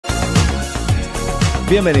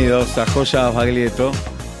Bienvenidos a Joyas Baglietto.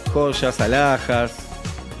 Joyas, alhajas,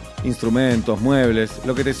 instrumentos, muebles,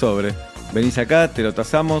 lo que te sobre. Venís acá, te lo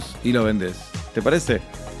tasamos y lo vendés. ¿Te parece?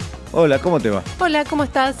 Hola, ¿cómo te va? Hola, ¿cómo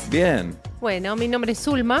estás? Bien. Bueno, mi nombre es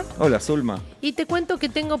Zulma. Hola, Zulma. Y te cuento que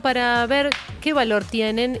tengo para ver qué valor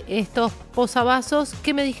tienen estos posavasos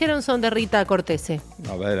que me dijeron son de Rita Cortese.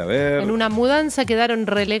 A ver, a ver. En una mudanza quedaron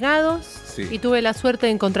relegados y tuve la suerte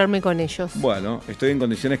de encontrarme con ellos. Bueno, estoy en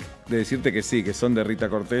condiciones de decirte que sí, que son de Rita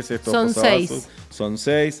Cortese estos son posavasos. 6. Son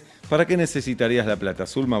 6. ¿Para qué necesitarías la plata,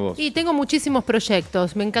 Zulma, vos? Y tengo muchísimos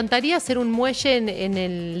proyectos. Me encantaría hacer un muelle en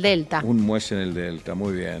el Delta. Un muelle en el Delta,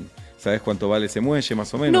 muy bien. ¿Sabés cuánto vale ese muelle,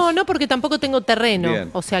 más o menos? No, porque tampoco tengo terreno. Bien.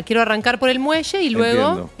 O sea, quiero arrancar por el muelle y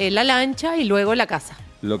luego la lancha y luego la casa.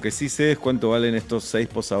 Lo que sí sé es cuánto valen estos 6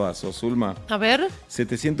 posavasos, Zulma. A ver.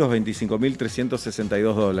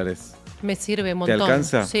 $725.362. Me sirve un montón. ¿Te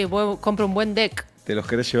alcanza? Sí, compro un buen deck. ¿Te los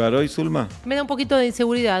querés llevar hoy, Zulma? Me da un poquito de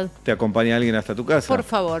inseguridad. ¿Te acompaña alguien hasta tu casa? Por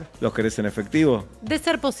favor. ¿Los querés en efectivo? De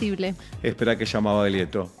ser posible. Espera que llama a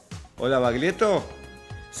Baglietto. Hola, Baglietto.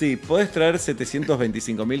 Sí, ¿podés traer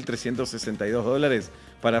 $725.362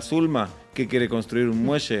 para Zulma, que quiere construir un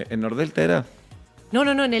muelle en Nordelta, era? No,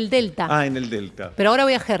 en el Delta. Ah, en el Delta. Pero ahora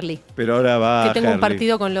voy a Herli. Pero ahora va que tengo a un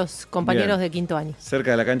partido con los compañeros de quinto año.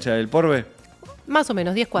 ¿Cerca de la cancha del Porbe? Más o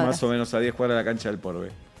menos, 10 cuadras. Más o menos a 10 cuadras de la cancha del Porbe.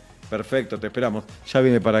 Perfecto, te esperamos. Ya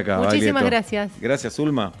viene para acá, Muchísimas Baglietto. gracias. Gracias,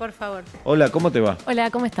 Zulma. Por favor. Hola, ¿cómo te va? Hola,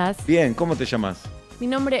 ¿cómo estás? Bien, ¿cómo te llamas? Mi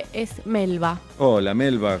nombre es Melba. Hola,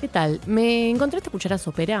 Melba. ¿Qué tal? Me encontré esta cuchara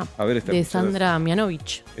sopera A ver, esta de cuchara. Sandra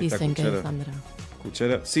Mianovich. Esta Dicen que es de cuchara. Sandra.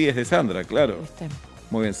 ¿Cuchara? Sí, es de Sandra, claro. ¿Viste?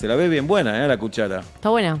 Muy bien, se la ve bien buena, la cuchara. Está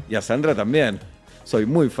buena. Y a Sandra también. Soy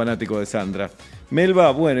muy fanático de Sandra. Melba,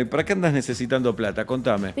 bueno, ¿y para qué andas necesitando plata?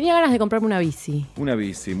 Contame. Tenía ganas de comprarme una bici. Una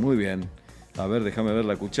bici, muy bien. A ver, déjame ver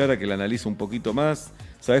la cuchara, que la analizo un poquito más.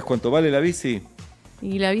 ¿Sabés cuánto vale la bici?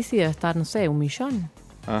 Y la bici debe estar, no sé, $1 millón.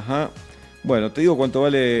 Ajá. Bueno, te digo cuánto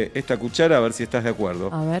vale esta cuchara, a ver si estás de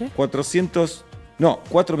acuerdo. A ver.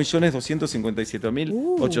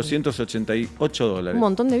 4.257.888 dólares. Un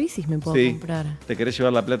montón de bicis me puedo comprar. ¿Te querés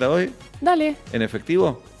llevar la plata hoy? Dale. ¿En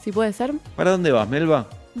efectivo? Si puede ser. ¿Para dónde vas, Melba?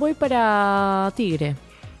 Voy para Tigre.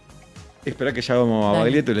 Espera que ya vamos a Dale,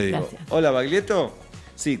 Baglietto y le digo. gracias. Hola, Baglietto.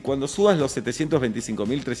 Sí, cuando subas los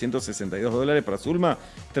 $725.362 para Zulma,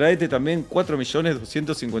 tráete también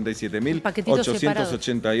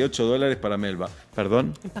 $4.257.888 para Melba.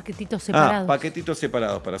 ¿Perdón? En paquetitos separados. Paquetitos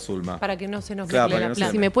separados para Zulma. Para que no se nos Claro, mezcle para la que no se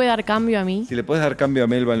plata. Si me puede dar cambio a mí. Si le puedes dar cambio a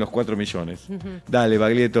Melba en los 4 millones. Dale,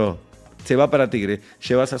 Baglietto. Se va para Tigre.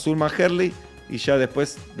 Llevas a Zulma a Herli y ya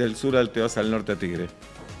después del sur te vas al norte a Tigre.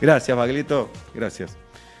 Gracias, Baglietto. Gracias.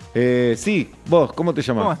 Sí, vos, ¿cómo te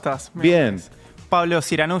llamas? ¿Cómo estás? Bien. Pablo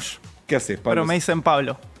Siranush. ¿Qué haces, Pablo? Pero me dicen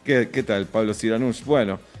Pablo. ¿Qué tal, Pablo Siranush?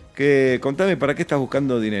 Bueno, contame, ¿para qué estás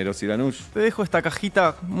buscando dinero, Siranush? Te dejo esta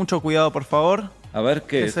cajita, mucho cuidado por favor. A ver,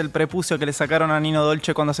 ¿qué Es el prepucio que le sacaron a Nino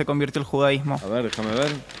Dolce cuando se convirtió al judaísmo. A ver, déjame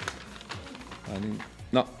ver.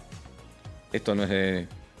 No, esto no es de...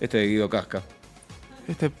 Este es de Guido Casca.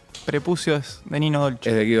 Este prepucio es de Nino Dolce.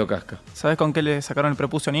 Es de Guido Casca. ¿Sabes con qué le sacaron el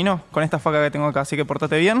prepucio a Nino? Con esta faca que tengo acá, así que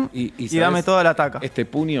portate bien y dame ¿sabes? toda la taca. Este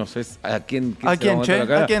puño es... ¿A quién? ¿A quién, che?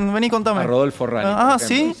 ¿A quién? Vení, contame. A Rodolfo Rani.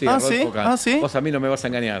 ¿Sí? A Rodolfo ¿Sí? Rani. ¿Sí? Vos a mí no me vas a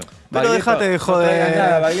engañar. Pero Baglietto, déjate de joder. No traigas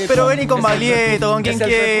nada, Baglietto. Pero vení con Baglietto, con quien Es el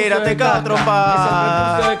quiera, prepucio te de caga Casca.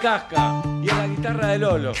 trompada. Es el prepucio de Casca. Y es la guitarra de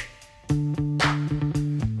Lolo.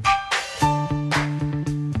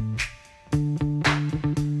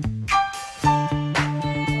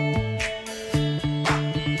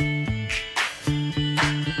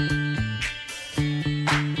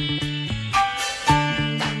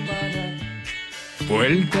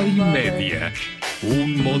 Vuelta y media.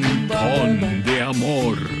 Un montón de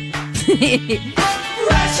amor.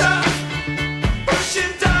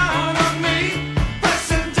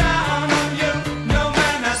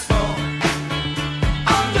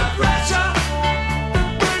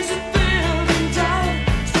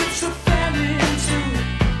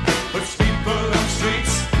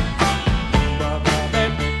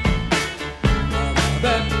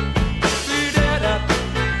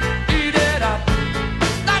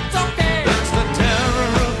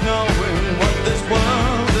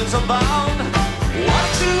 About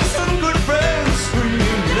what you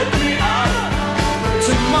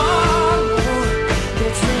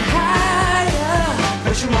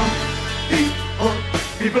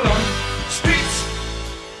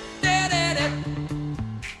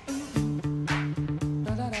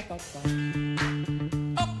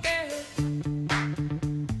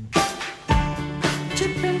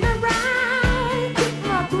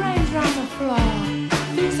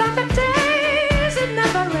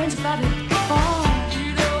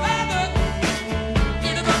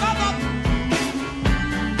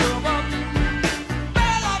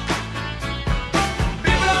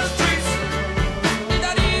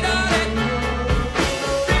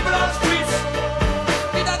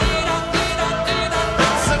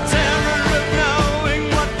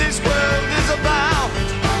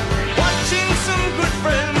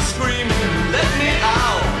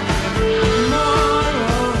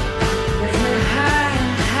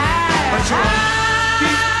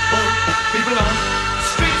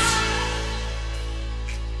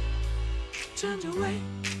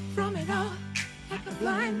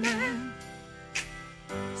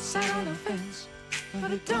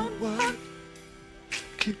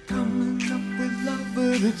keep coming up with love,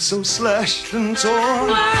 but it's so slashed and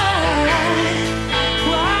torn. Why?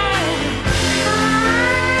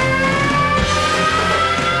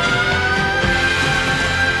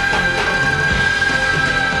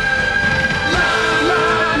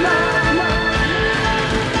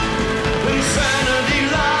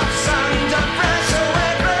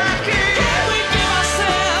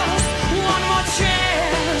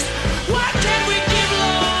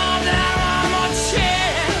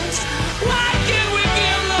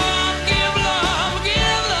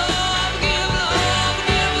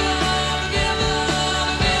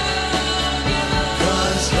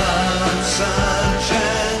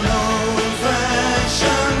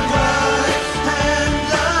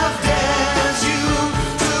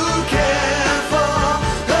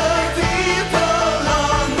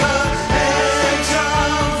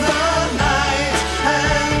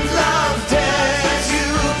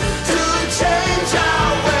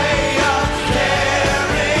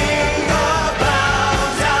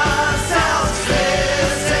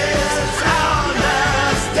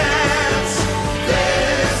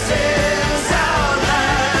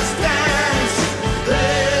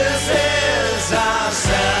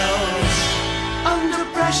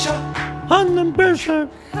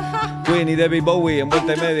 Queen y David Bowie en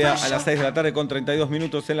vuelta y media a las 6 de la tarde con 32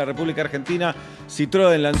 minutos en la República Argentina.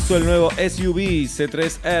 Citroën lanzó el nuevo SUV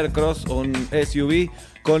C3 Aircross, un SUV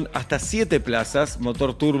con hasta 7 plazas,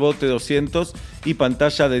 motor turbo T200 y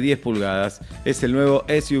pantalla de 10 pulgadas. Es el nuevo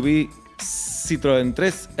SUV Citroën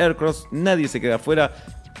 3 Aircross. Nadie se queda afuera.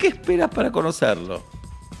 ¿Qué esperas para conocerlo?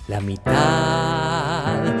 La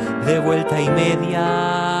mitad de vuelta y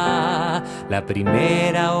media, la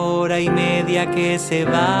primera hora y media que se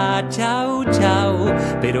va, chau, chau.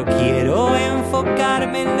 Pero quiero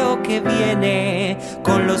enfocarme en lo que viene,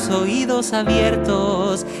 con los oídos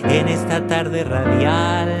abiertos en esta tarde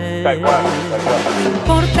radial. Tal cual. No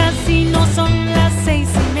importa si no son las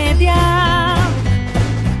 6:30,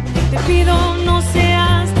 te pido no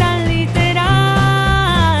seas tan literal.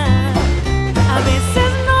 A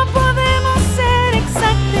veces no podemos ser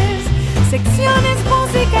exactos, secciones,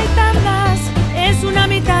 música y tandas, es una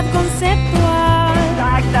mitad conceptual.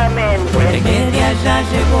 Exactamente. Vuelta y media ya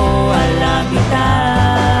llegó a la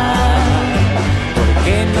mitad. ¿Por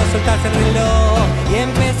qué no soltás el reloj y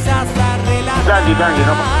empezás a relajar? Tranqui,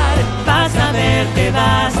 no. Vas a ver, te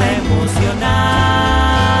vas a emocionar.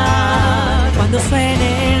 Cuando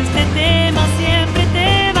suene este tema siempre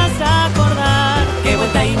te vas a acordar que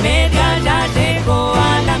vuelta y media ya llegó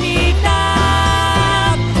a la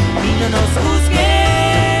mitad. Y no nos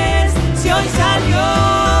juzgues si hoy salió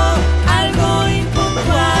algo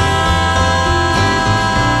impuntual.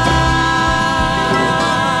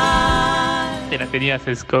 Te la tenías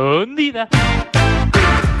escondida.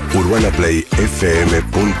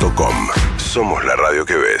 UrbanaPlayFM.com. Somos la radio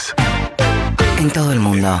que ves. En todo el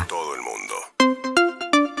mundo.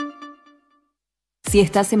 Si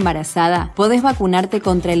estás embarazada, podés vacunarte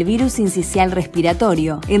contra el virus sincicial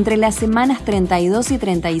respiratorio entre las semanas 32 y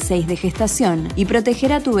 36 de gestación y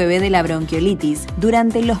proteger a tu bebé de la bronquiolitis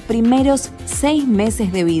durante los primeros 6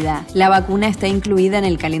 meses de vida. La vacuna está incluida en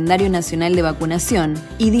el calendario nacional de vacunación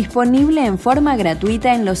y disponible en forma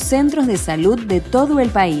gratuita en los centros de salud de todo el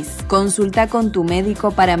país. Consulta con tu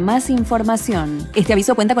médico para más información. Este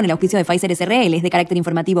aviso cuenta con el auspicio de Pfizer SRL, es de carácter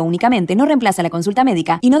informativo únicamente, no reemplaza la consulta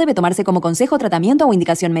médica y no debe tomarse como consejo, tratamiento o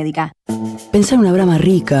indicación médica. Pensá en una brama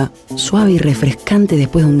rica, suave y refrescante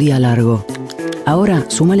después de un día largo. Ahora,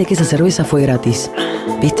 sumale que esa cerveza fue gratis.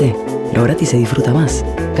 ¿Viste? Lo gratis se disfruta más.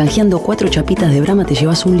 Canjeando 4 chapitas de brama te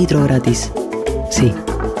llevas 1 litro gratis. Sí,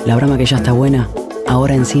 la brama que ya está buena,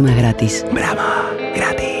 ahora encima es gratis. Brama,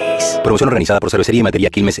 gratis. Promoción organizada por Cervecería y Matería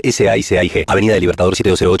Quilmes S.A.I.C.A.I.G. Avenida del Libertador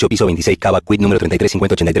 7208, piso 26, Cava, Quit, número 33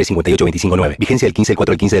 50 83 58 25 9. Vigencia del 15 del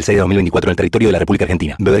 4 al 15 del 6 de 2024 en el territorio de la República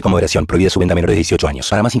Argentina. Beber con moderación. Prohibida su venta a menores de 18 años.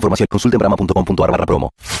 Para más información, consulte en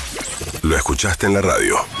brama.com.ar/promo. Lo escuchaste en la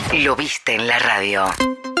radio. Lo viste en la radio.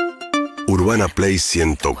 Urbana Play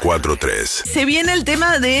 104.3. Se viene el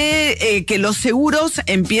tema de que los seguros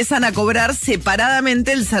empiezan a cobrar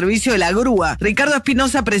separadamente el servicio de la grúa. Ricardo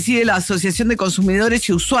Espinosa preside la Asociación de Consumidores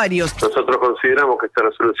y Usuarios. Nosotros consideramos que esta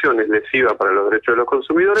resolución es lesiva para los derechos de los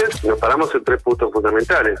consumidores. Nos paramos en 3 puntos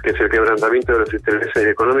fundamentales, que es el quebrantamiento de los intereses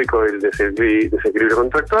económicos y el desequilibrio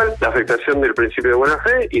contractual, la afectación del principio de buena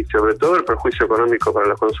fe y sobre todo el perjuicio económico para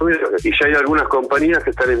los consumidores. Y ya hay algunas compañías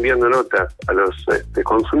que están enviando notas a los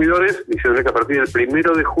consumidores diciendo que a partir del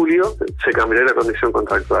 1 de julio se cambiará la condición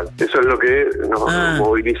contractual. Eso es lo que nos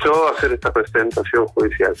movilizó a hacer esta presentación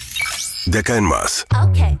judicial. De acá en más.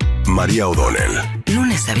 María O'Donnell.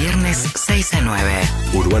 Lunes a viernes, 6 a 9.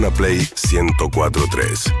 Urbana Play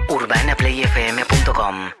 104.3.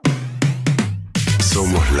 UrbanaPlayFM.com.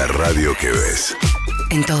 Somos la radio que ves.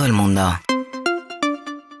 En todo el mundo.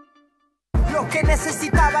 Lo que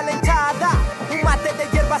necesitaba la hinchada, un mate de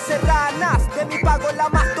hierbas serranas, de mi pago la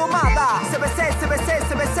más tomada. CBC,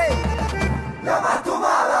 la más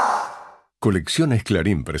tomada. Colecciones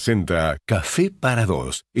Clarín presenta Café para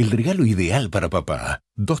dos, el regalo ideal para papá.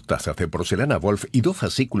 2 tazas de porcelana Wolf y 2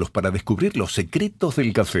 fascículos para descubrir los secretos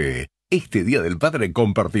del café. Este Día del Padre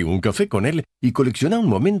compartí un café con él y coleccioná un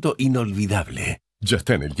momento inolvidable. Ya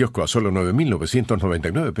está en el kiosco a solo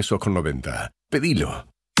 9.999 pesos con 90. Pedilo.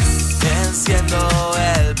 Enciendo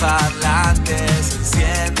el parlante, se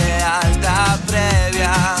enciende alta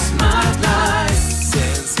previa. Smart Life, se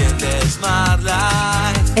enciende Smart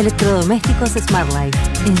Life. Electrodomésticos Smart Life.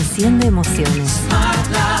 Enciende emociones. Smart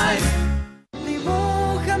Life.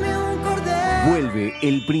 Vuelve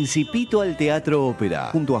El Principito al Teatro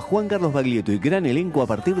Ópera, junto a Juan Carlos Baglietto y gran elenco a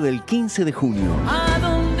partir del 15 de junio. A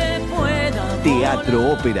donde pueda.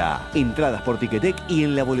 Teatro Ópera. Entradas por Ticketek y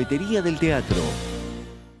en la boletería del teatro.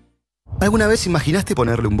 ¿Alguna vez imaginaste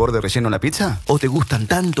ponerle un borde relleno a la pizza? ¿O te gustan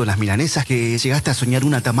tanto las milanesas que llegaste a soñar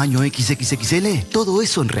una tamaño XXXL? Todo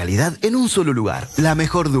eso en realidad en un solo lugar. La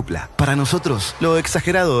mejor dupla. Para nosotros, lo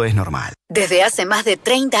exagerado es normal. Desde hace más de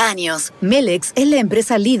 30 años, Melex es la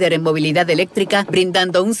empresa líder en movilidad eléctrica,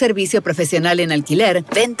 brindando un servicio profesional en alquiler,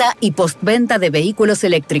 venta y postventa de vehículos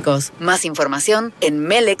eléctricos. Más información en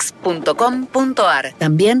melex.com.ar.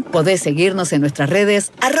 También podés seguirnos en nuestras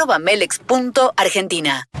redes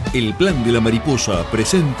 @melex.argentina. El Plan de la Mariposa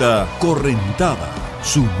presenta Correntada,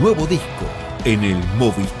 su nuevo disco, en el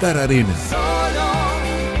Movistar Arena.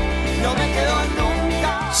 No me quedo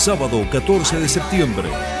nunca. Sábado 14 de septiembre.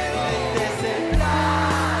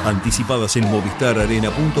 Anticipadas en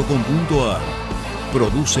movistararena.com.ar.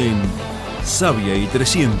 Producen Sabia y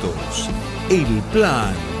 300. El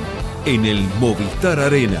Plan, en el Movistar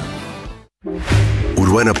Arena.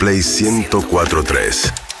 Urbana Play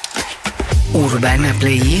 104.3.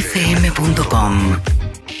 UrbanaPlayFM.com.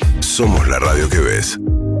 Somos la radio que ves.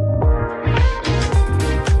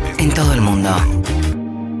 En todo el mundo.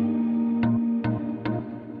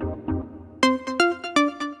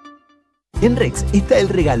 En Rex está el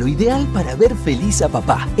regalo ideal para ver feliz a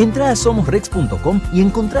papá. Entrá a somosrex.com y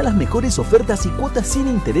encontrá las mejores ofertas y cuotas sin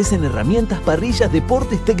interés en herramientas, parrillas,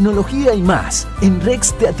 deportes, tecnología y más. En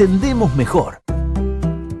Rex te atendemos mejor.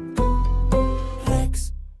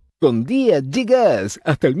 Con Día llegas.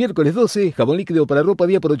 Hasta el miércoles 12, jabón líquido para ropa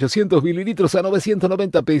Día por 800 mililitros a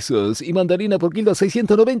 990 pesos. Y mandarina por kilo a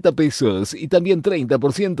 690 pesos. Y también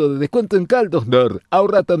 30% de descuento en caldos Nor.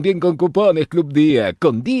 Ahorra también con cupones Club Día.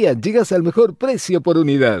 Con Día llegas al mejor precio por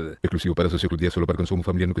unidad. Exclusivo para socios Club Día, solo para consumo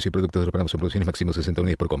familiar, no que si productos de Son producciones máximo 60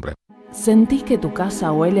 unidades por compra. ¿Sentís que tu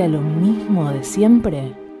casa huele a lo mismo de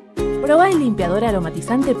siempre? Probá el limpiador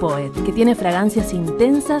aromatizante Poet, que tiene fragancias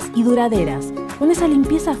intensas y duraderas, con esa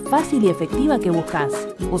limpieza fácil y efectiva que buscas.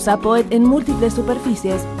 Usa Poet en múltiples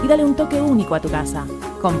superficies y dale un toque único a tu casa.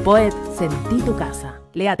 Con Poet, sentí tu casa.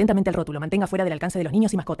 Lea atentamente el rótulo, mantenga fuera del alcance de los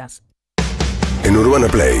niños y mascotas. En Urbana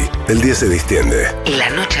Play, el día se distiende. Y la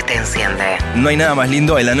noche te enciende. No hay nada más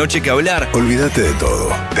lindo en la noche que hablar. Olvídate de todo.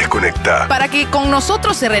 Desconecta. Para que con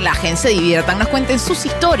nosotros se relajen, se diviertan, nos cuenten sus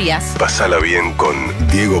historias. Pasala bien con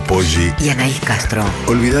Diego Poggi y Anaís Castro.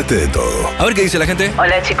 Olvídate de todo. A ver qué dice la gente.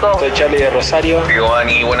 Hola chicos. Soy Charlie de Rosario.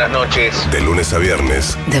 Giovanni, buenas noches. De lunes a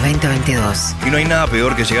viernes. De 20 a 22. Y no hay nada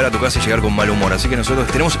peor que llegar a tu casa y llegar con mal humor. Así que nosotros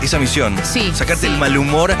tenemos esa misión. Sí. Sacarte el mal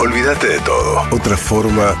humor. Olvídate de todo. Otra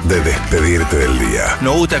forma de despedirte del día.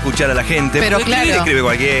 Nos gusta escuchar a la gente. Pero claro. Escribe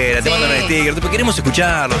cualquiera, te mandan un sticker. Queremos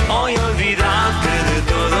escucharlos. Hoy olvídate de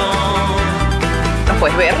todo. Nos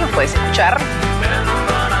puedes ver, nos puedes escuchar.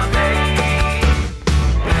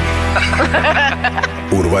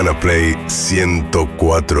 Urbana Play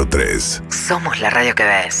 104.3. Somos la radio que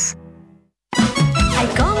ves. Ay,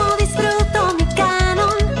 cómo disfruto mi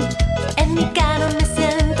Canon. En mi Canon me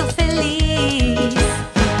siento feliz.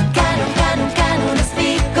 Canon es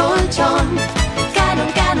mi colchón. Canon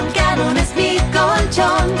es mi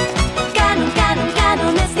colchón.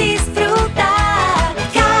 Canon es disfrutar.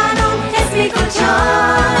 Canon es mi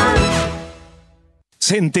colchón.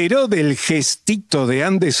 ¿Se enteró del gestito de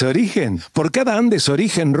Andes Origen? Por cada Andes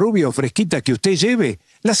Origen rubio o fresquita que usted lleve,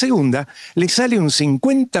 la segunda le sale un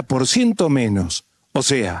 50% menos. O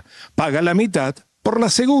sea, paga la mitad por la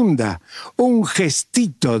segunda. Un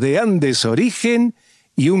gestito de Andes Origen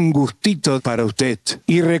y un gustito para usted.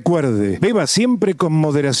 Y recuerde, beba siempre con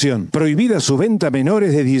moderación. Prohibida su venta a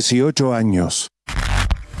menores de 18 años.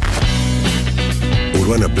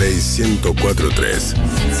 Urbana Play 104.3.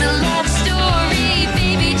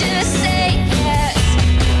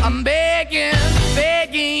 I'm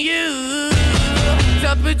begging you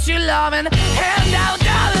to put your loving hand out,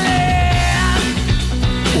 darling.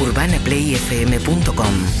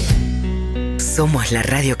 UrbanaPlayFM.com. Somos la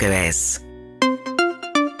radio que ves.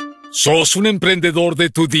 ¿Sos un emprendedor de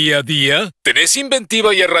tu día a día? ¿Tenés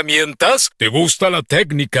inventiva y herramientas? ¿Te gusta la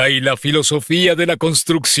técnica y la filosofía de la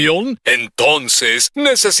construcción? Entonces,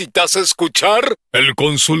 necesitas escuchar el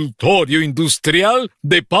consultorio industrial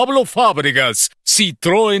de Pablo Fábregas.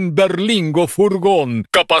 Citroën Berlingo Furgón.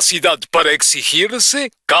 Capacidad para exigirse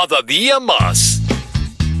cada día más.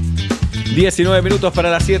 19 minutos para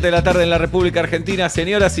las 7 de la tarde en la República Argentina.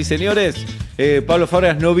 Señoras y señores, Pablo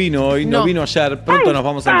Fábregas no vino hoy, no vino ayer. Pronto nos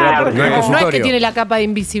vamos a enterar porque no es que tiene la capa de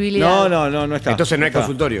invisibilidad. No está. Entonces no hay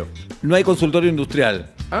consultorio. No hay consultorio industrial,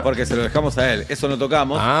 porque se lo dejamos a él. Eso no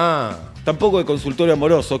tocamos. Tampoco hay consultorio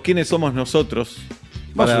amoroso. ¿Quiénes somos nosotros?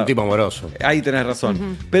 Vos sos un tipo amoroso. Ahí tenés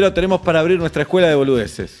razón. Pero tenemos para abrir nuestra escuela de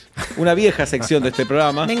boludeces. Una vieja sección de este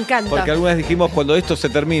programa. Me encanta. Porque alguna vez dijimos, cuando esto se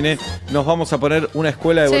termine, nos vamos a poner una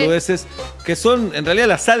escuela de boludeces que son, en realidad,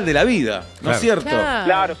 la sal de la vida. ¿No es cierto?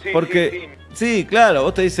 Claro, sí. Porque, sí, claro,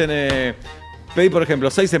 vos te dicen... pedí, por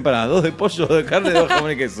ejemplo, 6 empanadas, 2 de pollo, 2 de carne, 2 de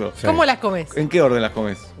jamón y queso. ¿Cómo las comes? ¿En qué orden las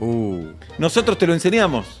comes? Nosotros te lo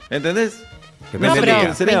enseñamos, ¿entendés? No, pero me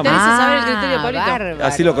interesa saber el criterio, Pablito.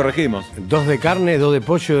 Así lo corregimos. 2 de carne, 2 de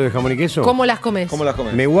pollo, 2 de jamón y queso. ¿Cómo las comes? ¿Cómo las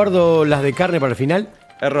comes? Me guardo las de carne para el final.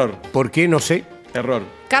 Error. ¿Por qué? No sé. Error.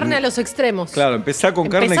 Carne a los extremos. Claro, empezá con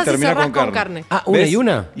carne y terminá con carne. Ah, ¿una y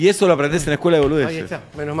una? Y eso lo aprendés en la escuela de boludeces. Ahí está.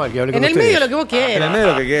 Menos mal que hablé con ustedes. En el medio lo que vos quieras. En el medio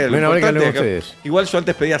lo que quieras. Menos mal que hablé con ustedes. Igual yo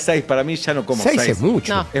antes pedía 6, para mí ya no como 6. 6 es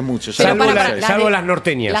mucho. No. Es mucho. Salvo las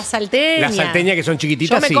norteñas. Las salteñas. Las salteñas que son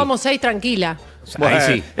chiquititas, yo me como 6 tranquila. Bueno,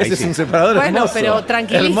 ahí sí. Ese es un separador hermoso. Pero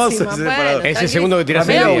tranquilísimo. Hermoso ese separador. Ese segundo que tirás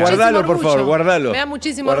medio. medio. Guardalo, por favor, guardalo. Me da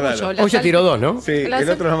muchísimo orgullo. Hoy ya tiró 2, ¿no? Sí, el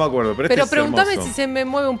otro no me acuerdo. Pero pregúntame si se me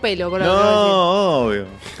mueve un pelo con lo que No,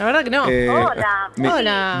 obvio. La verdad que no.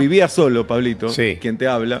 Hola. Vivía solo, Pablito, Sí. quien te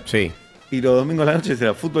habla. Sí. Y los domingos a la noche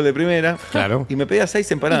era fútbol de primera. Claro. Y me pedía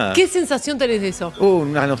 6 empanadas. ¿Qué sensación tenés de eso?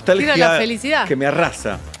 Una nostalgia. Era la felicidad. Que me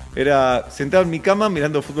arrasa. Era sentado en mi cama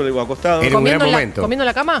mirando fútbol acostado. Era un gran momento. ¿Comiendo en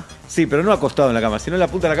la cama? Sí, pero no acostado en la cama, sino en la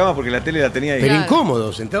punta de la cama porque la tele la tenía ahí. Pero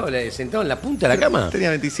incómodo, sentado en la punta de la cama. Tenía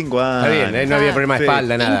 25 años. Está bien, no había problema de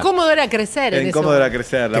espalda, nada. Incómodo era crecer. Incómodo era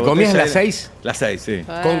crecer. ¿Te comías las 6? Las 6, sí.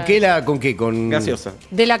 ¿Con qué? Con gaseosa.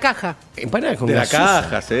 De la caja. Empanada con de gaseosa. De la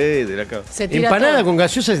caja, sí, de la caja. Empanada todo con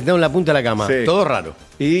gaseosa sentado en la punta de la cama. Sí. Todo raro.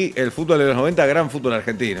 Y el fútbol de los 90, gran fútbol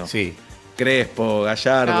argentino. Sí. Crespo,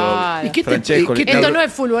 Gallardo, Francesco. Esto no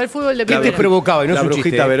es fútbol, es fútbol de primera. ¿Qué te provocaba? Y no la es un Brujita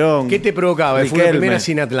chiste, Verón. ¿Qué te provocaba el fútbol de primera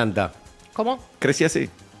sin Atlanta? ¿Cómo? Crecí así.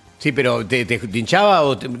 Sí, pero ¿te hinchaba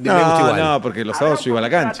o te gusta igual? No, porque los sábados yo iba a la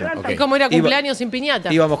cancha. Okay. ¿Cómo era cumpleaños sin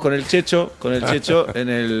piñata? Íbamos con el Checho en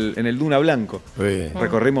el Duna Blanco.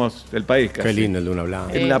 Recorrimos el país casi. Qué lindo el Duna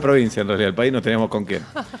Blanco. En la provincia, en realidad, el país no teníamos con quién.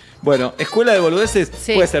 Bueno, escuela de boludeces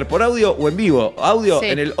puede ser por audio o en vivo. Audio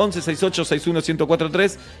en el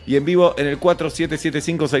 1168-61-1043 y en vivo en el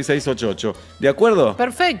 4775-6688. ¿De acuerdo?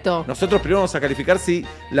 Perfecto. Nosotros primero vamos a calificar si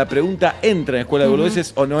la pregunta entra en escuela de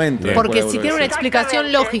boludeces o no entra. Porque si tiene una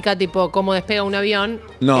explicación lógica, tipo cómo despega un avión,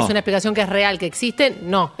 es una explicación que es real, que existe,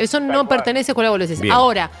 no. Eso no pertenece a escuela de boludeces. Bien.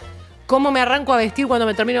 Ahora, ¿cómo me arranco a vestir cuando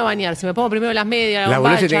me termino de bañar? Si me pongo primero las medias, las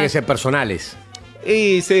boludeces tienen que ser personales.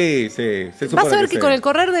 Y sí. Vas a ver que con el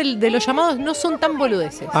correr de los llamados no son tan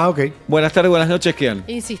boludeces. Ah, ok. Buenas tardes, buenas noches, ¿quién?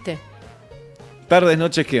 Insiste. Tardes,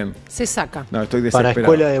 noches, ¿quién? Se saca. No, estoy desesperado. Para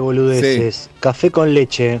escuela de boludeces, café con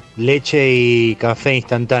leche y café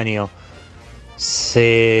instantáneo.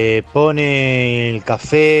 Se pone el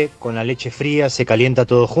café con la leche fría, se calienta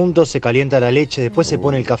todo junto, se calienta la leche, después se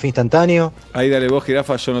pone el café instantáneo. Ahí dale vos,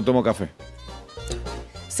 jirafa, yo no tomo café.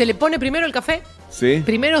 Se le pone primero el café. Sí.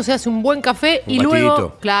 Primero se hace un buen café y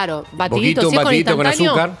luego, claro, batidito, un batidito con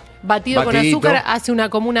azúcar. Batido con azúcar, hace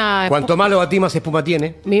como una... Cuanto más lo batís, más espuma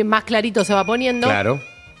tiene. Más clarito se va poniendo. Claro.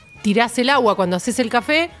 Tirás el agua cuando haces el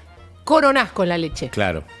café, coronás con la leche.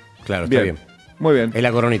 Claro, está bien. Muy bien. Es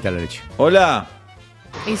la coronita la leche. Hola.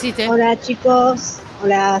 Insiste. Hola chicos,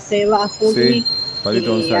 hola Seba, Juli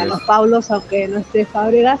y a los Pablos, aunque no esté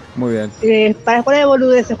Fábregas. Muy bien. Para escuela de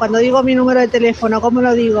boludeces, cuando digo mi número de teléfono, ¿cómo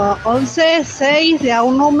lo digo? 11, 6, de a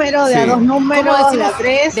un número, de a dos números, de a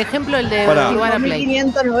 3. De ejemplo el de Urbana Play.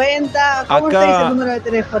 1590, ¿cómo está ese número de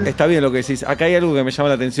teléfono? Está bien lo que decís. Acá hay algo que me llama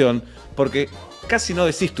la atención, porque casi no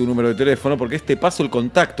decís tu número de teléfono porque te paso el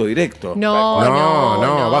contacto directo. No,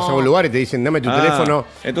 vas a un lugar y te dicen, dame tu teléfono.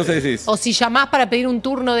 Entonces decís. O si llamás para pedir un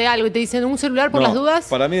turno de algo y te dicen un celular por las dudas.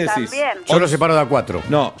 Para mí decís. Yo lo separo de A4.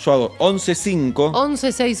 No, yo hago 11.5.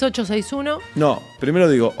 116861. No, primero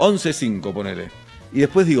digo 11.5, ponele. Y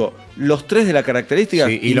después digo los 3 de la característica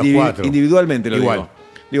y los 4. Individualmente lo Igual. digo.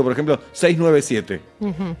 Digo, por ejemplo, 697.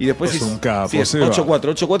 Y después Es un capo, si es Seba.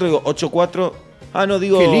 84. 84 digo 84. Ah, no,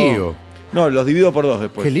 digo. Qué lío. No, los divido por 2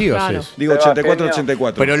 después. Qué lío haces. Digo 84,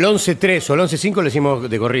 84. Pero el 11.3 o el 11.5 lo hicimos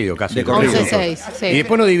de corrido casi. De corrido. 11.6, sí. Y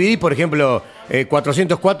después no dividí, por ejemplo,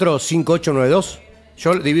 404-5892.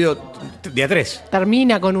 Yo divido de a 3.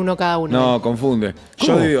 Termina con uno cada uno. No, confunde.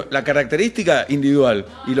 Yo digo la característica individual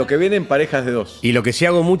y lo que viene en parejas de 2. Y lo que sí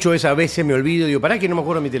hago mucho es a veces me olvido, digo, pará que no me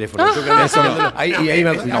acuerdo mi teléfono. Eso no. Ahí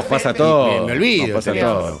Nos pasa todo. Me olvido. Nos pasa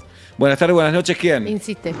todo. Buenas tardes, buenas noches, ¿quién?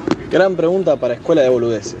 Insiste. Gran pregunta para Escuela de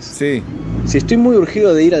Boludeces. Sí. Si estoy muy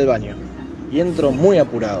urgido de ir al baño y entro muy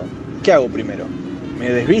apurado, ¿qué hago primero? ¿Me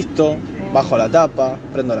desvisto? ¿Bajo la tapa?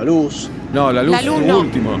 ¿Prendo la luz? No, la luz no.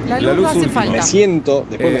 último. La luz no hace último. falta. Me siento,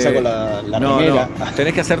 después me saco la remera. No,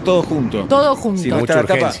 tenés que hacer todo junto. Todo junto. Si no está Mucha la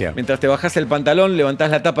tapa, urgencia. mientras te bajás el pantalón, levantás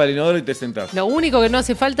la tapa del inodoro y te sentás. Lo único que no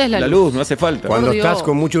hace falta es la La luz. luz, no hace falta. Cuando Por Dios. estás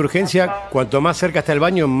con mucha urgencia, cuanto más cerca está el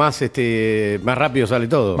baño, más rápido sale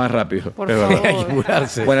todo. Más rápido. Por es favor. verdad. Hay que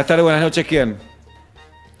apurarse. Buenas tardes, buenas noches, ¿quién?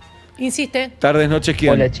 Insiste. Tardes, noches,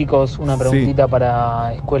 ¿quién? Hola chicos, una preguntita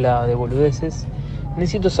para Escuela de Boludeces.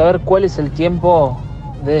 Necesito saber cuál es el tiempo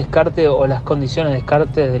de descarte o las condiciones de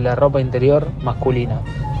descarte de la ropa interior masculina.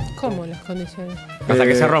 ¿Cómo las condiciones? Hasta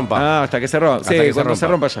que se rompa. Hasta que se rompa. Hasta Sí, que cuando se se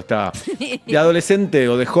rompa ya está. De adolescente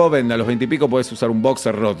o de joven, a los 20 y pico, podés usar un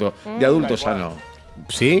boxer roto. De adulto ya no.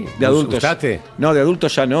 ¿Sí? De adulto. ¿Usaste? No, de adulto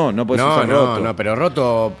ya no podés usar roto. No, pero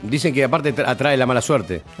roto, dicen que aparte atrae la mala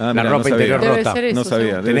suerte. Ah, la mirá, ropa no sabía. interior Debe rota. ser eso, No sabía.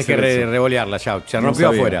 seguro. Tenés que debe ser eso. revolearla ya. Se No rompió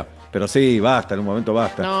sabía. afuera. Pero sí, basta, en un momento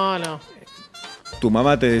basta. No. Tu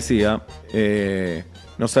mamá te decía,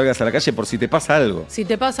 no salgas a la calle por si te pasa algo. Si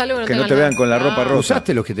te pasa algo, no Que no tengas te nada. vean con la ropa rota.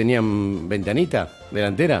 ¿Usaste los que tenían ventanita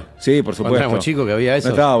delantera? Sí, por Cuando supuesto. éramos chicos que había eso.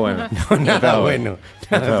 No estaba bueno. No, nada estaba bueno.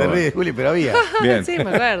 No estaba Se bueno. ríe, Juli, pero había. Bien. Sí, me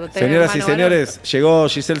acuerdo. Tenía Señoras y hermano señores, llegó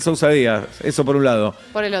Giselle Sousa Díaz. Eso por un lado. varón.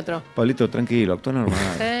 Por el otro. Pablito, tranquilo, actúa normal.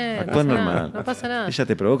 Sí, no Actúa pasa normal. nada, no pasa nada. Ella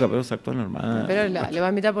te provoca, pero vos actúa normal. Pero le va a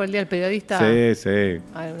invitar por el día del periodista. Sí.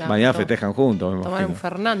 a Mañana festejan juntos, me tomar imagino. un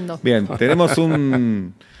Fernando. Bien, tenemos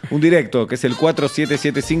un directo que es el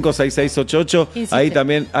 4775-6688. Insiste. Ahí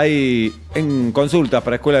también hay en consultas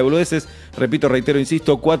para Escuela de Boludeces. Repito, reitero,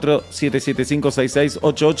 insisto,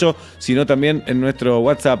 4775-6688. Sino también en nuestro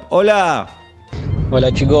WhatsApp. ¡Hola!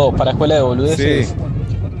 Hola chicos, para Escuela de Boludeces. Sí.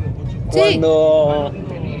 Cuando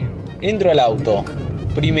entro al auto,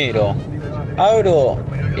 primero, ¿abro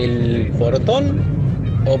el portón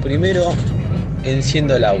o primero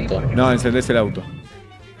enciendo el auto? No, encendés el auto.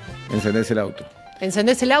 Encendés el auto.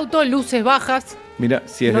 Encendés el auto, luces bajas. Mira,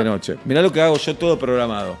 si es de noche. Mirá lo que hago yo todo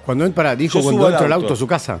programado. Cuando Yo cuando subo al entro al auto a su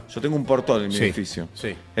casa. Yo tengo un portón en mi Sí, edificio.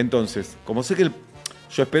 sí. Entonces, como sé que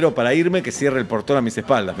yo espero para irme que cierre el portón a mis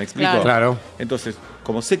espaldas, ¿me explico? Claro. Entonces,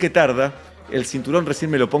 como sé que tarda, el cinturón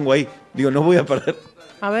recién me lo pongo ahí. Digo, no voy a perder.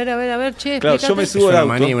 A ver, che, Claro, explícate. yo me subo al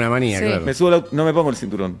auto. Una manía, Sí. claro. Me subo al auto, no me pongo el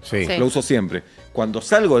cinturón. Sí. Sí. Lo uso siempre. Cuando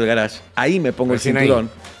salgo del garage, ahí me pongo Recién el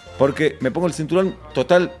cinturón. Porque me pongo el cinturón,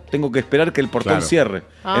 total, tengo que esperar que el portón Claro. cierre.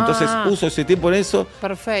 Ah. Entonces uso ese tiempo en eso.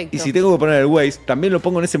 Perfecto. Y si tengo que poner el Waze, también lo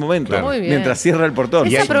pongo en ese momento. Claro. Muy bien. Mientras cierra el portón.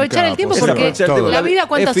 Es aprovechar el tiempo Es porque aprovechar el tiempo. la vida,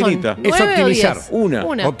 ¿cuántas es son? finita. Es 9 o optimizar. 10.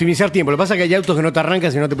 Una. Optimizar tiempo. Lo que pasa es que hay autos que no te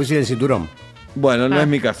arrancan si no te pusiste el cinturón. Bueno, no Ah. es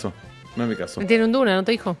mi caso. No es mi caso. Tiene un Duna, ¿no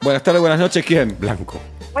te dijo? Buenas tardes, buenas noches. ¿Quién? Blanco.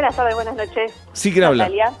 Buenas tardes, buenas noches. Sí, ¿quién habla?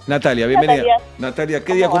 Natalia. Natalia, bienvenida. Natalia. Natalia,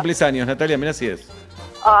 ¿qué día ¿Cómo va? cumples años? Natalia, mirá si es.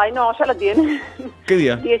 Ay, no, ya lo tiene. ¿Qué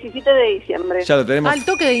día? 17 de diciembre. Ya lo tenemos. Al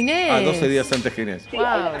toque de Inés. A 12 días antes que Inés. Sí, Wow.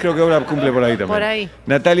 Creo que ahora cumple por ahí también. Por ahí.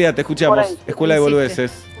 Natalia, te escuchamos. Por ahí. Escuela de Insiste.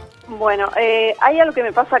 Boludeces. Bueno, hay algo que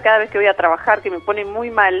me pasa cada vez que voy a trabajar que me pone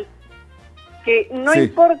muy mal. Que no Sí.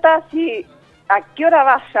 importa si a qué hora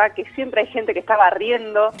vaya, que siempre hay gente que está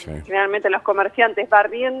barriendo. Sí. Generalmente los comerciantes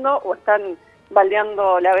barriendo o están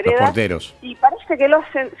baldeando la Los vereda. porteros. Y parece que lo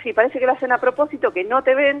hacen, sí, parece que lo hacen a propósito, que no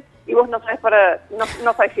te ven y vos no sabes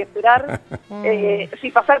no sabes si esperar,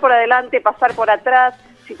 si pasar por adelante, pasar por atrás,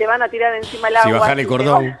 si te van a tirar encima el agua. Si bajar el te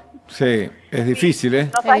cordón. van- Sí, es difícil, ¿eh?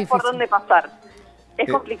 No sabes por dónde pasar. Es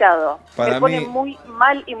complicado. para Me pone mí- muy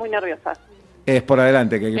mal y muy nerviosa. Es por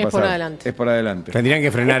adelante que hay que Es pasar. por adelante. Es por adelante. Tendrían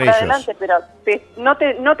que frenar por ellos. adelante, pero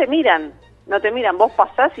no te miran. No te miran. Vos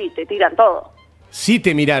pasás y te tiran todo. Sí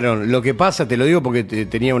te miraron. Lo que pasa, te lo digo porque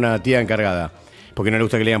tenía una tía encargada. porque no le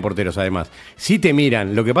gusta que le digan porteros, además. Sí te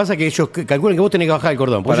miran. Lo que pasa es que ellos calculan que vos tenés que bajar el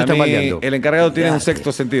cordón. Por Para eso están mí, baleando. el encargado tiene un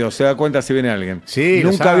sexto sentido. Se da cuenta si viene alguien. Sí,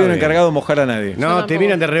 Nunca vio un encargado mojar a nadie. No, te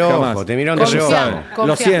miran de reojo. Jamás. Te miran de reojo.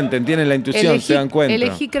 Lo sienten, tienen la intuición, se dan cuenta.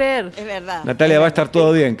 Elegí creer. Es verdad. Natalia, va a estar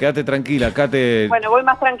todo bien. Quédate tranquila. Bueno, voy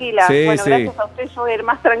más tranquila. Sí, bueno, sí. gracias a usted yo voy a ir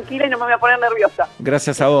más tranquila y no me voy a poner nerviosa.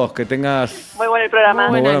 Gracias a vos. Que tengas Muy bueno el programa.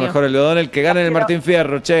 muy bueno, mejor el O'Donnell. Que gane el Martín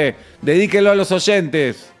Fierro, che. Dedíquenlo a los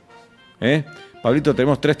oyentes. Pablito,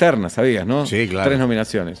 tenemos 3 ternas, ¿sabías, no? Sí, claro. 3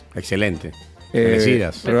 nominaciones. Excelente.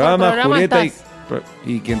 Merecidas. Programa, Julieta estás.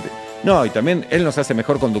 y quien No, y también él nos hace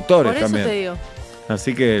mejor conductores Por eso también. te digo.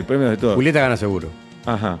 Así que el premio es de todo. Julieta gana seguro.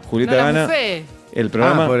 Ajá, Julieta No la gana. bufé. El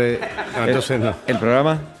programa. Entonces no. El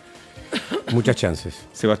programa. Muchas chances.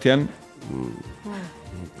 Sebastián.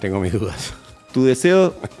 Tengo mis dudas. Tu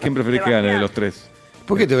deseo, ¿quién preferís que gane de los 3?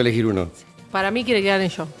 ¿Por qué tengo que elegir uno? Para mí quiere que gane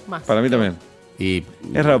yo, más. Para mí también. Y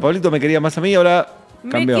es raro, Pablito me quería más a mí, ahora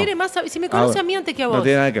cambió. Me quiere más si me conoce a mí antes que a vos. No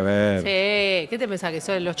tiene nada que ver. Sí, ¿qué te pensás? ¿Que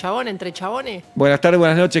son los chabones entre chabones? Buenas tardes,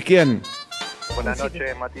 buenas noches, ¿quién? Buenas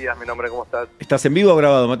noches, Matías, mi nombre, ¿cómo estás? ¿Estás en vivo o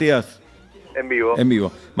grabado, Matías? En vivo. En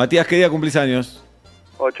vivo. Matías, ¿qué día cumplís años?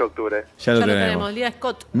 8 de octubre. Ya lo tenemos. El día de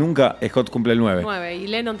Scott. Nunca Scott cumple el 9. 9. Y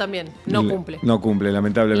Lennon también. No cumple. No cumple,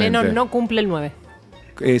 lamentablemente. Lennon no cumple el 9.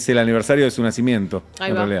 Es el aniversario de su nacimiento,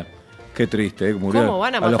 Ahí en va. realidad. Qué triste, murió ¿Cómo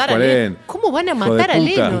van a los matar a 40. Lennon? ¿Cómo van a matar a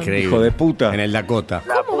Lennon? Increíble. Hijo de puta. En el Dakota.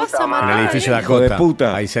 ¿Cómo vas a matar En el edificio a Lennon? Dakota. Hijo de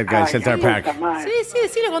puta. Ahí cerca del Central Park. Sí, sí,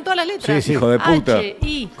 decilo con todas las letras. Sí, sí. Hijo de puta.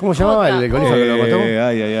 H-I. ¿Cómo se llamaba el colegio que lo mató?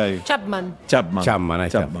 Ay. Chapman. Chapman, ahí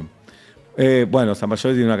está. Bueno,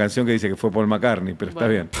 Zambayoli tiene una canción que dice que fue Paul McCartney, pero está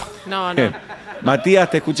bien. No, no. Matías,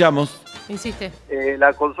 te escuchamos. Insiste.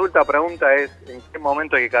 La pregunta es, ¿en qué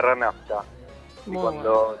momento hay que cargar nafta? Y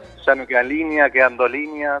cuando ya no quedan líneas, quedan 2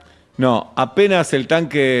 líneas. No, apenas el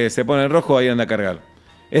tanque se pone en rojo, ahí anda a cargar.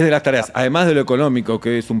 Es de las tareas, además de lo económico,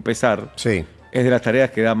 que es un pesar, Sí. es de las tareas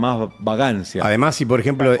que da más vagancia. Además, si por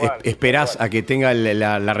ejemplo esperás a que tenga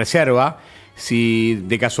la reserva, si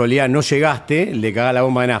de casualidad no llegaste, le cagás la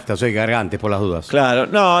bomba de nafta, o sea, que carga antes por las dudas. Claro,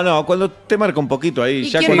 no, cuando te marca un poquito ahí, ¿Y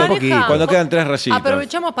ya quién cuando, maneja? cuando quedan 3 rayitas.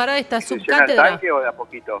 Aprovechamos para esta ¿Se llena el subcátedra. tanque o de a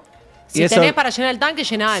poquito? Si Y eso- tenés para llenar el tanque,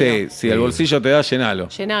 llenalo. Sí, si el bolsillo te da, llenalo.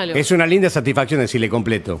 Llenalo. Es una linda satisfacción decirle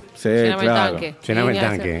completo. Sí, Llename claro. el tanque. Llename el Línea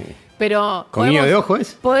tanque. de- Pero. ¿Con guiño de ojo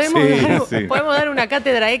es? ¿Podemos, Sí, dar, sí. podemos dar una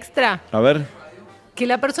cátedra extra? A ver, Que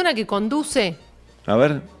la persona que conduce a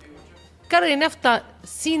ver. cargue nafta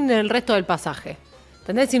sin el resto del pasaje.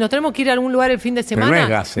 ¿Entendés? Si nos tenemos que ir a algún lugar el fin de Pero no semana, es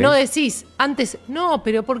gas, ¿eh? no decís antes. No,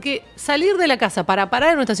 pero porque salir de la casa para parar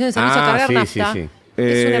en una estación de servicio a cargar sí, nafta sí.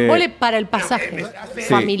 es un embole para el pasaje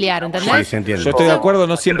familiar, ¿entendés? Sí, se entiende. Yo estoy de acuerdo,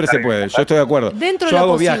 no siempre se puede. Yo estoy de acuerdo. Dentro de Yo lo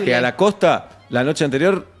hago posible. viaje a la costa la noche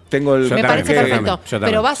anterior, tengo el. Me parece tanque- perfecto. Yo también.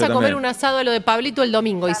 Pero vas Yo a comer también. un asado a lo de Pablito el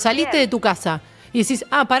domingo y saliste de tu casa y decís,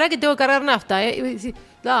 pará que tengo que cargar nafta, ¿eh? Y decís,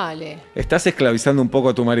 dale. Estás esclavizando un poco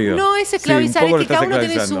a tu marido. No es esclavizar, Sí, un poco es que lo cada estás uno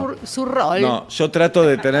tiene esclavizando. su rol. No, yo trato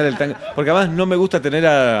de tener el tanque. Porque además no me gusta tener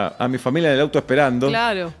a mi familia en el auto esperando.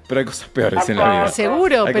 Claro. Pero hay cosas peores en la vida.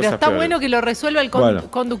 Seguro, Hay pero cosas está peores. bueno que lo resuelva el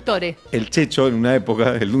Bueno. conductor. El Checho, en una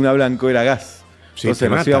época, el Luna Blanco era gas. Sí, Entonces te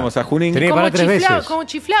nos mata. íbamos a Junín Tenés que parar 3 veces. Como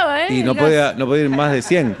chiflaba, ¿eh? y no El gas. podía ir más de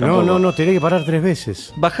 100. tampoco. No, tenés que parar 3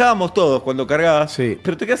 veces. Bajábamos todos cuando cargabas, Sí.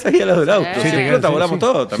 pero te quedas ahí al lado del auto. Sí, Si te explota, sí, volamos sí.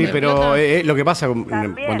 todos también. Sí, pero lo que pasa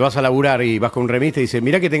cuando vas a laburar y vas con un remis, te dice,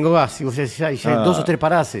 mirá que tengo gas. Y vos decís, ay, ya 2 o 3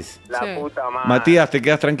 paraces. La Sí. puta madre. Matías, ¿te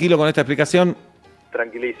quedas tranquilo con esta explicación?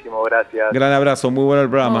 Tranquilísimo, gracias. Gran abrazo, muy bueno el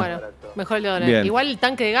programa. Bueno, mejor el dólar. Bien. Igual el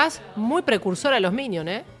tanque de gas, muy precursor a los Minions,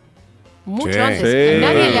 ¿eh? Mucho Sí. antes. Sí, Y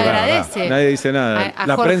nadie le verdad, agradece. Nadie dice nada. A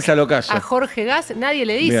La Jorge- prensa lo calla. A Jorge Gas nadie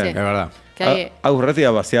le dice. Bien. Es verdad. Que hay- Agus Ratti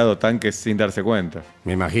ha vaciado tanques sin darse cuenta.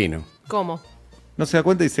 Me imagino. ¿Cómo? No se da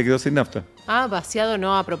cuenta y se quedó sin nafta. Vaciado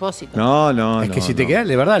no a propósito. No. Es que si te quedas,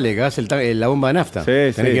 de verdad, le cagás la bomba de nafta. Sí,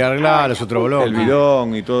 Tenés sí. que arreglarlo, es otro bolón. El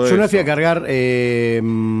bidón y todo Yo eso. una vez fui a cargar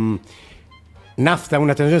nafta a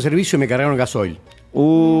una estación de servicio y me cargaron gasoil.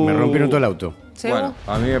 Me rompieron todo el auto. ¿Seguro? Bueno,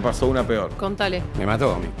 a mí me pasó una peor. Contale. Me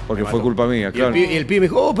mató a mí. Porque Me fue mató. culpa mía, Y claro. el pibe me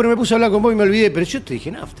dijo, pero me puse a hablar con vos y me olvidé. Pero yo te dije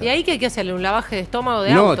nafta. ¿Y ahí qué hay que hacerle? ¿Un lavaje de estómago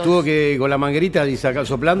de No, autos? tuvo que con la manguerita y sacar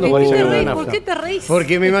soplando ¿Y para por qué sacar te la reís? nafta. ¿Por qué te reís?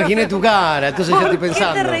 Porque me imaginé tu cara, entonces ya estoy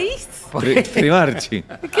pensando. ¿Por qué te reís? Trimarchi.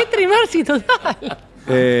 ¿Qué trimarchi total?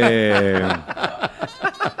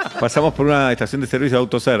 Pasamos por una estación de servicio de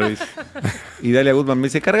autoservice y Dalia Goodman me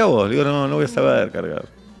dice, carga vos. Le digo, no voy a saber cargar.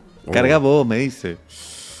 Carga vos, me dice.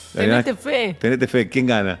 Tenete fe. Tenete fe. ¿Quién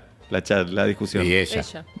gana la discusión? Y ella.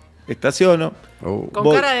 estaciono.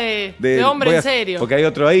 Con cara de hombre en serio. Porque hay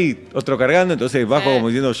otro ahí, otro cargando, entonces bajo como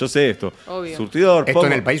diciendo, yo sé esto. Obvio. Surtidor, ¿Esto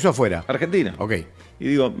en el país o afuera? Argentina. Ok. Y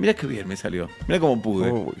digo, mirá qué bien me salió. Mirá cómo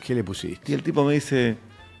pude. ¿Qué le pusiste? Y el tipo me dice,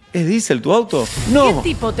 ¿es diésel tu auto? No. ¿Qué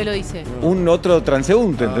tipo te lo dice? Un otro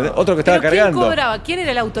transeúnte, ¿entendés? Otro que estaba cargando. ¿Quién cobraba? ¿Quién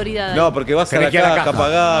era la autoridad? No, porque vas a la caja a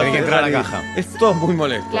pagar. Tenés que entrar a la caja. Es todo muy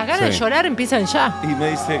molesto. Las ganas de llorar empiezan ya. Y me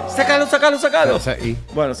dice, sácalo.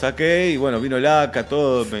 Bueno, saqué y bueno, vino el ACA,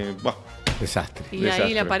 todo. Desastre. Y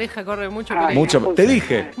ahí la pareja corre mucho. Te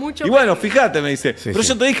dije. Mucho y bueno, fíjate, me dice. Pero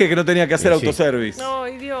yo te dije que no tenía que hacer autoservice.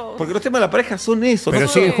 Ay, Dios. Porque los temas de la pareja son eso. Pero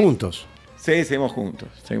siguen juntos. Sí, seguimos juntos.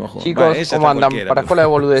 Chicos, ¿cómo andan? Para Escuela de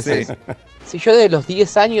Boludeces. Sí. Si yo desde los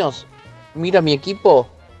 10 años miro a mi equipo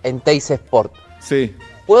en Teis Sport, sí.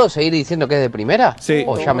 ¿puedo seguir diciendo que es de primera? Sí.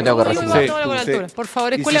 ¿O ya me tengo que resignar? Sí. Por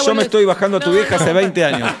favor, Y Escuela si yo me estoy bajando a tu vieja hace 20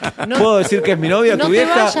 años, ¿puedo decir que es mi novia, tu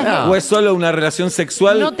vieja? ¿O es solo una relación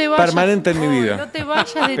sexual permanente en mi vida? No te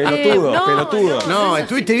vayas de Pelotudo. No,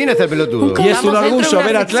 estuviste bien hasta el pelotudo. Y es un orgullo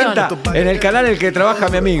ver a Atlanta en el canal en el que trabaja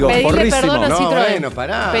mi amigo. Porrísimo.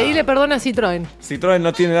 Pedile perdón a Citroën. Citroën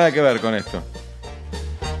no tiene nada que ver con esto.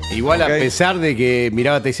 Igual a pesar de que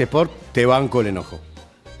miraba Teis Sport, te banco el enojo.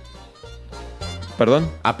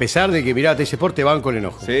 ¿Perdón? A pesar de que miraba Teis Sport, te banco el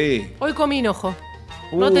enojo. Sí. Hoy comí hinojo.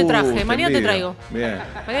 No te traje, mañana te traigo. Bien.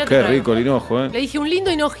 Mañana te Qué traigo. rico el hinojo, ¿eh? Le dije un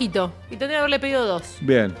lindo hinojito y tendría que haberle pedido 2.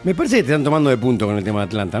 Bien. Me parece que te están tomando de punto con el tema de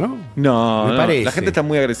Atlanta, ¿no? No, me parece. La gente está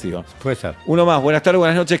muy agresiva. Puede ser. Uno más. Buenas tardes,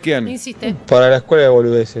 buenas noches. ¿Quién? Insiste. Para la escuela de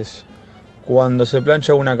boludeces, cuando se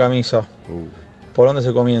plancha una camisa, ¿por dónde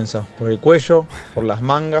se comienza? ¿Por el cuello? ¿Por las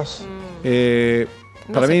mangas?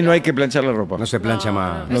 Para mí no hay que planchar la ropa. No se plancha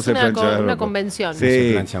más. No se plancha la ropa. Una convención. Sí. No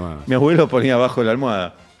se plancha más. Mi abuelo ponía abajo de la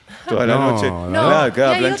almohada toda la noche. Claro,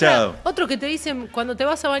 quedaba planchado. Otro que te dicen, cuando te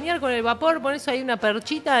vas a bañar con el vapor, pones ahí una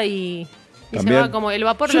perchita y se ¿También? va como el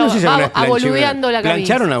vapor Yo no sé si alguna vez va aboludeando la camisa.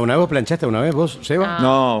 ¿Plancharon alguna vez? ¿Vos planchaste alguna vez vos, Seba?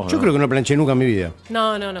 No. Yo creo que no planché nunca en mi vida.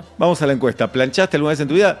 No. Vamos a la encuesta. ¿Planchaste alguna vez en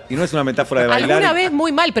tu vida? Y no es una metáfora de bailar. Alguna vez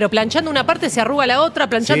muy mal, pero planchando una parte se arruga la otra,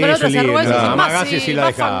 planchando la otra se arruga esa. Más si la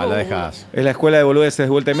dejás. Es la Escuela de Boludeces de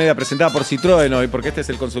Vuelta y Media presentada por Citroën hoy, porque este es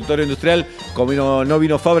el consultorio industrial. Como no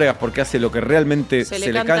vino Fábregas porque hace lo que realmente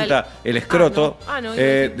se le canta el escroto.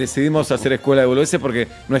 Decidimos hacer Escuela de Boludeces porque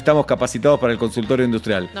no estamos capacitados para el consultorio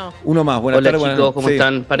industrial. Uno más. Buenas tardes. Hola chicos, ¿cómo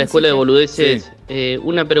están? Para Escuela de Boludeces,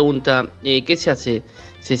 una pregunta, ¿qué se hace?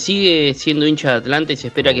 ¿Se sigue siendo hincha de Atlanta y se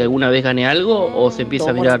espera que alguna vez gane algo? ¿O se empieza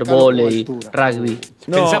a mirar vóley, rugby?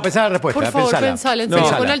 Pensá la respuesta, por favor, pensala,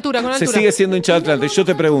 con altura. Se sigue siendo hincha de Atlanta. Y yo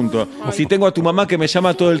te pregunto, si tengo a tu mamá que me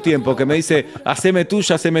llama todo el tiempo, que me dice, haceme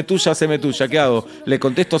tuya, ¿qué hago? ¿Le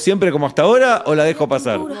contesto siempre como hasta ahora o la dejo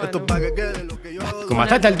pasar? Con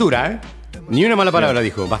bastante altura, ¿eh? Ni una mala palabra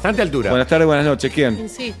dijo, bastante altura. Buenas tardes, buenas noches, ¿quién?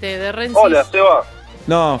 Insiste, de Rensis. Hola, Seba.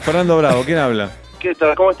 No, Fernando Bravo, ¿quién habla? ¿Qué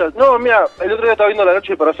tal? ¿Cómo estás? No, mira, el otro día estaba viendo La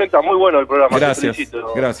Noche Perfecta, muy bueno el programa.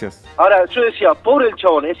 Gracias. Ahora, yo decía, pobre el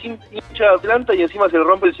chabón, es hincha de Atlanta y encima se le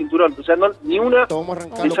rompe el cinturón. O sea, ni una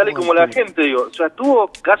le sale como la gente, digo. O sea,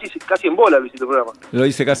 estuvo casi en bola el programa. Lo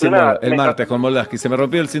hice casi el martes con Moldaski. Se me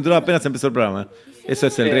rompió el cinturón apenas empezó el programa. Eso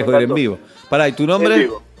es el riesgo de ir en vivo. Pará, ¿y tu nombre?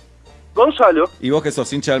 Gonzalo. ¿Y vos que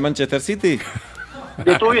sos hincha del Manchester City?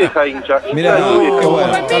 De tu vieja hincha. Mirá, qué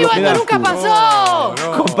bueno. Esto nunca pasó.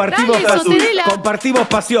 Compartimos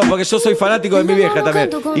pasión, porque yo soy fanático de mi vieja también.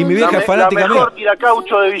 Y mi vieja es fanática mía. La mejor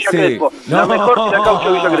tiracaucho de Villa Crespo. La mejor tiracaucho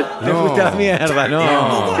de Villa Crespo. Te fuiste a la mierda,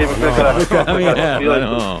 no. Te fuiste a la mierda,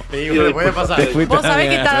 no. Podía pasar. Vos sabés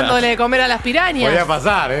que está dándole de comer a las pirañas. Podía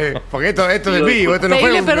pasar, Porque esto es el vivo, esto no fue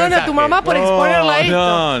un Pedile perdón a tu mamá por exponerla a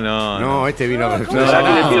esto. No, este vino a le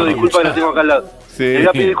pido disculpas que la tengo acá al lado. Le voy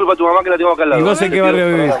a pedir disculpas a tu mamá que la tengo acá al lado. ¿Y vos en qué barrio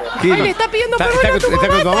vivís? Ay, le está pidiendo perdón a tu mamá. ¿Está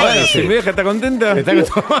con tu mamá? Si mi vieja está contenta,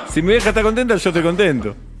 si mi vieja está contenta, yo estoy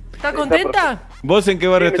contento. ¿Está contenta? ¿Vos en qué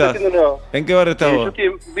barrio estás? ¿En qué barrio estás vos? Yo estoy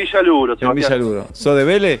en Villa Luro. En Villa Luro. ¿Sos de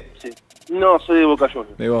Vélez? Sí. No, soy de Boca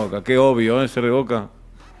Juniors. De Boca, qué obvio, ser de Boca.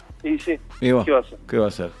 Y sí. ¿Y vos? ¿Qué va a hacer? ¿Qué va a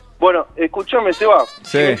hacer? Bueno, escuchame, Seba.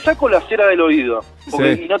 Sí. Me saco la cera del oído.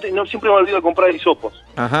 Porque Sí. y no siempre me olvido de comprar hisopos.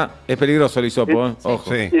 Ajá, es peligroso el hisopo,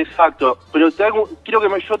 ojo. Sí. Exacto. Pero quiero que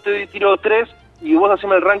yo te tiro 3 y vos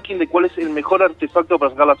haceme el ranking de cuál es el mejor artefacto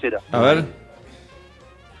para sacar la cera. A ver.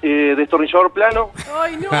 Destornillador plano.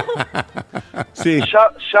 Ay, no. Sí.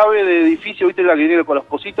 Llave de edificio, ¿viste la que viene con los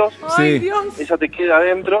pocitos? Ay, Sí. Dios. Esa te queda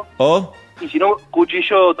adentro. ¿O? Y si no,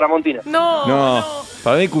 cuchillo tramontina. No.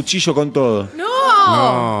 Para mí cuchillo con todo.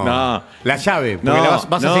 No. La llave, porque la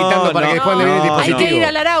vas aceitando para que después le viene el dispositivo. Hay que ir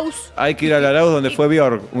al Arauz. Hay que ir al Arauz donde fue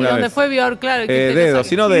Björk una vez. Donde fue Björk, claro. Dedo,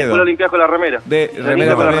 si no Y después dedo. lo limpias con la remera.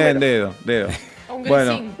 Remera también, dedo.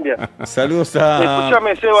 Bueno, saludos a...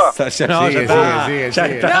 Escúchame, Seba. Ya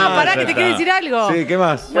está. No, pará, que te quiere decir algo. Sí, ¿qué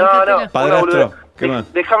más? No. Padrastro, ¿qué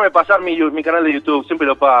más? Déjame pasar mi canal de YouTube, siempre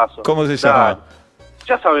lo paso. ¿Cómo se llama?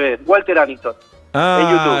 Ya sabés, Walter Aniston.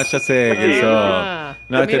 Ya sé que eso.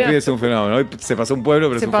 No, este Mira. pibe es un fenómeno. Hoy se pasó un pueblo,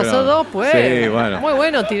 pero Se es un pasó fenómeno. 2, pues. Sí, bueno. Muy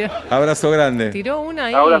bueno, tiró. Abrazo grande. Tiró una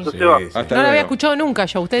ahí. Abrazo, Seba. Hasta No la había luego. escuchado nunca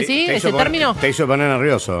yo. ¿Usted sí? ¿Ese término? Te hizo poner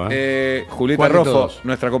nervioso. Julieta ¿Cuál de Roffo, todos?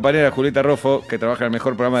 nuestra compañera Julieta Roffo, que trabaja en el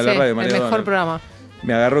mejor programa de la Sí, radio, el María mejor Donald. programa.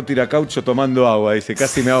 Me agarró tiracaucho tomando agua, dice,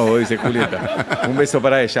 casi me ahogo, dice Julieta. Un beso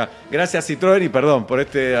para ella. Gracias, Citroën, y perdón por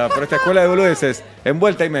esta escuela de boludeces en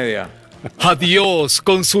vuelta y media. Adiós,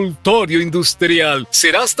 consultorio industrial.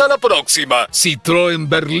 Será hasta la próxima. Citroën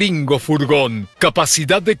Berlingo Furgón.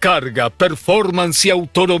 Capacidad de carga, performance y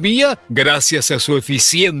autonomía gracias a su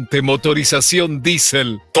eficiente motorización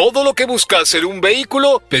diésel. Todo lo que buscas en un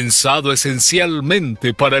vehículo pensado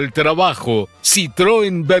esencialmente para el trabajo.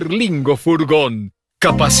 Citroën Berlingo Furgón.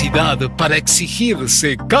 Capacidad para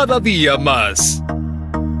exigirse cada día más.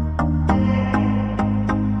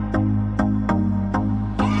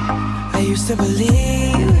 I used to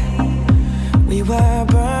believe we were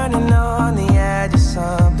burning on the edge of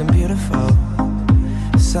something beautiful,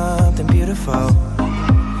 something beautiful.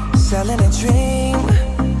 Selling a dream,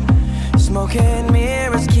 smoking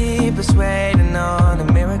mirrors keep us waiting on a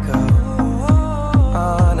miracle,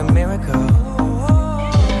 on a miracle.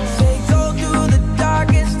 They go through the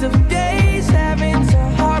darkest of days, having to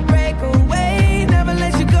heartbreak away. Never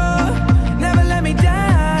let you go, never let me down.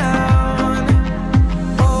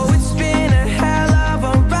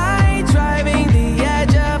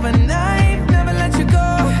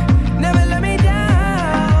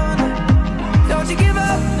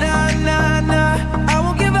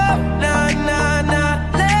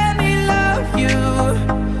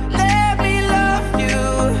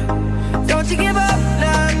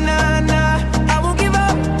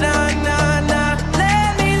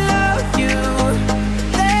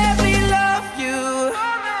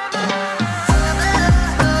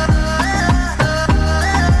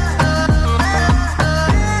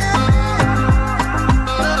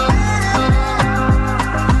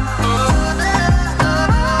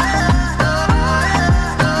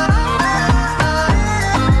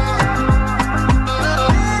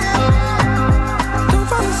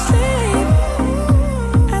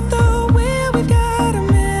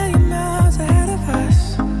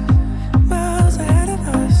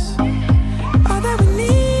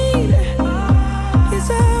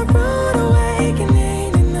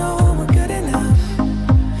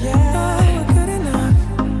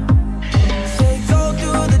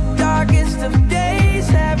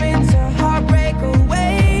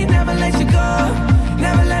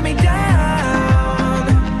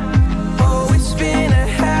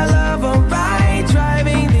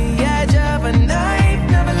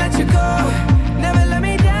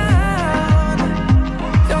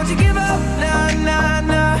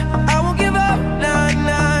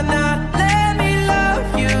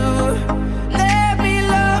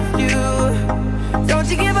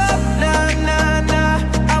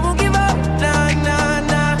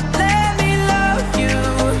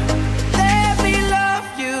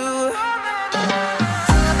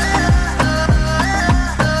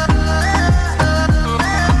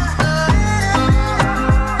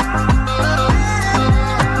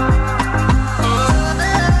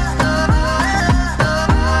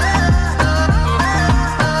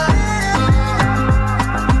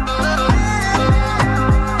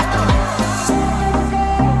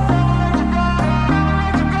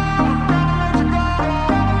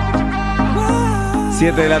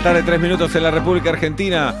 Siete de la tarde, 3 minutos en la República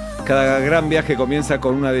Argentina. Cada gran viaje comienza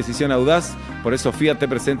con una decisión audaz. Por eso Fiat te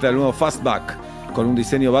presenta el nuevo Fastback, con un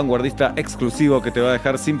diseño vanguardista exclusivo que te va a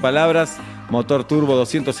dejar sin palabras. Motor turbo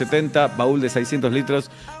 270, baúl de 600 litros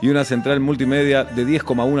y una central multimedia de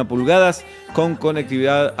 10,1 pulgadas con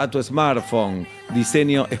conectividad a tu smartphone.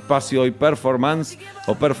 Diseño, espacio y performance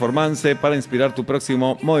para inspirar tu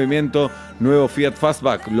próximo movimiento. Nuevo Fiat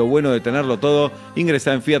Fastback. Lo bueno de tenerlo todo.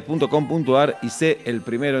 Ingresa en fiat.com.ar y sé el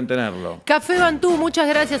primero en tenerlo. Café Bantú, muchas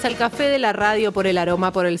gracias al café de la radio por el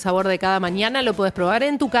aroma, por el sabor de cada mañana. Lo puedes probar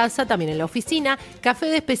en tu casa, también en la oficina. Café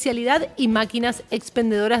de especialidad y máquinas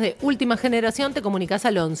expendedoras de última generación. Te comunicas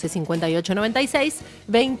al 11 58 96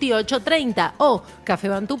 28 30 o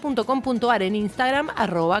cafebantú.com.ar en Instagram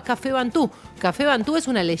 @cafebantú. Café Bantú es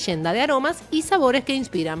una leyenda de aromas y sabores que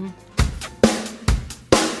inspiran.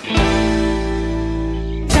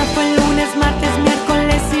 Ya fue lunes, martes,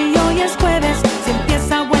 miércoles y hoy es jueves. Si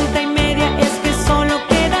empieza vuelta y media es que solo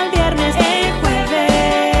queda el viernes. El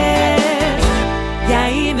jueves, y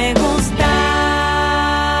ahí me gusta.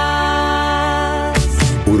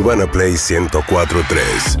 Urbana Play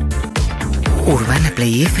 104.3.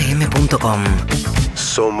 UrbanaPlayFM.com.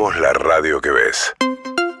 Somos la radio que ves.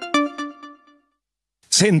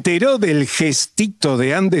 ¿Se enteró del gestito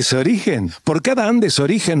de Andes Origen? Por cada Andes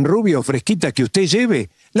Origen rubio fresquita que usted lleve,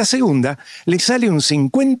 la segunda le sale un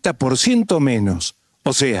 50% menos.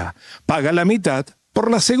 O sea, paga la mitad por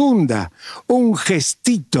la segunda. Un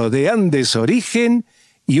gestito de Andes Origen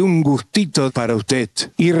y un gustito para usted.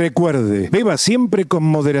 Y recuerde, beba siempre con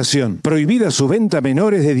moderación. Prohibida su venta a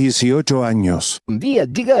menores de 18 años. Un día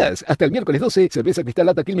llegas. Hasta el miércoles 12, cerveza Cristal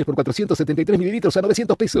Lata Quilmes por 473 mililitros a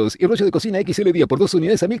 900 pesos. Y rollo de cocina XL Día por 2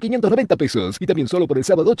 unidades a 1.590 pesos. Y también solo por el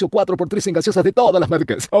sábado 8, 4x3 en gaseosas de todas las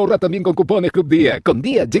marcas. Ahorra también con cupones Club Día. Con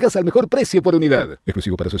Día llegas al mejor precio por unidad.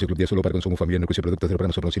 Exclusivo para socios Club Día, solo para consumo familiar. No incluye productos de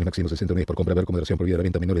Urbana, promociones máximo 60 unidades por compra. Ver con moderación, prohibida la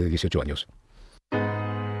venta a menores de 18 años.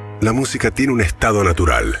 La música tiene un estado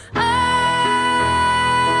natural.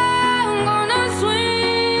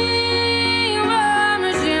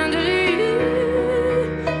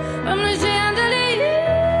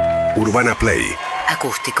 Urbana Play.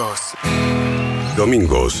 Acústicos.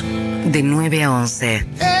 Domingos. De 9 a 11.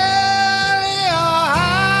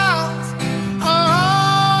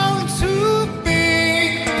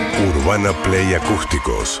 Urbana Play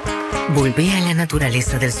Acústicos. Volvé a la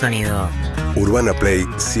naturaleza del sonido. Urbana Play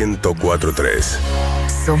 104.3.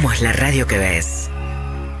 Somos la radio que ves.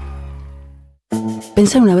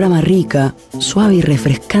 Pensá en una brama rica, suave y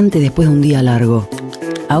refrescante después de un día largo.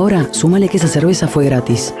 Ahora, sumale que esa cerveza fue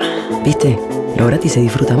gratis. ¿Viste? Lo gratis se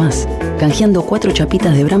disfruta más. Canjeando 4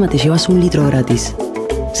 chapitas de brama te llevas 1 litro gratis.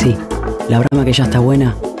 Sí, la brama que ya está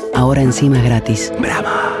buena, ahora encima es gratis.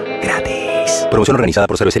 Brama. Promoción organizada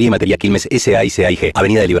por Cervecería y Matería Quilmes S.A.I.C.A.I.G.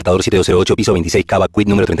 Avenida del Libertador 7208, piso 26, Cava, Quit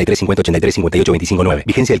número 33 50 83 58 25 9.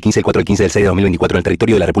 Vigencia del 15 del 4 al 15 del 6 de 2024 en el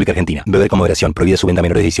territorio de la República Argentina. Beber con moderación. Prohibida su venta a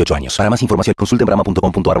menores de 18 años. Para más información, consulten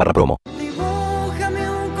brama.com.ar/promo.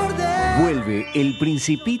 Vuelve El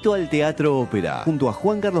Principito al Teatro Ópera, junto a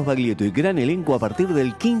Juan Carlos Baglietto y gran elenco a partir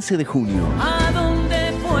del 15 de junio. A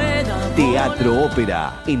donde pueda Teatro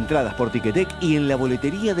Ópera. Entradas por Ticketek y en la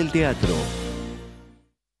boletería del teatro.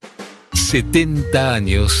 70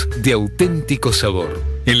 años de auténtico sabor.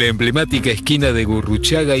 En la emblemática esquina de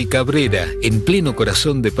Gurruchaga y Cabrera, en pleno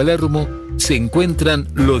corazón de Palermo, se encuentran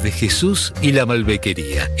Lo de Jesús y la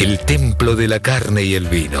Malbequería, el templo de la carne y el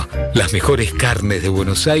vino, las mejores carnes de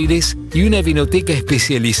Buenos Aires y una vinoteca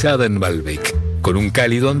especializada en Malbec, con un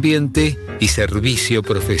cálido ambiente y servicio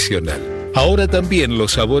profesional. Ahora también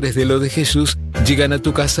los sabores de Lo de Jesús llegan a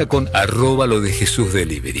tu casa con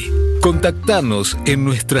 @LoDeJesúsDelivery. Contactanos en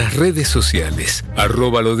nuestras redes sociales,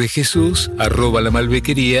 @LoDeJesús,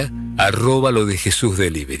 @LaMalbequería,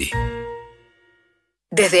 @LoDeJesúsDelivery.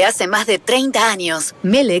 Desde hace más de 30 años,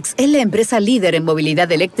 Melex es la empresa líder en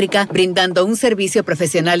movilidad eléctrica, brindando un servicio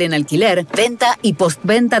profesional en alquiler, venta y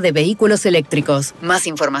postventa de vehículos eléctricos. Más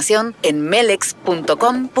información en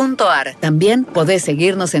melex.com.ar. También podés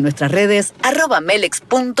seguirnos en nuestras redes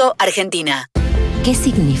 @melex.argentina. ¿Qué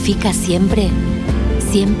significa siempre?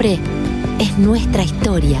 Siempre es nuestra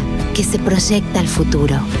historia que se proyecta al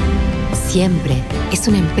futuro. Siempre es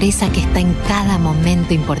una empresa que está en cada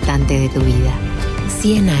momento importante de tu vida.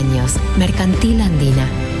 100 años. Mercantil Andina.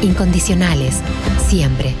 Incondicionales.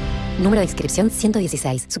 Siempre. Número de inscripción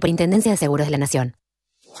 116. Superintendencia de Seguros de la Nación.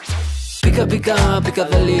 Pica, pica, pica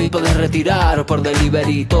deli, podés retirar por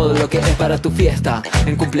delivery todo lo que es para tu fiesta.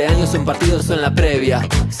 En cumpleaños, en partidos o en la previa.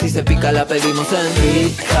 Si se pica la pedimos en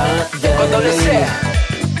Pica Deli. Con doble C.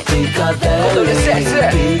 Pica Deli. Con doble C. Pica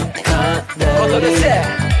Deli. Con doble C.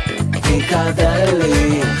 Pica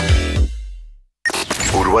Deli.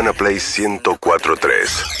 Urbana Play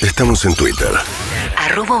 104.3. Estamos en Twitter.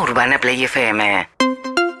 @UrbanaPlayFM.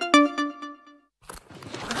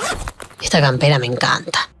 Esta campera me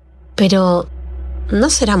encanta. Pero, ¿no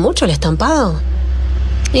será mucho el estampado?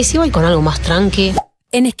 ¿Y si voy con algo más tranqui?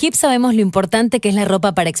 En Skip sabemos lo importante que es la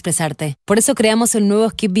ropa para expresarte. Por eso creamos el nuevo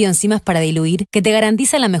Skip Bioenzimas para diluir, que te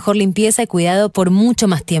garantiza la mejor limpieza y cuidado por mucho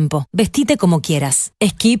más tiempo. Vestite como quieras.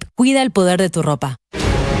 Skip cuida el poder de tu ropa.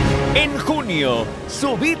 En junio,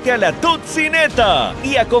 subite a la Tutsineta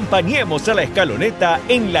y acompañemos a la escaloneta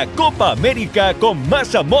en la Copa América con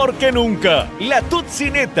más amor que nunca. La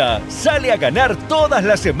Tutsineta sale a ganar todas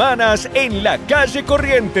las semanas en la calle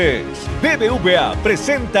Corrientes. BBVA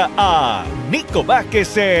presenta a Nico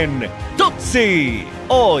Vázquez en Tutsi.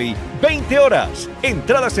 Hoy, 20 horas.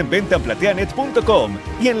 Entradas en venta en plateanet.com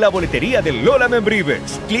y en la boletería de Lola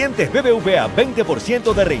Membrives. Clientes BBVA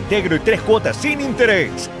 20% de reintegro y 3 cuotas sin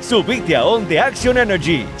interés. Subite a On de Action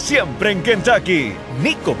Energy, siempre en Kentucky.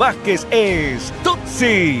 Nico Vázquez es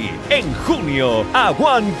Tutsi. En junio,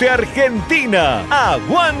 aguante Argentina,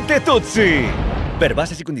 aguante Tutsi. Ver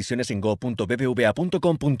bases y condiciones en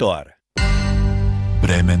go.bbva.com.ar.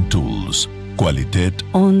 Bremen Tools. Qualität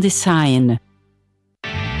On Design.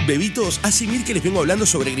 Bebitos, hace mil que les vengo hablando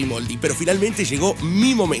sobre Grimoldi, pero finalmente llegó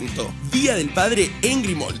mi momento. Día del Padre en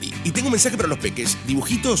Grimoldi. Y tengo un mensaje para los peques.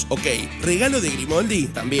 ¿Dibujitos? Ok. ¿Regalo de Grimoldi?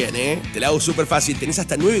 También, ¿eh? Te la hago súper fácil. Tenés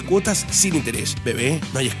hasta 9 cuotas sin interés. Bebé,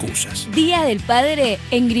 no hay excusas. Día del Padre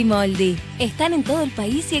en Grimoldi. Están en todo el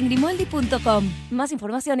país y en grimoldi.com. Más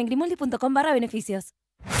información en grimoldi.com/beneficios.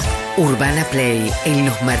 Urbana Play en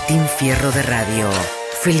los Martín Fierro de Radio.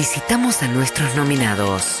 Felicitamos a nuestros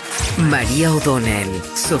nominados: María O'Donnell,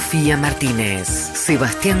 Sofía Martínez,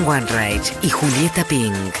 Sebastián Wainraich y Julieta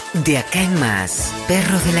Pink. De acá en más,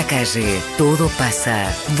 Perros de la Calle, Todo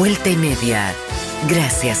pasa, Vuelta y Media.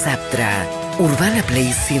 Gracias, Aptra. Urbana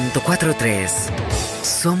Play 104.3.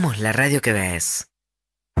 Somos la radio que ves.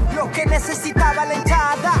 Lo que necesitaba la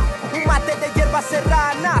hinchada, un mate de hierbas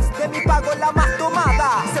serranas, de mi pago la más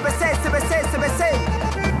tomada. CBC, CBC,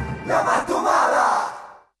 CBC, la más tomada.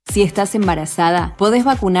 Si estás embarazada, podés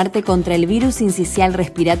vacunarte contra el virus sincicial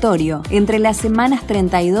respiratorio entre las semanas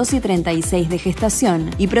 32 y 36 de gestación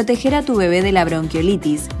y proteger a tu bebé de la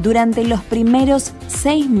bronquiolitis durante los primeros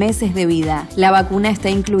 6 meses de vida. La vacuna está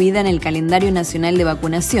incluida en el calendario nacional de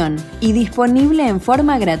vacunación y disponible en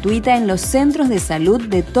forma gratuita en los centros de salud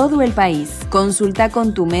de todo el país. Consulta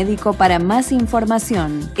con tu médico para más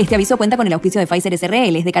información. Este aviso cuenta con el auspicio de Pfizer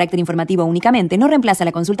SRL, es de carácter informativo únicamente, no reemplaza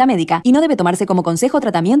la consulta médica y no debe tomarse como consejo,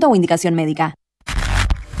 tratamiento o indicación médica.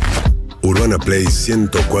 Urbana Play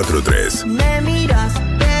 104.3. Me miras,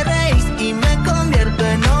 te reís y me convierto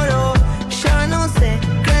en oro. Ya no sé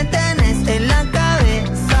qué tenés en la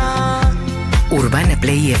cabeza.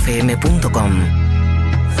 UrbanaPlayFM.com.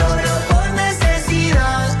 Solo por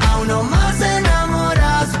necesidad, a uno más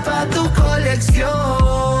enamoras pa' tu colección.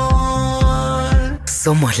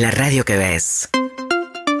 Somos la radio que ves.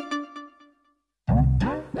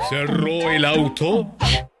 ¿Cerró el auto?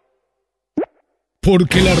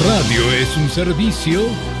 Porque la radio es un servicio,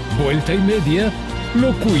 Vuelta y Media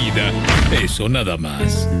lo cuida. Eso nada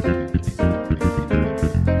más.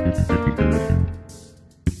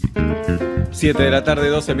 Siete de la tarde,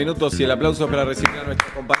 12 minutos, y el aplauso para recibir a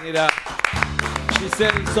nuestra compañera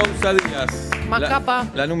Giselle Sousa Díaz. Macapa.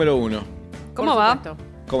 La número 1. ¿Cómo va?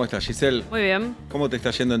 ¿Cómo estás, Giselle? Muy bien. ¿Cómo te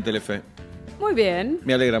está yendo en Telefe? Muy bien.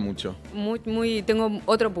 Me alegra mucho. Tengo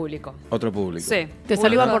otro público. Otro público. Sí. Te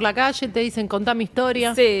saludan por la calle, te dicen, contá mi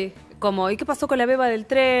historia. Sí. ¿Y qué pasó con la beba del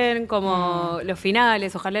tren? Como los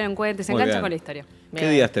finales, ojalá lo encuentres. Se engancha con la historia. ¿Qué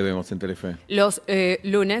días te vemos en Telefe? Los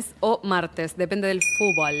lunes o martes, depende del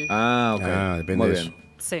fútbol. Ah, ok. Depende muy de bien. eso.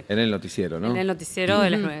 Sí. En el noticiero, ¿no? En el noticiero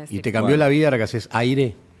de las 9. ¿Y te cambió la vida ahora que haces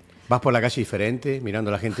aire? ¿Vas por la calle diferente,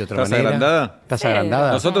 mirando a la gente de otra manera? ¿Estás agrandada? ¿Estás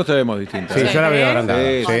agrandada? Nosotros te vemos distintos. Sí, yo la veo agrandada.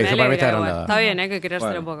 Sí, yo para mí está agrandada. Está bien, hay que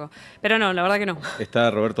creérselo un poco. Pero no, la verdad que no. Está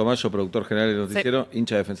Roberto Mayo, productor general del noticiero,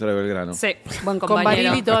 hincha defensor de Belgrano. Sí, buen compañero. ¿Con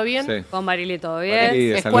Barili todo bien? Sí. Con Barili todo bien. Barili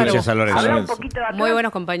de San Lorenzo. Muy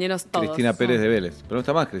buenos compañeros todos. Cristina Pérez de Vélez. Pero no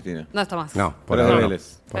está más, Cristina. No está más. No, por ahora de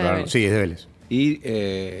Vélez. Sí, es de Vélez. Y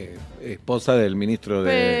esposa del ministro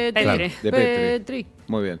de Petri.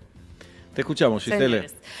 Muy bien. Te escuchamos, Giselle.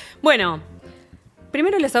 Señores. Bueno,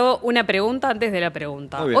 primero les hago una pregunta antes de la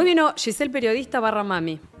pregunta. Hoy vino Giselle periodista /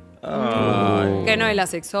 mami. Que no es la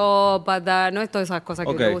sexópata, no es todas esas cosas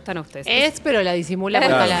que le gustan a ustedes. Es, pero la disimula con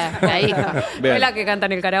la hija. No es la que canta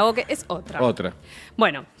en el karaoke, es otra. Otra.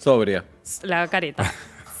 Bueno. Sobria. La careta.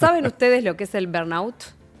 ¿Saben ustedes lo que es el Burnout?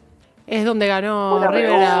 Es donde ganó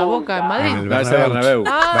River a Boca en Madrid. El Bernabéu.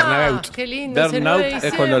 Ah, qué lindo. Burnout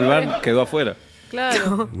es cuando el Bern quedó afuera.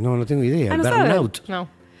 Claro. No tengo idea. ¿No Burnout. No.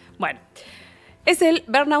 Bueno. El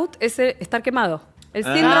Burnout es el estar quemado. El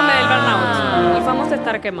síndrome del burnout. El famoso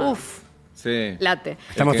estar quemado. Uf. Sí. Late.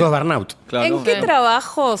 Estamos todos burnout. Claro. ¿En qué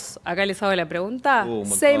trabajos, acá les hago la pregunta,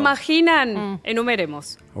 se imaginan,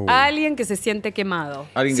 enumeremos, a alguien que se siente quemado?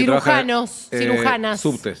 Alguien que Cirujanos, trabaja, cirujanas.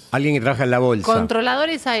 Subtes. Alguien que trabaja en la bolsa.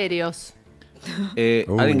 Controladores aéreos.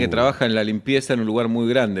 Alguien que trabaja en la limpieza en un lugar muy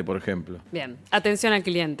grande, por ejemplo. Bien. Atención al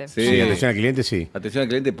cliente. Sí, atención al cliente, sí. Atención al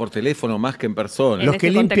cliente por teléfono más que en persona. Los que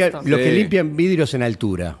limpian vidrios en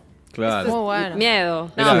altura. Claro. Muy bueno.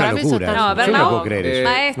 Miedo. Es una locura. No, yo no lo puedo creer eso.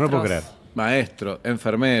 Maestros. No lo puedo creer. Maestros,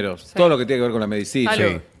 enfermeros, todo lo que tiene que ver con la medicina.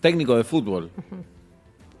 Sí. Técnico de fútbol.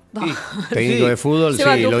 Técnico de fútbol, sí.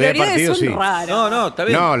 Los días de partido, sí. No, está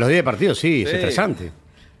bien. No, los días de partido, sí, es estresante.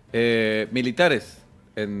 Militares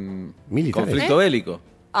en conflicto bélico.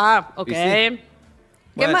 Ah, ok. Sí.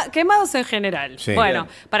 Bueno. Quemados en general. Sí. Bueno,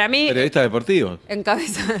 para mí... Periodistas deportivos.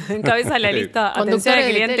 Encabeza la lista. Atención al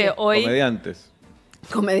cliente hoy.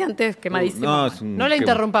 Comediantes quemadísimos. No la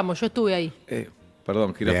interrumpamos, yo estuve ahí.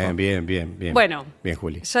 Perdón, Jirafa. Bien. Bueno. Bien,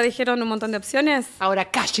 Juli. ¿Ya dijeron un montón de opciones? Ahora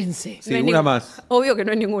cállense. Sí, una más. Obvio que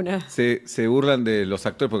no hay ninguna. Se burlan de los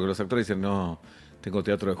actores porque los actores dicen, no, tengo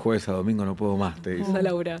teatro de jueves a domingo, no puedo más. Te dicen.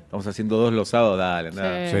 Laura. Estamos haciendo 2 los sábados, dale,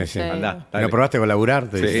 andá. Sí. Andá, dale. ¿No probaste con laburar?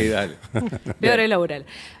 Sí, dale. Peor es laboral.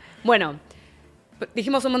 Bueno,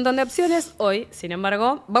 dijimos un montón de opciones. Hoy, sin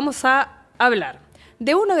embargo, vamos a hablar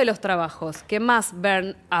de uno de los trabajos que más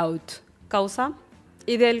burnout causa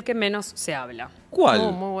y del que menos se habla.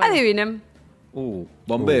 ¿Cuál? Muy bueno. Adivinen.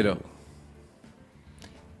 Bombero.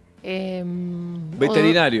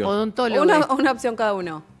 Veterinario. Odontólogo. Una opción cada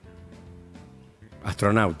uno.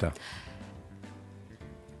 Astronauta.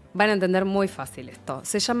 Van a entender muy fácil esto.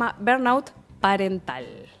 Se llama burnout parental.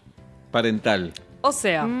 Parental. O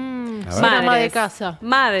sea, ama de casa.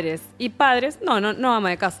 Madres y padres, no ama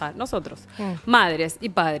de casa, nosotros. Madres y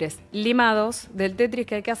padres limados del Tetris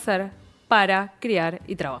que hay que hacer para criar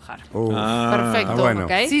y trabajar. Perfecto. Bueno.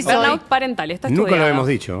 ¿Okay? Sí, burnout parental, está Nunca estudiado. lo habíamos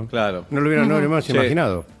dicho. Claro. No lo hubiéramos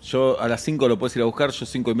imaginado. Yo a las 5 lo puedes ir a buscar, yo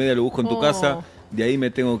 5:30 lo busco en tu casa, de ahí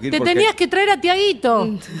me tengo que ir. Te tenías que traer a Tiaguito.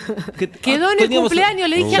 Quedó en el cumpleaños,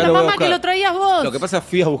 le dije a la mamá que lo traías vos. Lo que pasa es que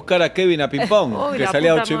fui a buscar a Kevin a Ping Pong, que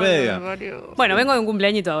salía a 8:30. Bueno, vengo de un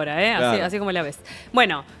cumpleañito ahora, Claro. así como la ves.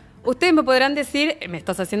 Bueno, ustedes me podrán decir, me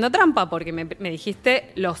estás haciendo trampa porque me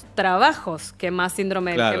dijiste los trabajos que más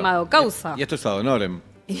síndrome del quemado causa. Y esto es ad honorem.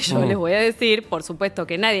 Y yo les voy a decir, por supuesto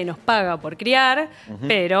que nadie nos paga por criar,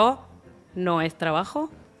 pero ¿no es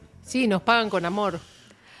trabajo? Sí, nos pagan con amor.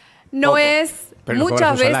 No es Pero no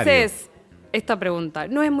muchas cobras un salario. veces, esta pregunta,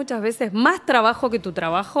 ¿no es muchas veces más trabajo que tu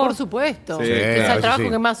trabajo? Por supuesto. Sí, Es claro, el trabajo sí.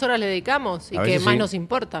 que más horas le dedicamos y A que veces más sí. nos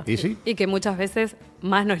importa. ¿Y sí? Y que muchas veces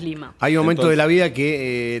más nos lima. Hay momentos de la vida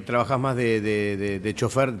que trabajas más de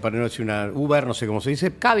chofer, para no decir una Uber, no sé cómo se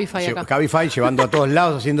dice. Cabify acá. Cabify, llevando a todos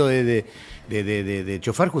lados, haciendo de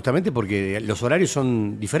chofer justamente porque los horarios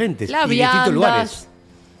son diferentes. Las y distintos lugares. viandas.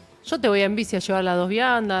 Yo te voy en bici a llevar las 2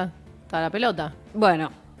 viandas. Está la pelota.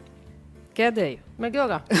 Bueno, quédate ahí. Me quedo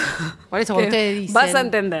acá. Por eso cuando ustedes dicen. Vas a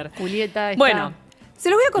entender. Julieta está. Bueno,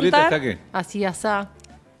 se los voy a ¿Julieta contar. está qué? Así, asá.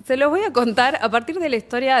 Se los voy a contar a partir de la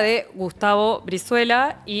historia de Gustavo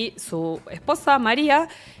Brizuela y su esposa María,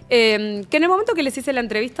 que en el momento que les hice la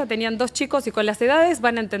entrevista tenían 2 chicos y con las edades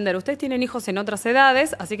van a entender. Ustedes tienen hijos en otras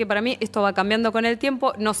edades, así que para mí esto va cambiando con el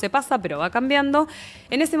tiempo. No se pasa, pero va cambiando.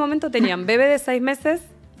 En ese momento tenían bebé de 6 meses,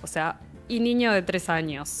 o sea, y niño de 3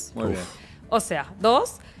 años. Muy bien. O sea,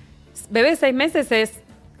 2. Bebé de 6 meses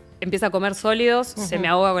empieza a comer sólidos, se me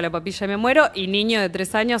ahoga con la papilla y me muero, y niño de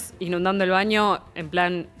 3 años inundando el baño en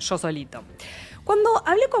plan yo solito. Cuando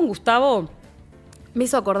hablé con Gustavo, me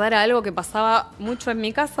hizo acordar a algo que pasaba mucho en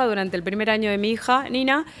mi casa durante el primer año de mi hija,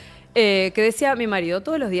 Nina, que decía mi marido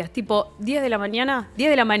todos los días, tipo 10 de la mañana,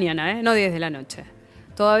 no 10 de la noche.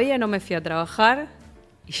 Todavía no me fui a trabajar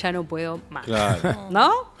y ya no puedo más. Claro.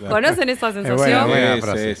 ¿No? Claro. ¿Conocen esa sensación? Es buena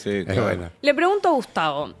frase. Sí, Es claro. buena. Le pregunto a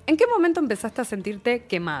Gustavo, ¿en qué momento empezaste a sentirte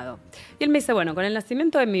quemado? Y él me dice, bueno, con el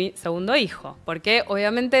nacimiento de mi segundo hijo, porque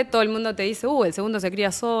obviamente todo el mundo te dice, el segundo se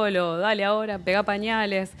cría solo, dale ahora, pega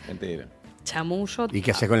pañales. Mentira. Chamullo. ¿Y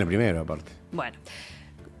qué haces con el primero, aparte? Bueno,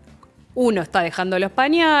 uno está dejando los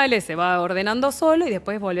pañales, se va ordenando solo y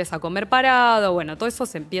después volvés a comer parado. Bueno, todo eso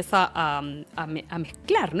se empieza a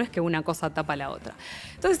mezclar, no es que una cosa tapa la otra.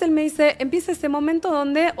 Entonces él me dice, empieza ese momento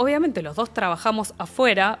donde obviamente los dos trabajamos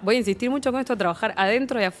afuera. Voy a insistir mucho con esto, trabajar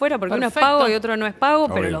adentro y afuera, porque uno es pago y otro no es pago,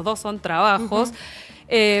 pero los dos son trabajos.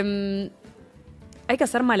 Hay que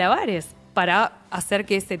hacer malabares para hacer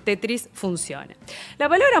que ese Tetris funcione. La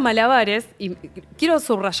palabra malabares, y quiero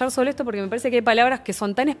subrayar sobre esto porque me parece que hay palabras que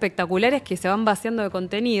son tan espectaculares que se van vaciando de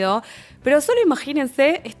contenido, pero solo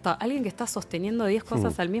imagínense esto, alguien que está sosteniendo 10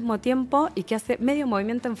 cosas al mismo tiempo y que hace medio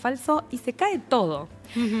movimiento en falso y se cae todo.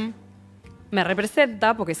 Me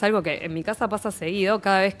representa, porque es algo que en mi casa pasa seguido,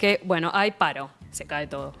 cada vez que, hay paro, se cae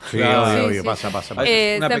todo. Sí, claro, obvio, pasa. Una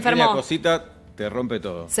se pequeña enfermó. cosita te rompe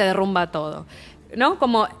todo. Se derrumba todo. ¿No?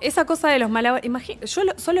 Como esa cosa de los malabares. Yo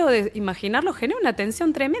solo de imaginarlo genera una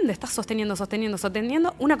tensión tremenda. Estás sosteniendo.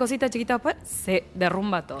 Una cosita chiquita después se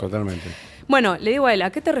derrumba todo. Totalmente. Bueno, le digo a él, ¿a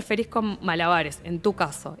qué te referís con malabares en tu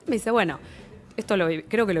caso? Y me dice, esto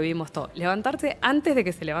creo que lo vivimos todos. Levantarte antes de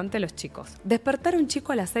que se levanten los chicos. Despertar a un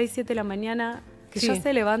chico a las 6, 7 de la mañana que ya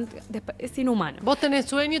se levante, es inhumano. Vos tenés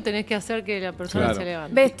sueño y tenés que hacer que la persona se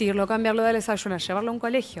levante. Vestirlo, cambiarlo de desayuno, llevarlo a un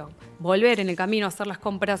colegio, volver en el camino a hacer las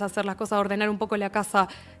compras, hacer las cosas, ordenar un poco la casa.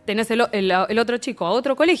 Tenés el otro chico a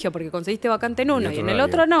otro colegio porque conseguiste vacante en uno y en el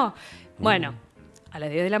otro no. Bueno, a las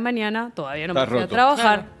 10 de la mañana todavía no me fui a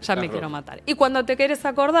trabajar, ya me quiero matar. Y cuando te querés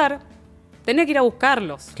acordar, tenés que ir a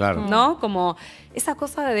buscarlos, ¿no? Como esa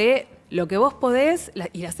cosa de lo que vos podés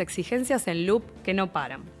y las exigencias en loop que no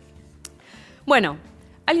paran. Bueno,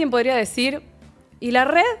 alguien podría decir, ¿y la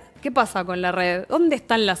red? ¿Qué pasa con la red? ¿Dónde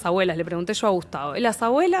están las abuelas? Le pregunté yo a Gustavo. ¿Y las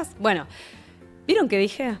abuelas? Bueno, ¿vieron qué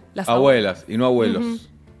dije? Las abuelas y no abuelos.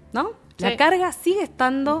 ¿No? La carga sigue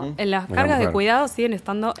estando, en las cargas de cuidado siguen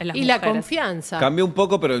estando en las mujeres. Y la confianza. Cambió un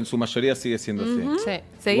poco, pero en su mayoría sigue siendo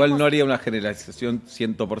así. Igual no haría una generalización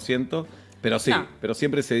 100%, pero sí, pero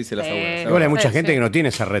siempre se dice las abuelas. Igual hay mucha gente que no tiene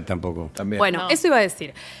esa red tampoco. También. Bueno, eso iba a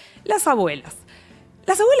decir. Las abuelas.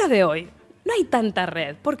 Las abuelas de hoy, no hay tanta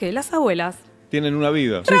red, porque las abuelas tienen una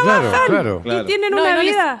vida. Sí, claro. Y tienen una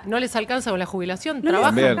vida. No les alcanza con la jubilación. No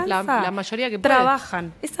trabajan. La mayoría que puede.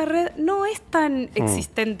 Trabajan. Esa red no es tan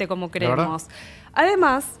existente como creemos.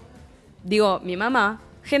 Además, digo, mi mamá,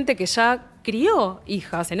 gente que ya crió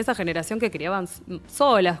hijas en esa generación que criaban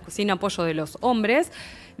solas, sin apoyo de los hombres,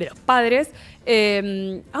 de los padres,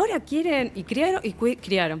 ahora quieren y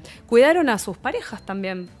cuidaron a sus parejas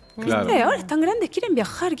también. Claro. Ahora están grandes, quieren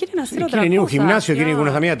viajar, quieren hacer otra cosa. Quieren ir a un gimnasio, quieren ir con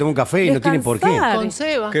unas amigas a tomar un café y no tienen por qué. Con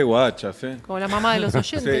Seba. Qué guachas, ¿eh? Como la mamá de los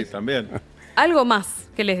oyentes. Sí, también. Algo más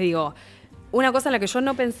que les digo. Una cosa en la que yo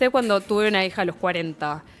no pensé cuando tuve una hija a los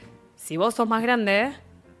 40. Si vos sos más grande,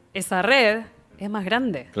 esa red es más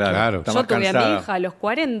grande. Claro. Yo tuve a mi hija a los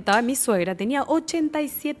 40, mi suegra tenía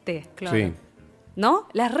 87. Claro. Sí. ¿No?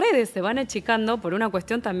 Las redes se van achicando por una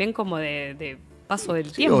cuestión también como de paso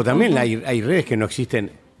del tiempo. O también hay redes que no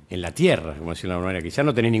existen en la tierra, como decirlo de alguna manera. Quizás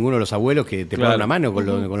no tenés ninguno de los abuelos que te pongan una mano con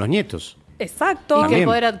los nietos. Exacto. Y que el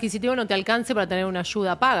poder adquisitivo no te alcance para tener una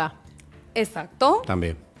ayuda paga. Exacto.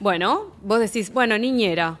 También. Bueno, vos decís, bueno,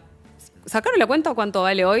 niñera. ¿Sacaron la cuenta cuánto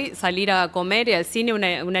vale hoy salir a comer y al cine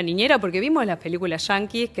una niñera? Porque vimos las películas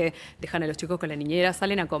yanquis que dejan a los chicos con la niñera,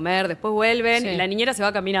 salen a comer, después vuelven y la niñera se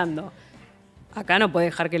va caminando. Acá no puede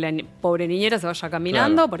dejar que la pobre niñera se vaya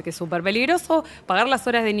caminando porque es súper peligroso. Pagar las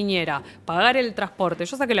horas de niñera, pagar el transporte.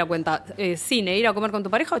 Yo saqué la cuenta. Cine, ir a comer con tu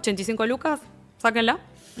pareja, 85 lucas, sáquenla.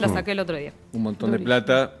 La saqué el otro día. Un montón de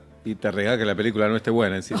plata y te regala que la película no esté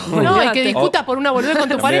buena encima. No, y que discutas por una boludez con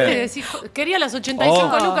tu pareja y decís, quería las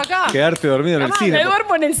 85 lucas acá. Quedarte dormido en el cine. Me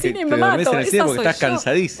duermo en el cine y me mato. Te dormís en el cine porque estás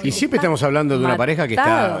cansadísimo. Y siempre estamos hablando de una pareja que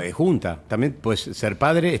está junta. También puedes ser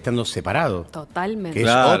padre estando separado. Totalmente. Que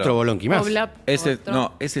es otro bolonqui más. Ese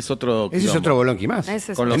es otro bolonqui más. Tenés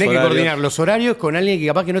que coordinar los horarios con alguien que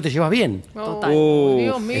capaz que no te llevas bien. Total.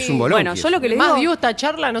 Dios mío. Es un bolonqui. Bueno, yo lo que le digo... Más dio esta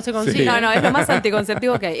charla, no se consigue. No, es lo más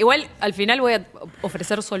anticonceptivo que hay. Igual, al final voy a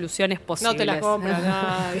ofrecer soluciones posibles. No te las compra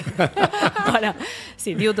nadie.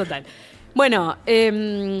 Sí, digo total. Bueno,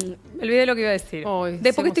 me olvidé lo que iba a decir.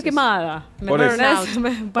 Porque estoy quemada. Bueno,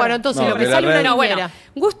 entonces lo que sale una niñera. Bueno,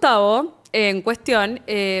 Gustavo, en cuestión,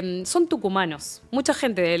 son tucumanos. Mucha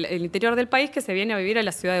gente del interior del país que se viene a vivir a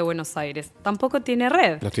la ciudad de Buenos Aires. Tampoco tiene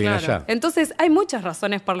red. Los tienen allá. Entonces, hay muchas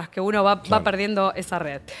razones por las que uno va perdiendo esa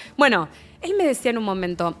red. Bueno, él me decía en un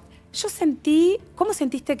momento, ¿cómo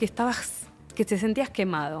sentiste que te sentías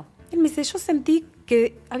quemado? Él me dice, yo sentí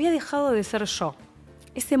que había dejado de ser yo.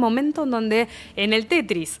 Ese momento en donde en el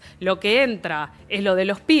Tetris lo que entra es lo de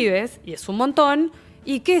los pibes, y es un montón,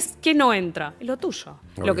 y ¿qué no entra? Es lo tuyo.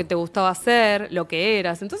 Obvio. Lo que te gustaba hacer, lo que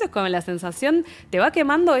eras. Entonces con la sensación te va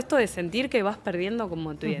quemando esto de sentir que vas perdiendo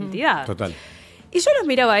como tu identidad. Total. Y yo los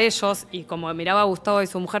miraba a ellos, y como miraba a Gustavo y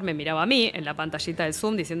su mujer, me miraba a mí en la pantallita del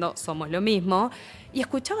Zoom diciendo, somos lo mismo, y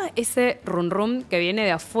escuchaba ese rum rum que viene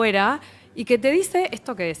de afuera, y que te dice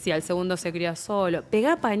esto que decía, el segundo se cría solo.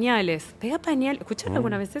 Pegá pañales. ¿Escucharon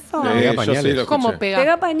alguna vez eso? Pegá pañales. Sí, ¿Cómo pegá?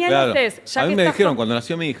 Pegá pañales es... A mí me dijeron, cuando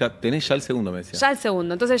nació mi hija, tenés ya el segundo, me decían. Ya el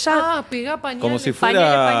segundo. Entonces ya... pegá pañales. Como si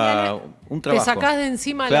fuera un trabajo. Te sacás de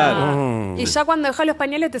encima Y ya cuando dejás los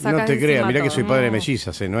pañales te sacás de encima. No te creas, mirá que soy padre de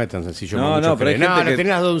mellizas, no es tan sencillo. No, pero hay gente que... tenés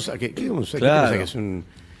las dos... ¿Qué piensa que es un...?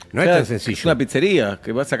 No es tan sencillo. Es una pizzería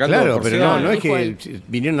que va sacando. Claro, pero no es que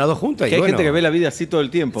vinieron las dos juntas. Que hay gente que ve la vida así todo el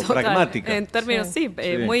tiempo, pragmática. En términos,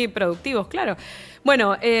 muy productivos, claro.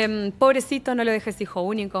 Bueno, pobrecito, no lo dejes hijo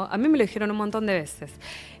único. A mí me lo dijeron un montón de veces.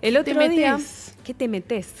 El otro día... ¿Qué te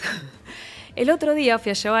metés? El otro día fui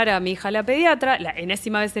a llevar a mi hija a la pediatra, la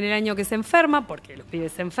enésima vez en el año que se enferma, porque los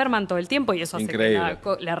pibes se enferman todo el tiempo y eso hace que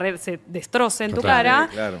la red se destroce en tu cara.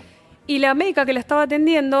 Claro. Y la médica que la estaba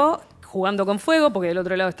atendiendo... jugando con fuego, porque del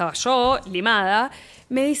otro lado estaba yo, limada,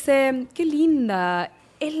 me dice, qué linda,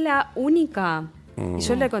 es la única Y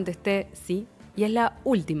yo le contesté, sí, y es la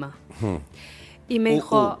última. Y me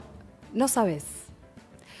dijo, no sabes.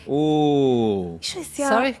 Yo decía,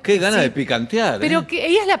 ¿sabes qué gana de picantear? Pero que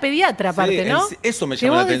ella es la pediatra, aparte, ¿no? Eso me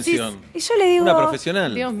llama la atención. Y yo le digo... Una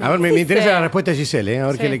profesional. A ver, me interesa la respuesta de Giselle, a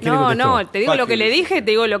ver qué le contestó. No, te digo lo que le dije,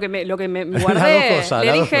 te digo lo que me guardé.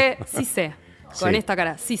 Le dije, sí sé, con esta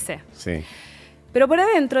cara, sí sé. Sí. Pero por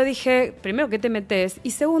adentro dije, primero, ¿qué te metes?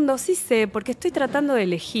 Y segundo, sí sé, porque estoy tratando de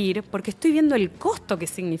elegir, porque estoy viendo el costo que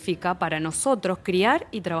significa para nosotros criar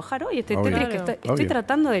y trabajar hoy. Estoy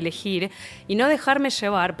tratando de elegir y no dejarme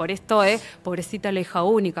llevar por esto de pobrecita la hija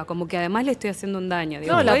única, como que además le estoy haciendo un daño.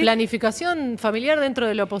 Digo, la planificación familiar dentro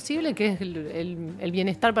de lo posible, que es el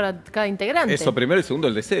bienestar para cada integrante. Eso primero, y segundo,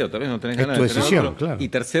 el deseo. Tal vez no tenés ganas tu de tener decisión, otro. claro. Y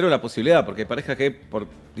tercero, la posibilidad, porque hay parejas que por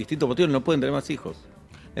distintos motivos no pueden tener más hijos.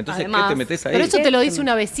 Entonces, además, ¿qué te metes ahí? Pero eso te lo dice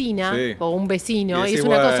una vecina o un vecino, y es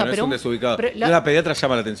una cosa, pero es un desubicado. La pediatra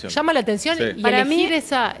llama la atención. Llama la atención y para elegir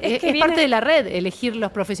esa es parte de la red, elegir los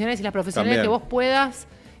profesionales y las profesionales que vos puedas,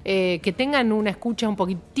 que tengan una escucha un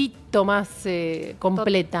poquitito más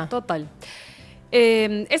completa. Total.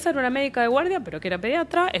 Esa era una médica de guardia, pero que era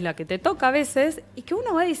pediatra, es la que te toca a veces, y que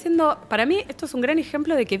uno va diciendo, para mí esto es un gran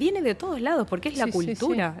ejemplo de que viene de todos lados, porque es la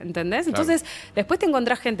cultura, ¿entendés? Claro. Entonces, después te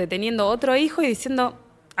encontrás gente teniendo otro hijo y diciendo,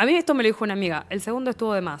 a mí esto me lo dijo una amiga, el segundo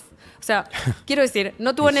estuvo de más. O sea, quiero decir,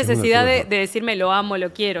 no tuvo necesidad de decirme lo amo,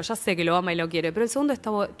 lo quiero, ya sé que lo ama y lo quiere, pero el segundo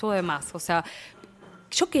estuvo de más. O sea,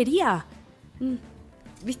 yo quería,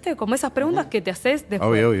 ¿viste? Como esas preguntas que te haces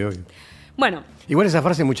después. Obvio. Bueno. Igual esa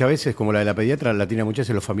frase muchas veces, como la de la pediatra, la tiene muchas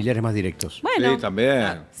veces los familiares más directos. Bueno. Sí,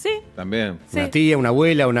 también. También. Una tía, una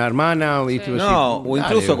abuela, una hermana. O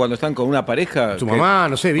incluso cuando están con una pareja. Tu mamá,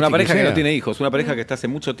 no sé, una pareja que no tiene hijos, una pareja que está hace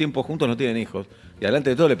mucho tiempo juntos, no tienen hijos. Y adelante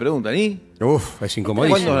de todo le preguntan, ¿y? Uf, es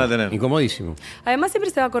incomodísimo. ¿Cuándo van a tener? Incomodísimo. Además siempre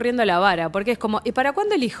se va corriendo la vara, porque es como, ¿y para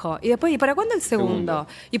cuándo el hijo? Y después, ¿y para cuándo el segundo?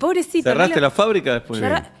 Y pobrecito. ¿Cerraste la fábrica después?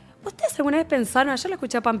 ¿Ustedes alguna vez pensaron? Ayer la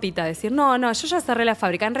escuché a Pampita decir, no, yo ya cerré la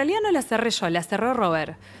fábrica. En realidad no la cerré yo, la cerró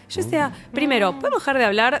Robert. Yo decía, primero, ¿podemos dejar de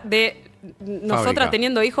hablar de nosotras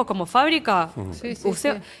teniendo hijos como fábrica?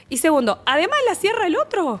 Y segundo, ¿además la cierra el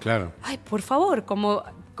otro? Claro. Ay, por favor, como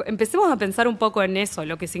empecemos a pensar un poco en eso,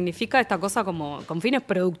 lo que significa esta cosa como con fines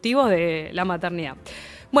productivos de la maternidad.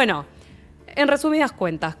 Bueno, en resumidas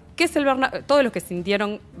cuentas, ¿qué es el burnout? Todos los que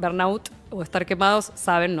sintieron burnout o estar quemados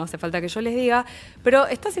saben, no hace falta que yo les diga, pero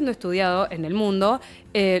está siendo estudiado en el mundo.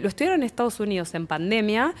 Lo estudiaron en Estados Unidos en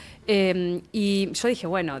pandemia y yo dije,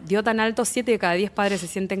 bueno, dio tan alto, 7 de cada 10 padres se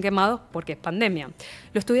sienten quemados porque es pandemia.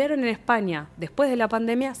 Lo estudiaron en España, después de la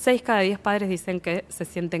pandemia, 6 cada 10 padres dicen que se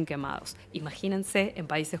sienten quemados. Imagínense en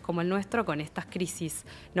países como el nuestro con estas crisis,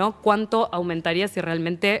 ¿no? ¿Cuánto aumentaría si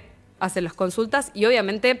realmente hacen las consultas? Y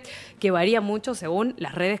obviamente que varía mucho según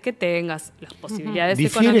las redes que tengas, las posibilidades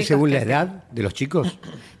económicas. ¿Difiere según la edad de los chicos?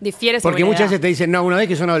 Difiere según Porque la muchas edad. veces te dicen, no, una vez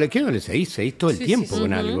que son adolescentes, ¿qué no les seguís todo el tiempo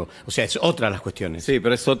con algo? O sea, es otra las cuestiones. Sí,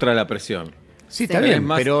 pero es otra la presión. Sí, está bien,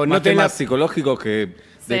 más, pero no más te temas psicológicos que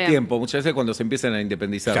de tiempo. Muchas veces cuando se empiezan a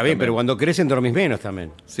independizar. Está bien, pero cuando crecen dormís menos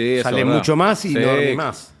también. Sí, eso sale mucho más y no dormís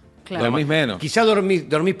más. Claro. Dormís menos. Quizá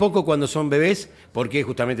dormís poco cuando son bebés porque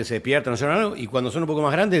justamente se despiertan, no lloran, y cuando son un poco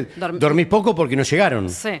más grandes, dormís poco porque no llegaron.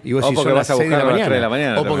 Sí. Y vos o porque vas a buscar a las 3 de la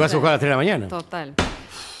mañana. O porque vas a buscar a las 3 de la mañana. Total.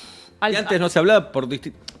 Y antes no se hablaba por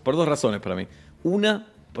 2 razones para mí. Una,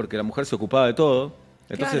 porque la mujer se ocupaba de todo.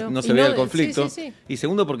 Entonces no se veía el conflicto. Y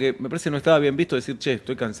segundo, porque me parece que no estaba bien visto decir, che,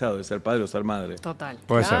 estoy cansado de ser padre o ser madre. Total.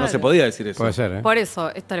 Puede ser. No se podía decir eso. Puede ser, ¿eh? Por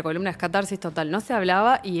eso, esta columna es catarsis total. No se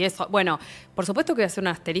hablaba y eso. Bueno, por supuesto que voy a hacer un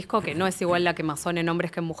asterisco que no es igual la quemazón en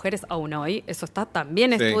hombres que en mujeres aún hoy. Eso está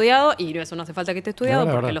también estudiado y eso no hace falta que esté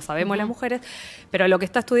estudiado porque lo sabemos las mujeres. Pero lo que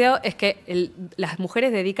está estudiado es que las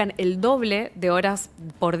mujeres dedican el doble de horas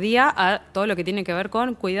por día a todo lo que tiene que ver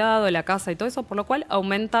con cuidado de la casa y todo eso, por lo cual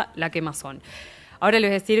aumenta la quemazón. Ahora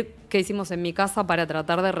les voy a decir qué hicimos en mi casa para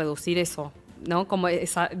tratar de reducir eso, ¿no? Como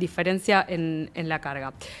esa diferencia en la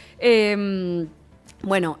carga.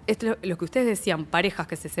 Bueno, esto es lo que ustedes decían, parejas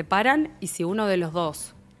que se separan y si uno de los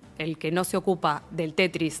dos, el que no se ocupa del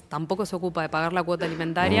Tetris, tampoco se ocupa de pagar la cuota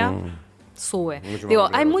alimentaria, sube. Digo,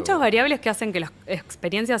 hay muchas variables que hacen que las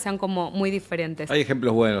experiencias sean como muy diferentes. Hay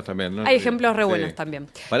ejemplos buenos también, ¿no? Hay ejemplos re buenos también.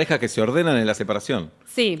 Parejas que se ordenan en la separación.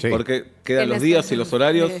 Sí. Porque quedan los días y los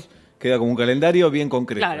horarios... Queda como un calendario bien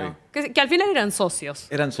concreto. Claro, que al final eran socios.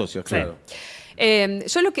 Eran socios, claro.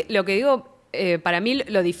 Yo lo que digo, para mí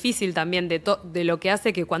lo difícil también de lo que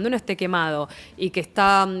hace que cuando uno esté quemado y que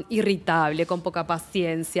está irritable, con poca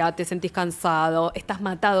paciencia, te sentís cansado, estás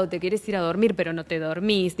matado, te querés ir a dormir pero no te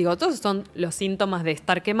dormís, digo, todos son los síntomas de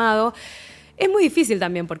estar quemado. Es muy difícil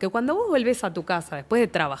también, porque cuando vos volvés a tu casa después de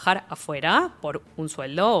trabajar afuera por un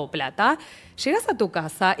sueldo o plata, llegás a tu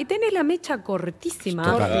casa y tenés la mecha cortísima.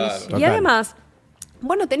 Total. Y además,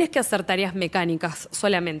 vos no tenés que hacer tareas mecánicas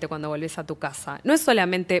solamente cuando volvés a tu casa. No es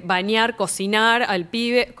solamente bañar, cocinar al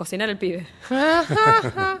pibe,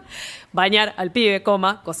 bañar al pibe,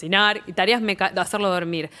 cocinar y tareas mecánicas, hacerlo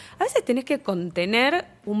dormir. A veces tenés que contener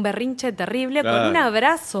un berrinche terrible con un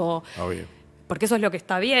abrazo. Obvio. Porque eso es lo que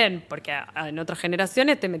está bien, porque en otras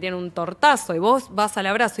generaciones te metían un tortazo y vos vas al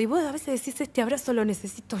abrazo y vos a veces decís, este abrazo lo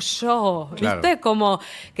necesito yo, Claro. ¿viste? Como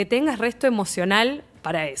que tengas resto emocional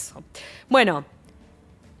para eso. Bueno,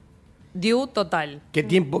 due total. Qué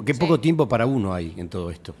poco tiempo para uno hay en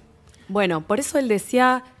todo esto. Bueno, por eso él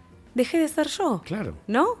decía, dejé de ser yo. Claro.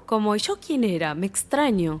 ¿No? Como, ¿y yo quién era? Me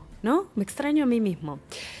extraño, ¿no? Me extraño a mí mismo.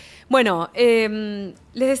 Bueno, les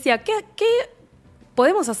decía, ¿qué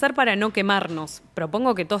podemos hacer para no quemarnos?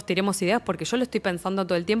 Propongo que todos tiremos ideas porque yo lo estoy pensando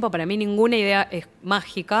todo el tiempo. Para mí ninguna idea es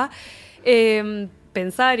mágica.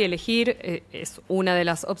 Pensar y elegir es una de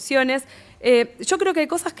las opciones. Yo creo que hay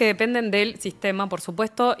cosas que dependen del sistema, por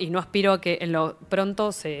supuesto, y no aspiro a que en lo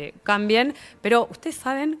pronto se cambien. Pero, ¿ustedes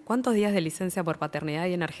saben cuántos días de licencia por paternidad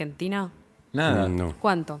hay en Argentina? Nada. No.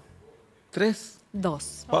 ¿Cuánto? 3.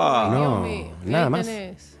 2. No, nada más.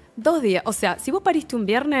 2 días. O sea, si vos pariste un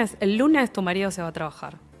viernes, el lunes tu marido se va a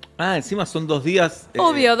trabajar. Ah, encima son 2 días.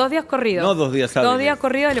 Obvio, 2 días corridos. No 2 días hábiles. 2 días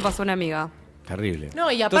corridos le pasó a una amiga. Terrible.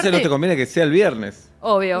 No, y aparte, Entonces no te conviene que sea el viernes.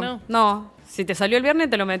 Obvio. No. Si te salió el viernes,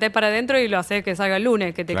 te lo metés para adentro y lo haces que salga el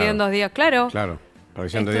lunes, que te queden 2 días. Claro. Claro, para que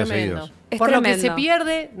sean es 2 días tremendo. seguidos. Es por lo que tremendo. se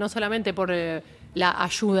pierde, no solamente por la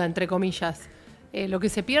ayuda, entre comillas, lo que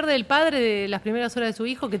se pierde el padre de las primeras horas de su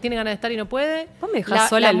hijo, que tiene ganas de estar y no puede. Vos me dejás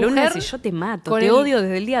sola el lunes y yo te mato. Te odio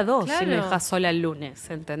desde el día 2 Claro. si me dejás sola el lunes,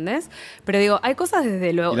 ¿entendés? Pero digo, hay cosas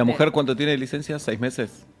desde luego. ¿Y la mujer cuánto tiene de licencia? ¿6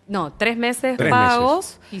 meses? No, 3 meses 3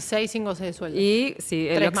 pagos. Y 6 sin goce de sueldo. Y si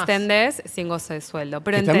lo 3 más. extendés sin goce de sueldo.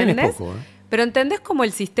 Pero Que también es ¿entendés? poco, Pero ¿entendés cómo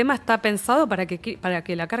el sistema está pensado para que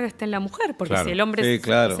la carga esté en la mujer? Porque Claro. si el hombre Sí,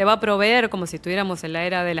 claro. se va a proveer como si estuviéramos en la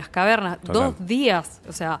era de las cavernas, Total. 2 días.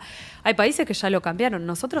 O sea, hay países que ya lo cambiaron.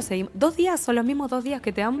 Nosotros seguimos. 2 días son los mismos 2 días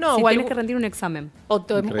que te dan No, si o tenés algo- que rendir un examen. O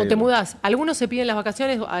te mudás. Algunos se piden las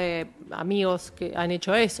vacaciones, amigos que han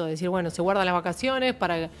hecho eso, decir, bueno, se guardan las vacaciones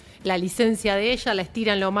para la licencia de ella, la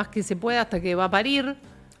estiran lo más que se pueda hasta que va a parir.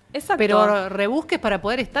 Exacto. Pero rebusques para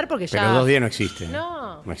poder estar porque ya... Pero 2 días no existe.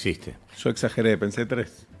 No. No existe. Yo exageré, pensé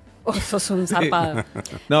 3. Oh, sos un zarpado.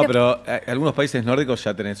 No, pero algunos países nórdicos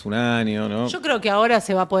ya tenés 1 año, ¿no? Yo creo que ahora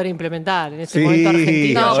se va a poder implementar en este Sí, momento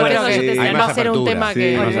argentino. No, por ahora eso yo sí. te decía, Hay va más a ser un apertura, tema sí,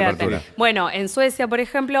 que... más Olvídate. apertura. Bueno, en Suecia, por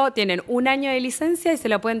ejemplo, tienen 1 año de licencia y se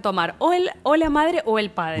la pueden tomar o la madre o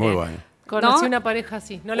el padre. Muy bueno. Conocí ¿No? una pareja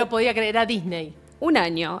así, no lo podía creer, era Disney. 1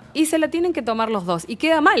 año. Y se la tienen que tomar los dos. Y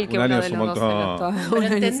queda mal que 1 uno año de es un los dos se montón. lo tome. Pero 1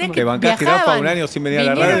 año entendés es un que ¿Te bancás viajaban, jirafa 1 año sin venir a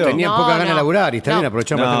la vinieron, radio? Tenían poca ganas de laburar y está bien,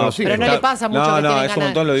 aprovechamos para tener los hijos. Pero no le pasa mucho No, que no, tienen es un ganas.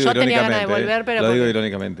 montón, lo digo Yo tenía irónicamente. ganas de volver, pero lo digo porque-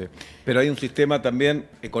 irónicamente. Pero hay un sistema también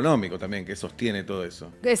económico también que sostiene todo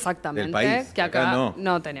eso. Exactamente. Del país, Que acá acá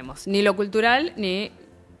no tenemos. Ni lo cultural, ni...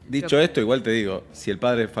 Dicho esto, igual te digo, si el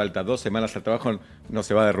padre falta 2 semanas al trabajo, no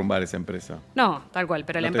se va a derrumbar esa empresa. No, tal cual.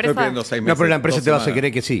 Pero No la te estoy empresa... pidiendo 6 meses. No, pero la empresa 2 te va a hacer semanas.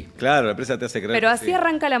 creer que sí. Claro, la empresa te hace creer Pero que así sí.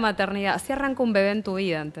 arranca la maternidad, así arranca un bebé en tu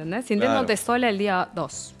vida, ¿entendés? Sintiéndote sola el día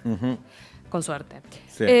 2, Ujú. con suerte.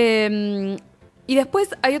 Sí. Y después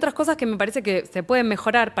hay otras cosas que me parece que se pueden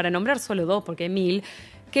mejorar, para nombrar solo 2, porque hay 1000,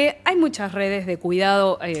 que hay muchas redes de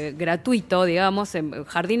cuidado gratuito, digamos, en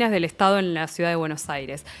jardines del Estado en la ciudad de Buenos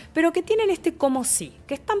Aires, pero que tienen como sí,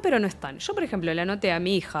 que están pero no están. Yo, por ejemplo, le anoté a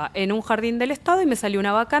mi hija en un jardín del Estado y me salió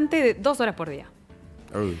una vacante de 2 horas por día.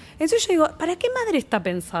 Entonces yo digo, ¿para qué madre está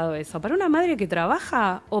pensado eso? ¿Para una madre que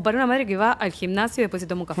trabaja o para una madre que va al gimnasio y después se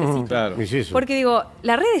toma un cafecito? Claro. Y sí, eso. Porque digo,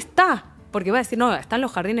 la red está, porque va a decir, no, están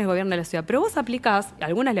los jardines de gobierno de la ciudad, pero vos aplicás, a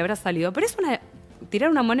algunas le habrá salido, pero es tirar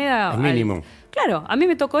una moneda... Es mínimo. Claro, a mí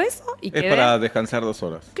me tocó eso y Es quedé... para descansar 2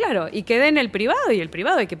 horas. Claro, y quedé en el privado y el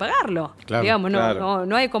privado hay que pagarlo. Claro, Digamos, claro.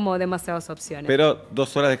 no hay como demasiadas opciones. Pero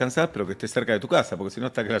 2 horas descansar, pero que estés cerca de tu casa, porque si no,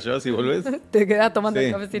 hasta que la llevas y volvés. Te quedás tomando Sí,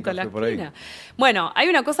 el cafecito un a la café por ahí. esquina. Bueno, hay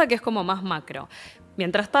una cosa que es como más macro.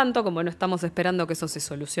 Mientras tanto, como no estamos esperando que eso se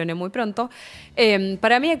solucione muy pronto,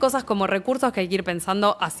 para mí hay cosas como recursos que hay que ir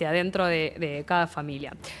pensando hacia adentro de cada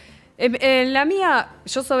familia. En la mía,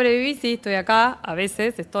 yo sobreviví, sí, estoy acá, a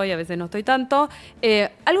veces estoy, a veces no estoy tanto.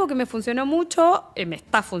 Algo que me funcionó mucho, me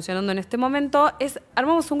está funcionando en este momento, es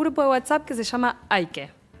armamos un grupo de WhatsApp que se llama Hay que.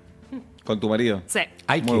 ¿Con tu marido? Sí.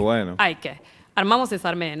 Hay Muy que. bueno. Hay que. Armamos,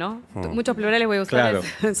 desarmé, ¿no? Muchos plurales voy a usar,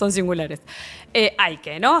 son singulares. Hay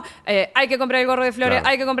que, ¿no? Hay que comprar el gorro de flores,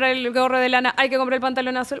 hay que comprar el gorro de lana, hay que comprar el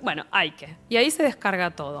pantalón azul. Bueno, hay que. Y ahí se descarga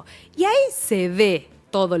todo. Y ahí se ve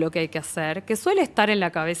todo lo que hay que hacer, que suele estar en la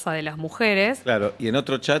cabeza de las mujeres. Claro, y en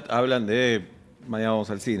otro chat hablan de mañana vamos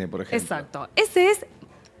al cine, por ejemplo. Exacto. Ese es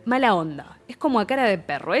mala onda. Es como a cara de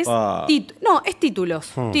perro. Es no, es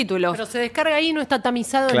títulos. Títulos. Pero se descarga ahí y no está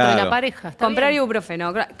tamizado entre la pareja. Comprar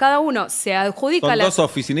ibuprofeno. Cada uno se adjudica... Son dos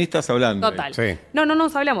oficinistas hablando. Total. Sí. No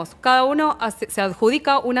nos hablamos. Cada uno se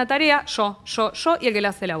adjudica una tarea, yo, y el que la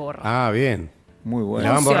hace la borra. Ah, bien. Muy bueno.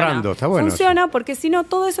 La van borrando, está bueno. Funciona porque si no,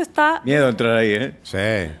 todo eso está... Miedo a entrar ahí, ¿eh?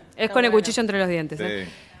 Sí. Es con el cuchillo entre los dientes.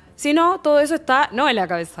 Sí. Si no, todo eso está no en la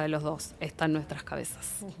cabeza de los dos, está en nuestras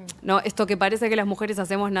cabezas. No, esto que parece que las mujeres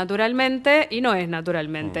hacemos naturalmente y no es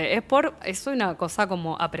naturalmente. Es una cosa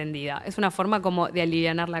como aprendida, es una forma como de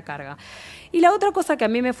alivianar la carga. Y la otra cosa que a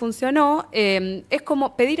mí me funcionó es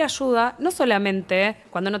como pedir ayuda, no solamente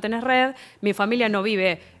cuando no tenés red, mi familia no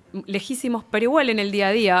vive lejísimos, pero igual en el día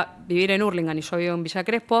a día, vivir en Hurlingham y yo vivo en Villa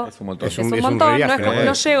Crespo, es un montón. Es un montón, no es como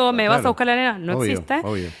no llego, me vas a buscar la nena, no existe.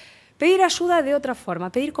 Obvio. Pedir ayuda de otra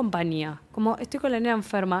forma, pedir compañía. Como estoy con la nena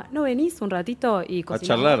enferma, ¿no venís un ratito y cocinás?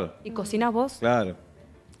 A charlar. ¿Y cocinás vos? Claro.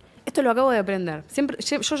 Esto lo acabo de aprender. Siempre,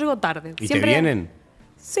 yo llego tarde. ¿Y te vienen?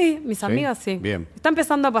 Sí, mis amigas sí. Bien. Está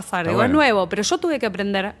empezando a pasar, digo, es nuevo, pero yo tuve que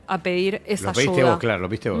aprender a pedir esa ayuda. Lo pediste vos, claro, lo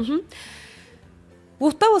viste vos.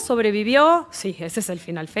 Gustavo sobrevivió, sí, ese es el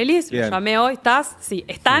final feliz. Bien. Lo llamé hoy, ¿estás? Sí.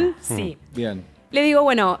 ¿Están? Sí. Bien. Le digo,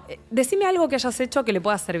 bueno, decime algo que hayas hecho que le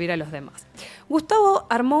pueda servir a los demás. Gustavo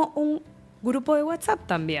armó un grupo de WhatsApp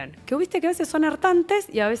también, que viste que a veces son hartantes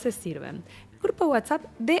y a veces sirven. Grupo de WhatsApp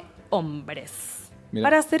de hombres. Mirá.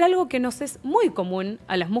 Para hacer algo que nos es muy común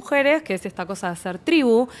a las mujeres, que es esta cosa de hacer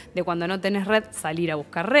tribu, de cuando no tenés red, salir a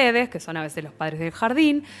buscar redes, que son a veces los padres del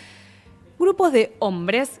jardín. Grupos de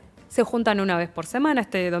hombres se juntan una vez por semana,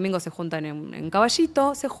 este domingo se juntan en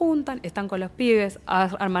Caballito, se juntan, están con los pibes,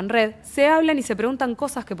 arman red, se hablan y se preguntan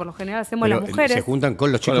cosas que por lo general hacemos las mujeres. ¿Se juntan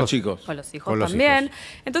con los chicos? Con los chicos. Con los hijos también.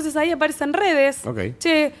 Entonces ahí aparecen redes.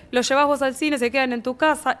 Che, los llevás vos al cine, se quedan en tu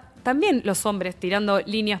casa. También los hombres tirando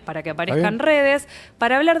líneas para que aparezcan redes,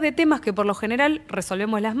 para hablar de temas que por lo general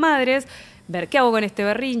resolvemos las madres, ver qué hago con este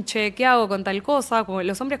berrinche, qué hago con tal cosa. Como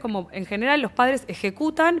los hombres, como en general, los padres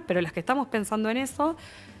ejecutan, pero las que estamos pensando en eso...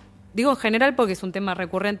 Digo en general porque es un tema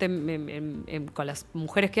recurrente con las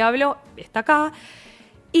mujeres que hablo, está acá.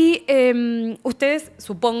 Y ustedes,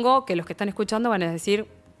 supongo que los que están escuchando van a decir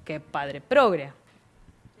que padre progre.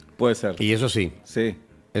 Puede ser. Y eso sí. Sí.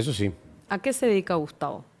 Eso sí. ¿A qué se dedica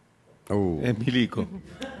Gustavo? Es milico.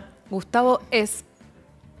 Gustavo es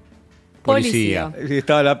policía.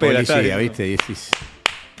 Estaba la pera. Policía, ¿viste? Y decís,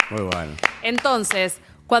 muy bueno. Entonces...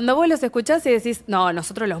 Cuando vos los escuchás y decís, no,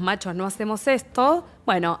 nosotros los machos no hacemos esto,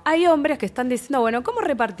 bueno, hay hombres que están diciendo, bueno, ¿cómo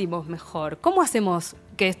repartimos mejor? ¿Cómo hacemos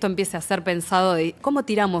que esto empiece a ser pensado? ¿Cómo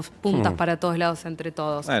tiramos puntas para todos lados entre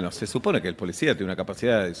todos? Bueno, se supone que el policía tiene una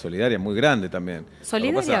capacidad solidaria muy grande también.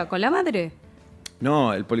 ¿Solidaria con la madre?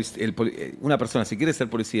 No, una persona, si quiere ser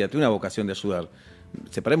policía, tiene una vocación de ayudar.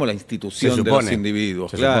 Separemos la institución de los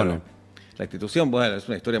individuos, claro. La institución, bueno, es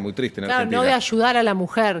una historia muy triste en Argentina. No de ayudar a la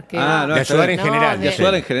mujer. De ayudar en general. De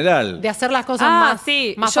ayudar en general. De hacer las cosas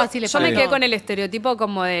más fáciles para yo me quedé con el estereotipo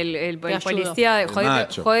como del policía de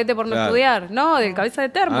jodete por no estudiar, ¿no? Del cabeza de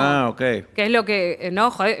termo. Ah, ok. Que es lo que,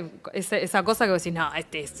 ¿no? Esa cosa que vos decís, no,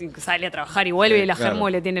 sale a trabajar y vuelve y la germo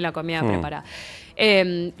le tiene la comida preparada.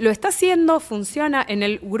 Lo está haciendo, funciona en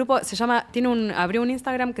el grupo, abrió un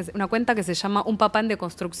Instagram, una cuenta que se llama Un Papá en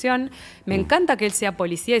Deconstrucción. Me encanta que él sea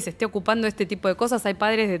policía y se esté ocupando de este tipo de cosas. Hay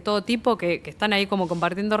padres de todo tipo que están ahí como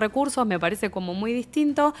compartiendo recursos, me parece como muy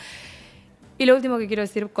distinto. Y lo último que quiero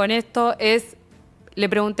decir con esto es, le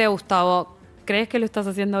pregunté a Gustavo, ¿crees que lo estás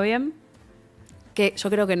haciendo bien? Que yo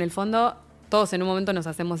creo que en el fondo todos en un momento nos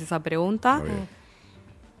hacemos esa pregunta.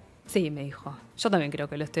 Sí, me dijo. Yo también creo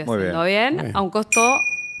que lo estoy haciendo bien, a un costo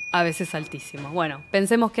a veces altísimo. Bueno,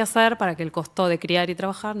 pensemos qué hacer para que el costo de criar y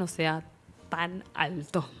trabajar no sea tan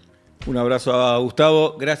alto. Un abrazo a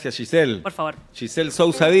Gustavo. Gracias, Giselle. Por favor. Giselle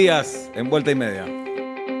Sousa Díaz, en Vuelta y Media.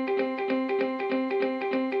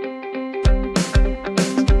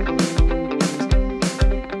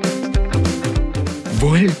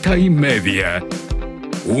 Vuelta y Media.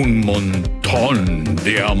 Un montón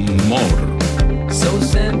de amor. So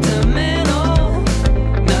sentimental,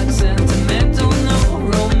 not sentimental, no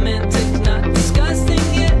romantic, not disgusting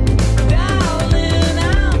yet. Darling,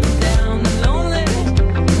 I'm down and lonely.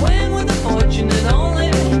 When with a fortunate only,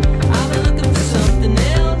 I've been looking for something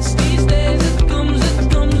else. These days it comes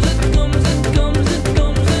and goes.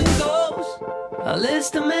 a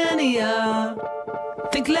list of mania.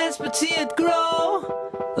 Think less but see it grow.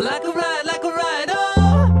 Like a ride,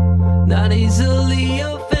 oh. Not easily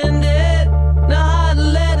offended, not hard to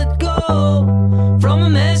let it go. From a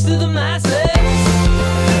mess to the masses,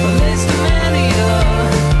 a list of mania.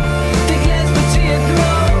 Think less but see it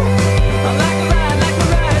grow. Like a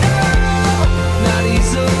ride, oh. Not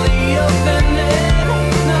easily offended,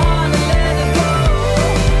 not hard to let it go.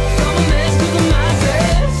 From a mess to the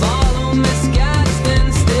masses, follow misguided, stand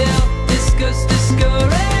still, discuss,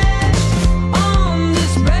 discourage. On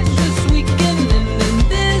this precious weekend and in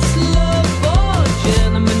this love for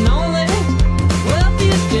gentlemen only,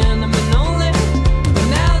 wealthiest gentlemen only. But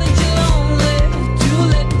now that you're lonely,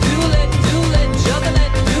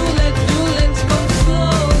 let's go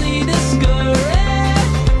slowly discourage.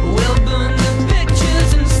 We'll burn the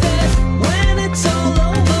pictures instead. When it's all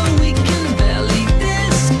over, we can barely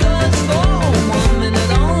discuss for 1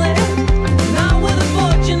 minute only. Not with a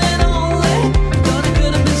fortune and only. Thought it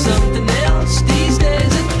could have been something else. These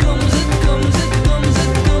days it comes and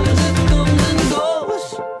goes.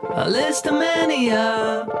 A list of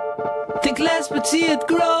mania. Think less but see it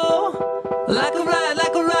grow. Like a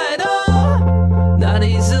ride, oh. Not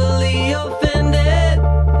easily offended,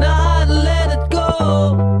 not hard to let it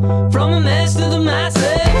go. From a mess to the masses,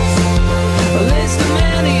 a list of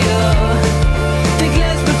mania. Think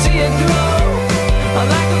less but see it grow.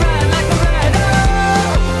 Like a ride, oh.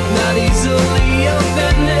 Not easily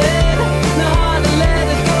offended, not hard to let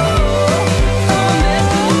it go. From a mess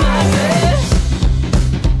to the masses.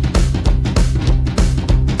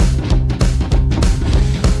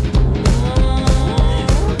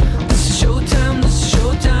 This is showtime, this is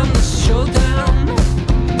showtime, this is showtime.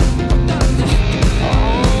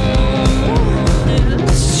 This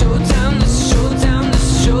is showtime, this is showtime, this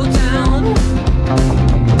is showtime.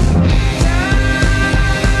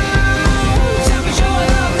 Time to show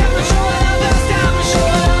it up, time to show it up, it's time to show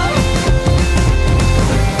it up. Time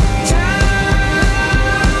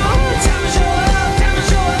to show it up, time to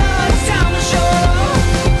show it up, it's time to show it up.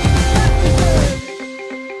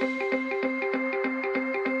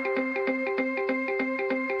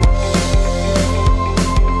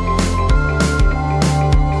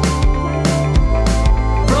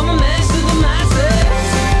 From a mess to the masses,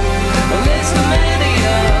 a list of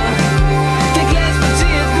mania. Think less but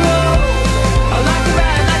see it grow. Like a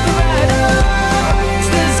ride, oh.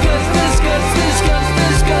 Discuss, discuss, discuss,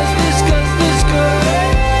 discuss, discuss, discuss.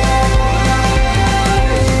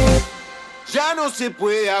 Ya no se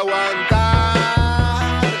puede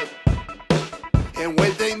aguantar. En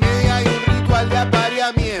vuelta y media hay un ritual de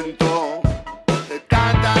apareamiento. De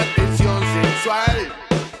tanta tensión sexual,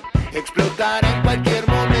 explotará en cualquier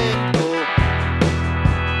momento.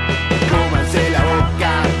 Cómanse la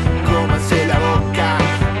boca, cómanse la boca,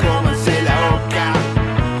 cómanse la boca.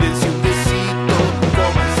 Dense un besito,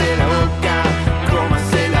 cómanse la boca,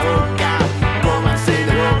 cómanse la boca, cómanse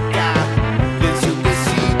la boca. Dense un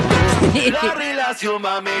besito, la relación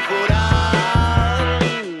va a mejorar.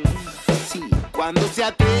 Sí, cuando se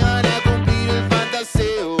atrevan a cumplir el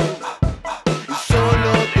fantaseo. Y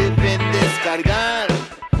solo deben descargar.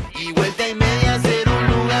 Y vuelta y media hacer un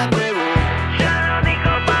lugar nuevo. Ya lo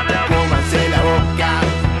dijo Pablo. Cómanse la boca,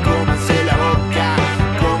 cómanse la boca,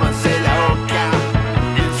 cómanse la boca.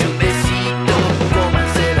 Dense un besito,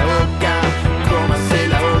 cómanse la boca, cómanse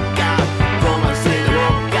la boca, cómanse la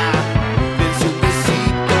boca. Dense un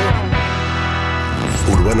besito.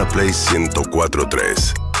 Urbana Play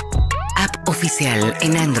 104.3. App oficial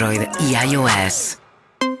en Android y iOS.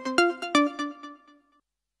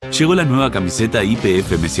 Llegó la nueva camiseta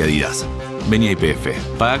IPF Messi Adidas. Vení a IPF,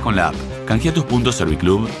 paga con la app, canjea tus puntos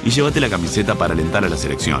Serviclub y llévate la camiseta para alentar a la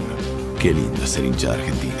selección. Qué lindo ser hincha de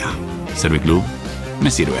Argentina. Serviclub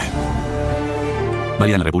me sirve.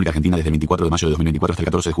 Válida en la República Argentina desde el 24 de mayo de 2024 hasta el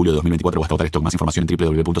 14 de julio de 2024 o hasta otra stock. Más información en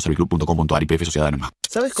www.serviclub.com.ar. IPF Sociedad Anónima.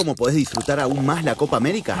 ¿Sabes cómo podés disfrutar aún más la Copa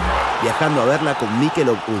América? Viajando a verla con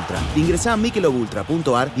Michelob Ultra. Ingresá a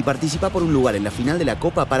michelobultra.ar y participa por un lugar en la final de la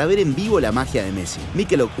Copa para ver en vivo la magia de Messi.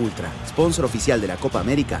 Michelob Ultra, sponsor oficial de la Copa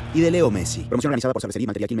América y de Leo Messi. Promoción organizada por Cervecería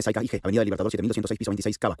Materia Quilmes Saica IG, Avenida Libertador 7206, piso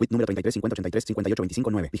 26, Cava, quit número 33 50 83 58 25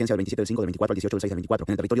 9. Vigencia del 27 del 5 del 24 al 18 del 6 del 24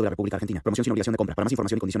 en el territorio de la República Argentina. Promoción sin obligación de compra. Para más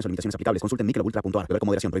información y condiciones o limitaciones aplicables, consulten michelobultra.ar. que ver con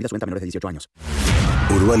moderación. Prohibida su venta a menores de 18 años.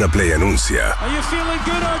 Urbana Play anuncia.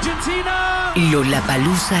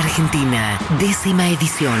 Lollapalooza Argentina, 10ª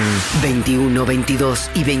edición, 21, 22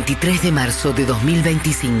 y 23 de marzo de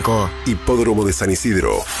 2025. Hipódromo de San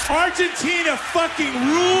Isidro. Argentina fucking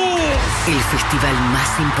rules. El festival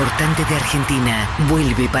más importante de Argentina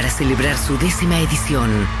vuelve para celebrar su 10ª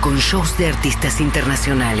edición con shows de artistas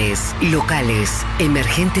internacionales, locales,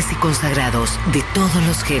 emergentes y consagrados de todos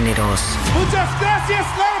los géneros. Muchas gracias,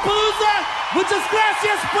 Lollapalooza. Muchas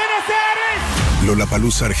gracias, Buenos Aires.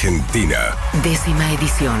 Lollapalooza Argentina. 10ª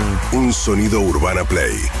edición. Un sonido Urbana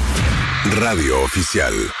Play. Radio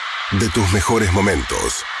oficial de tus mejores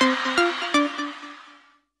momentos.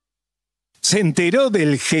 ¿Se enteró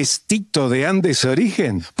del gestito de Andes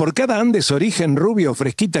Origen? Por cada Andes Origen rubio o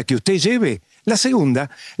fresquita que usted lleve, la segunda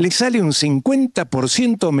le sale un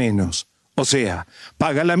 50% menos. O sea,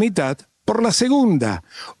 paga la mitad por la segunda.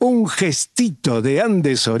 Un gestito de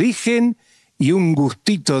Andes Origen y un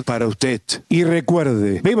gustito para usted. Y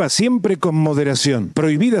recuerde, beba siempre con moderación.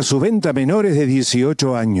 Prohibida su venta a menores de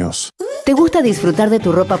 18 años. ¿Te gusta disfrutar de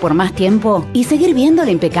tu ropa por más tiempo y seguir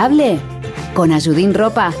viéndola impecable? Con Ayudín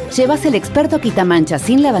Ropa, llevas el experto quitamanchas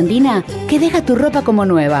sin lavandina que deja tu ropa como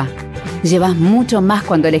nueva. Llevas mucho más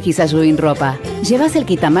cuando elegís Ayudín Ropa. Llevas el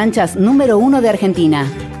quitamanchas número 1 de Argentina.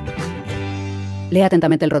 Lea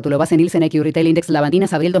atentamente el rótulo. Base en Nielsen IQ Retail Index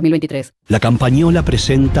Lavandinas abril 2023. La Campañola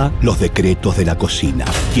presenta los decretos de la cocina.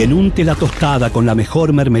 Quien unte la tostada con la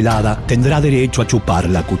mejor mermelada tendrá derecho a chupar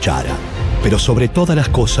la cuchara. Pero sobre todas las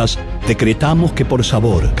cosas, decretamos que por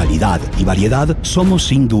sabor, calidad y variedad somos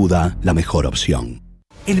sin duda la mejor opción.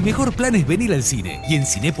 El mejor plan es venir al cine. Y en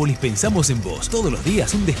Cinépolis pensamos en vos. Todos los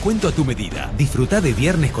días un descuento a tu medida. Disfrutá de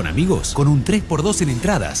viernes con amigos con un 3x2 en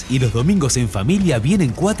entradas. Y los domingos en familia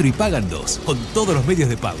vienen 4 y pagan 2. Con todos los medios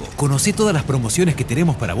de pago. Conocé todas las promociones que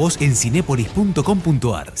tenemos para vos en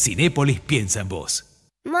cinépolis.com.ar. Cinépolis piensa en vos.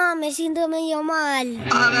 Mamá, me siento medio mal.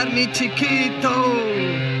 A ver, mi chiquito.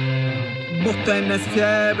 Vos tenés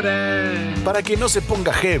fiebre. Para que no se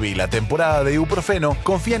ponga heavy la temporada de ibuprofeno,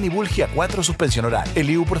 confía en Ibulgia 4 Suspensión Oral, el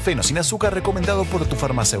ibuprofeno sin azúcar recomendado por tu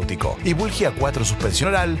farmacéutico. Ibulgia 4 Suspensión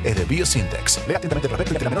Oral es de Biosintex. Lea atentamente el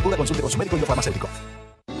prospecto y ante la menor duda consulte con su médico y farmacéutico.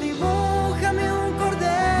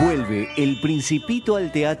 Vuelve El Principito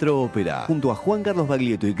al Teatro Ópera, junto a Juan Carlos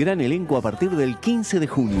Baglietto y gran elenco a partir del 15 de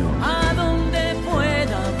junio. A donde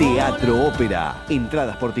pueda. Teatro Ópera.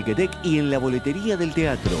 Entradas por Ticketek y en la boletería del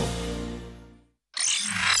teatro.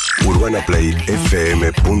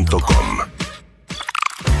 UrbanaPlayFM.com.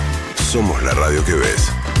 Somos la radio que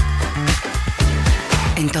ves.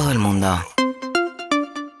 En todo el mundo.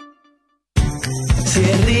 Si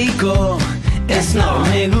es rico, es no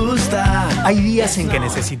me gusta. Hay días en que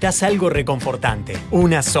necesitas algo reconfortante.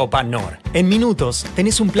 Una sopa Knorr. En minutos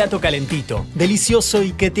tenés un plato calentito, delicioso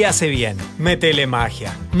y que te hace bien. Métele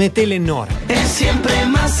magia. Métele Knorr. Es siempre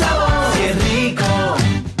más sabor. Si es rico,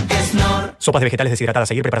 es Knorr. Sopas de vegetales deshidratadas.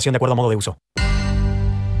 Seguir preparación de acuerdo a modo de uso.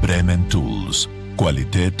 Bremen Tools.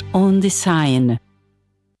 Qualität On Design.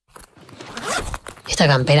 Esta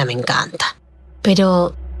campera me encanta.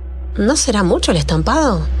 Pero, ¿no será mucho el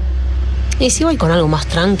estampado? ¿Y si voy con algo más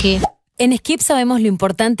tranqui? En Skip sabemos lo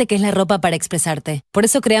importante que es la ropa para expresarte. Por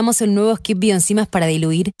eso creamos el nuevo Skip Bioenzimas para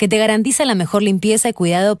diluir, que te garantiza la mejor limpieza y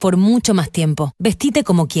cuidado por mucho más tiempo. Vestite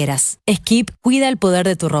como quieras. Skip cuida el poder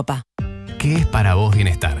de tu ropa. ¿Qué es para vos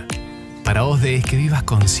bienestar? Para vos es que vivas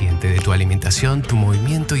consciente de tu alimentación, tu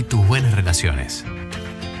movimiento y tus buenas relaciones.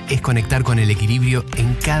 Es conectar con el equilibrio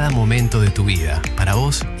en cada momento de tu vida, para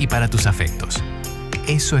vos y para tus afectos.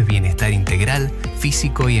 Eso es bienestar integral,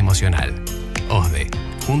 físico y emocional. OSDE,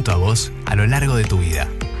 junto a vos, a lo largo de tu vida.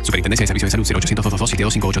 Superintendencia de Servicios de Salud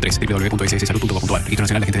 0800-222-72583 www.sssalud.com.ar. Registro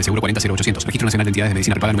Nacional de Agentes de Seguro 400800. Registro Nacional de Entidades de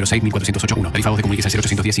Medicina Prepaga número 6.408.1. Tarifa voz de comunicación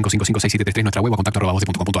 0810-555-6733. Nuestra web o contacto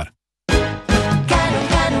 @voz.com.ar.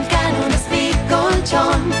 Canon es mi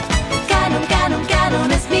colchón.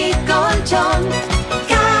 Canon es mi colchón.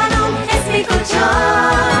 Canon es mi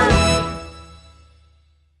colchón.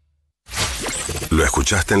 Lo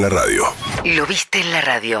escuchaste en la radio. Lo viste en la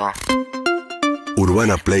radio.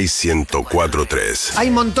 Urbana Play 104.3. Hay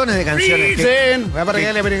montones de canciones que,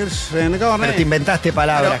 pero te inventaste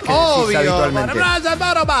palabras que decís habitualmente.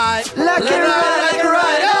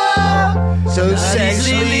 So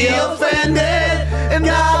sexually offended, and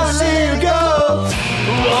now see you go.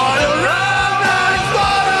 What a romance,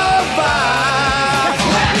 what a vibe.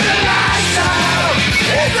 When the lights out,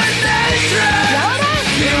 it's a nation.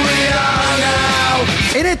 Here we are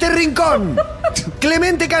now. En este rincón,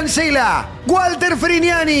 Clemente cancela Walter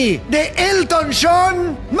Frignani de Elton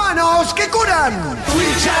John, Manos que curan.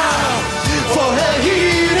 Reach out for the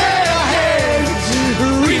heat in our hands.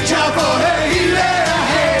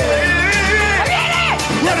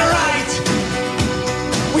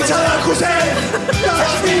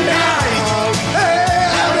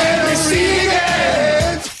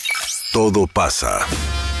 Todo pasa.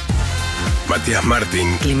 Matías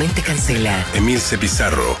Martín, Clemente Cancela, Emilce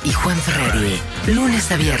Pizarro y Juan Ferrari.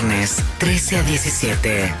 Lunes a viernes, 13 a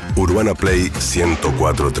 17. Urbana Play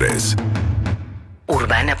 104.3.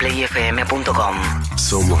 UrbanaPlayFM.com.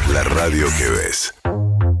 Somos la radio que ves.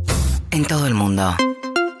 En todo el mundo.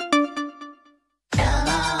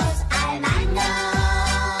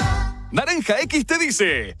 Naranja X te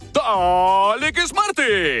dice, ¡dale que es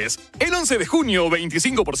martes! El 11 de junio,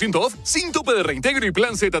 25% off, sin tope de reintegro y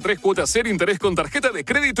plan Z3 cuotas 0 interés con tarjeta de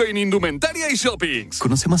crédito en indumentaria y shoppings.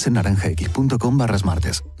 Conoce más en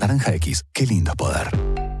naranjax.com/martes. Naranja X, qué lindo poder.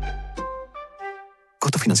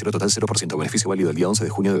 Costo financiero total 0%. Beneficio válido el día 11 de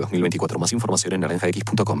junio de 2024. Más información en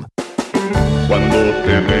naranjax.com. Cuando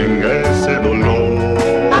te venga ese dolor,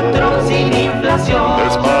 Actron sin inflación, de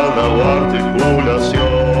espalda o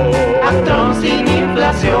articulación, Actron sin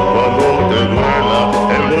inflación, cuando te duela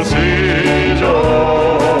el bolsillo,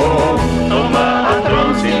 toma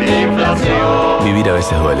Actron sin inflación. Vivir a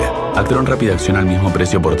veces duele. Actron Rápida Acción al mismo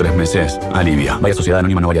precio por 3 meses. Alivia. Vaya Sociedad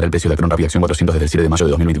Anónima no variará el precio de Actron Rápida Acción 400 desde el 7 de mayo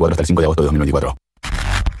de 2024 hasta el 5 de agosto de 2024.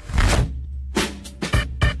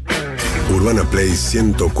 Urbana Play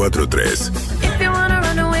 104.3.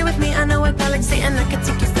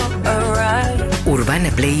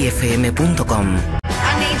 UrbanaPlayFM.com.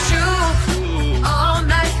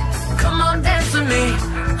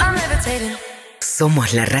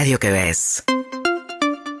 Somos la radio que ves.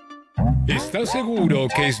 ¿Estás seguro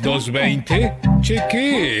que es 220?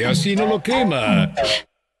 Chequee, así no lo quema.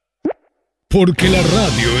 Porque la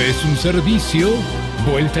radio es un servicio,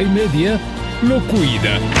 vuelta y media, lo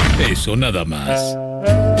cuida. Eso nada más.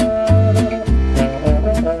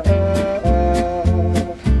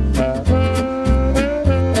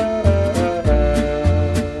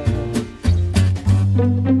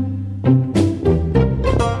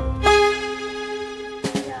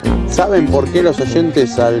 ¿Saben por qué los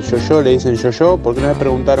oyentes al yo-yo le dicen yo-yo? Porque una vez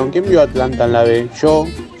preguntaron, ¿quién vio Atlanta en la B? Yo.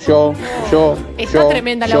 Está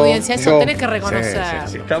tremenda la audiencia, eso tenés que reconocer.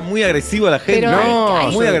 Sí. Está muy agresivo la gente. Pero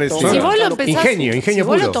muy agresivo. Si vos lo empezás, ingenio si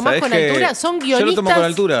vos puro. lo tomás con altura, son guionistas. Yo lo tomo con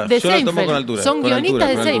altura. De Yo lo tomo con altura. Son guionistas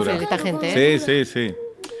de con Seinfeld esta gente. Sí.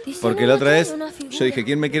 Porque la otra vez yo dije,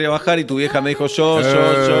 ¿quién me quiere bajar? Y tu vieja me dijo, yo.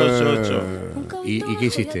 ¿Y qué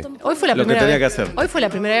hiciste? Hoy fue la Lo que primera tenía vez. que hacer. Hoy fue la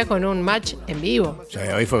primera vez con un match en vivo. Sí,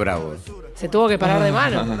 hoy fue bravo. Se tuvo que parar de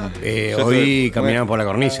mano. Hoy caminaban por la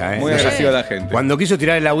cornisa. Muy agresiva la gente. Cuando quiso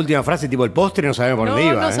tirar la última frase, tipo el postre, no sabía por dónde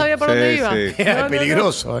iba. No sabía por dónde iba. Era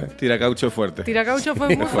peligroso. Tiracaucho fuerte. Tiracaucho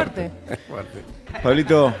fue muy fuerte.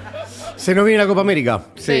 Pablito. Se nos viene la Copa América.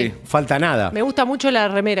 Sí. Falta nada. Me gusta mucho la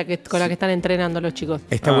remera con la que están entrenando los chicos.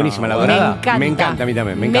 Está buenísima la dorada. Me encanta a mí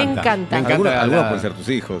también. Me encanta. Algunos pueden ser tus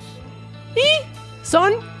hijos. Y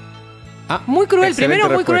son muy cruel. Primero,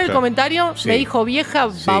 muy cruel el comentario. Sí. Me dijo vieja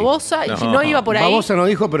babosa. Y no iba por ahí. Babosa no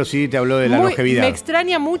dijo, pero sí te habló de la longevidad. Me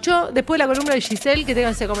extraña mucho, después de la columna de Giselle, que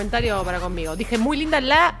tengan ese comentario para conmigo. Dije, muy linda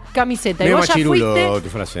la camiseta. Y vos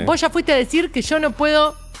ya fuiste a decir que yo no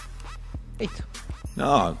puedo. Listo.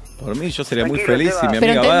 No, por mí yo sería muy feliz si mi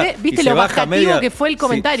amiga va. ¿Viste lo bajativo que fue el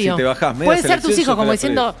comentario? Si te bajás media pueden ser tus hijos, como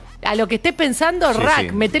diciendo, a lo que estés pensando,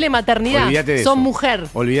 metele maternidad. Son mujer.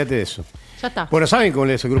 Olvídate de eso. Ya está. Bueno, ¿saben cómo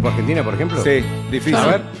es el grupo Argentina, por ejemplo? Sí, difícil. A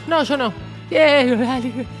ver. No, yo no.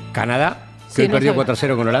 Canadá, que hoy perdió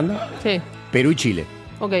 4-0 con Holanda. Sí. Perú y Chile.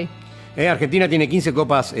 Ok. Argentina tiene 15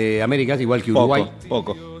 Copas Américas, igual que Uruguay.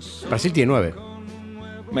 Poco. Brasil tiene 9.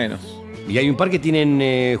 Menos. Y hay un par que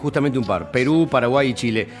tienen justamente un par. Perú, Paraguay y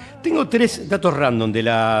Chile. Tengo 3 datos random de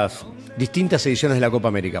las distintas ediciones de la Copa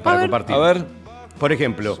América para compartir. A ver. Por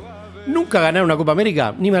ejemplo, nunca ganaron una Copa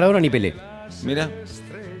América ni Maradona ni Pelé. Mira.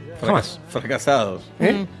 Jamás. Fracasados.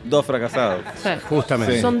 2 fracasados. Sí.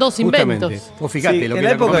 Justamente. Sí. Son 2 inventos. Vos fíjate, lo en que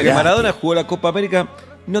la época que Maradona América jugó la Copa América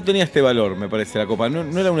no tenía este valor, me parece, la Copa.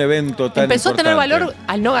 No era un evento tan Empezó importante. a tener valor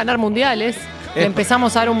al no ganar mundiales. Le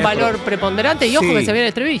empezamos a dar un valor preponderante y ojo que se viene el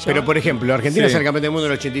estribillo. Pero, por ejemplo, Argentina es el campeón del mundo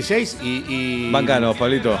en el 86 y... Bancanos,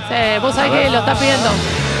 Pablito. Sí, vos sabés que lo está pidiendo.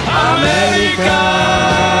 ¡América!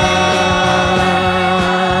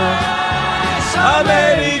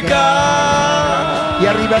 Y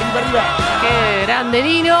arriba. ¡Qué grande,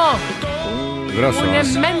 Nino! Grosso. Un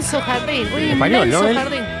inmenso jardín. Un Español, inmenso ¿no?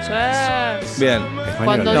 jardín. Sí. Bien.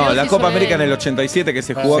 Cuando no, Dios la hizo Copa América en el 87 que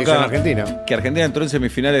se jugó acá. en Argentina. Que Argentina entró en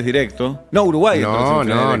semifinales directo. No, Uruguay entró en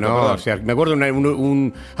semifinales directo, no. O sea, me acuerdo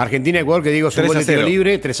un Argentina-Ecuador que digo es un gol de tiro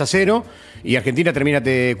libre, 3-0. Y Argentina termina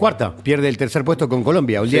cuarta, pierde el tercer puesto con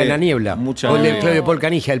Colombia, el día de la niebla. Gol de Claudio Paul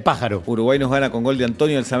Canija, el pájaro. Uruguay nos gana con gol de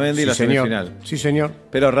Antonio Elzamendi la semifinal. Sí, señor.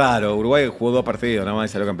 Pero raro, Uruguay jugó 2 partidos, nada más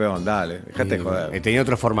y salió campeón. Dale, dejate de joder. Tenía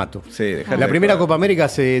otro formato. Sí, dejate La de primera joder. Copa América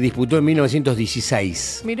se disputó en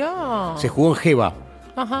 1916. Mirá. Se jugó en Jeva.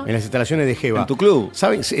 Ajá. En las instalaciones de Jeva. ¿En tu club?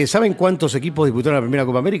 ¿Saben cuántos equipos disputaron la primera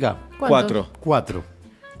Copa América? ¿Cuántos? Cuatro.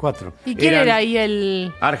 ¿Y quién era ahí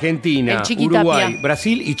el...? Argentina, el Chiquitapia? Uruguay,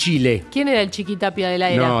 Brasil y Chile. ¿Quién era el Chiquitapia de la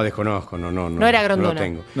era? No, desconozco, no. No era Grondona. No lo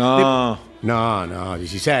tengo. No.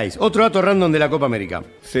 16. Otro dato random de la Copa América.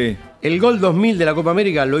 Sí. El gol 2000 de la Copa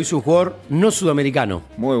América lo hizo un jugador no sudamericano.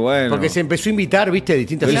 Muy bueno. Porque se empezó a invitar, viste, de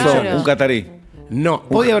distintas Claro. Un catarí. No,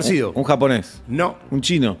 podía haber sido. Un japonés. No. Un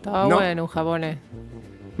chino. Estaba bueno, un japonés.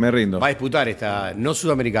 Me rindo. Va a disputar esta, no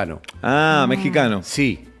sudamericano. Ah, mexicano.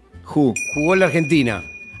 Sí. Jugó en la Argentina.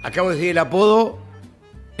 Acabo de decir el apodo.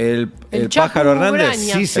 El Chapu pájaro Hernández.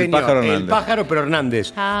 Braña. Sí, señor. El pájaro Hernández. El pájaro, pero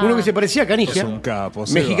Hernández. Ah. Uno que se parecía a Canija. Es un capo,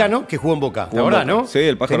 Seba. Mexicano que jugó en Boca. Jugó La en verdad, Boca. ¿no? Sí,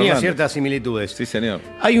 el pájaro Tenía Hernández. ciertas similitudes. Sí, señor.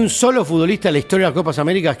 Hay un solo futbolista en la historia de las Copas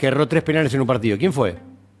Américas que erró 3 penales en un partido. ¿Quién fue?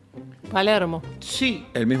 Palermo. Sí.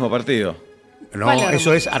 El mismo partido. No, Palermo.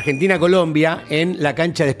 eso es Argentina-Colombia en la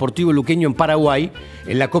cancha de Sportivo Luqueño en Paraguay,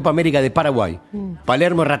 en la Copa América de Paraguay.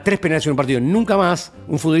 Palermo erra 3 penales en un partido. Nunca más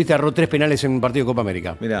un futbolista erró 3 penales en un partido de Copa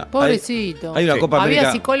América. Mira, Pobrecito. hay una Copa América.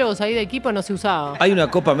 Había psicólogos ahí de equipo, no se usaba. Hay una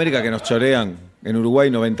Copa América que nos chorean. En Uruguay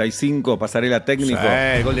 95, pasarela técnico.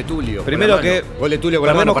 Sí, gol de Tulio. Primero con la que mano. Gol de Tulio con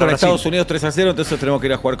la mano perdemos para con Brasil. Estados Unidos 3-0, entonces tenemos que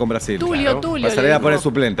ir a jugar con Brasil. Tulio. Pasarela le pone digo.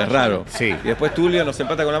 suplente, es raro. Sí. Y después Tulio nos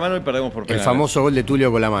empata con la mano y perdemos por El penales. famoso gol de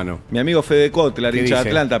Tulio con la mano. Mi amigo Fede Kotler, ¿Qué hincha de dice?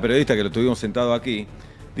 Atlanta, periodista que lo tuvimos sentado aquí,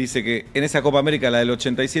 dice que en esa Copa América, la del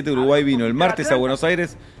 87, Uruguay vino el martes a Buenos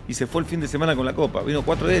Aires y se fue el fin de semana con la Copa. Vino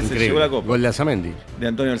 4 veces, Increíble. llegó la Copa. Gol de Alzamendi. De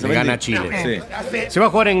Antonio Le Elzamendi. gana Chile. Sí. Se va a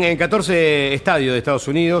jugar en 14 estadios de Estados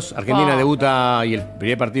Unidos. Argentina Wow. debuta y el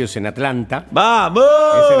primer partido es en Atlanta. ¡Vamos!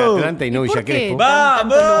 Es en Atlanta y no Villa ¿Por qué Crespo.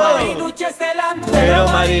 ¡Vamos! Marinucci es Pero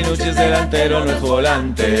Marinucci es delantero, no es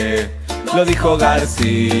volante. Lo dijo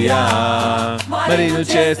García.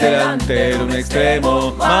 Marinucci es delantero, un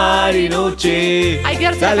extremo. Marinucci. Hay que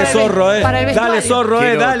darse Dale, para el zorro, para el vestuario. Dale, zorro,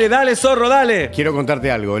 Quiero- dale, zorro, dale. Quiero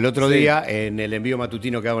contarte algo. El otro Sí. día, en el envío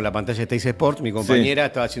matutino que hago en la pantalla de Teis Sports, mi compañera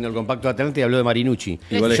estaba haciendo el compacto de Atlanta y habló de Marinucci.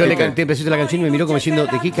 Y vos le Yo le dijiste. canté, empecé la canción y me miró como diciendo,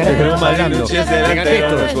 ¿de qué carajo estás hablando? Marinucci es Le canté delantero,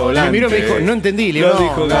 no es esto. volante. Me miró y me dijo, no entendí. Le Lo digo,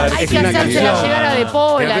 dijo no, García. Hay es que una hacerse la canción. llegada de Te la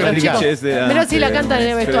Pola, tengo que los chicos. explicar. Menos si la cantan en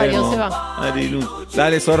el vestuario, se va. Marinucci.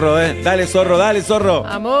 Dale, zorro, dale, zorro.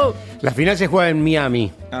 Vamos. La final se juega en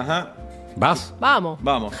Miami. Ajá. ¿Vas? Vamos.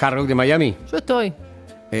 Vamos. Hard Rock de Miami. Yo estoy.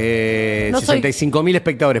 No soy- 65.000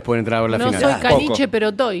 espectadores pueden entrar a ver la No final. soy caniche, pero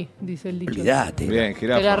estoy, dice el dicho. Olvidate. Bien, Te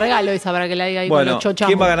la jirafa. regalo esa para que la diga ahí con Bueno, los chochamos.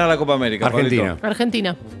 ¿quién va a ganar la Copa América? Argentina. Pablito?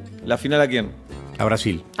 Argentina. ¿La final a quién? A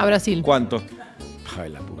Brasil. A Brasil. ¿Cuánto? Ay,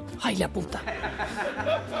 la puta. Ay, la puta.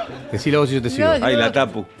 Decilo vos y yo te sigo. No, Ay, la vos.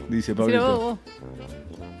 tapu, dice Decilo Pablito. vos.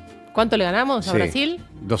 ¿Cuánto le ganamos a Sí. Brasil?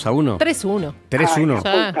 2-1. 3-1. 3-1. O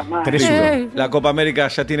sea, 3-1. La Copa América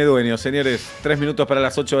ya tiene dueño, señores. 3 minutos para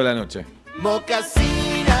las 8 de la noche. Mocasín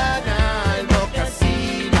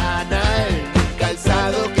anal,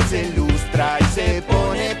 calzado que se lustra y se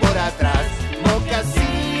pone por atrás.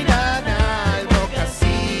 Mocasín anal,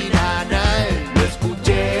 lo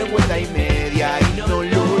escuché vuelta y media y no lo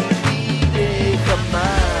olvidé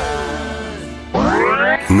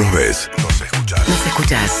jamás. Nos ves, nos escuchas. Nos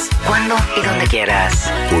escuchás cuando y donde quieras.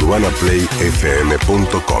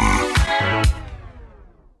 UrbanaPlayFM.com.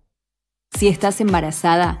 Si estás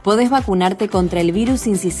embarazada, podés vacunarte contra el virus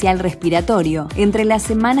sincicial respiratorio entre las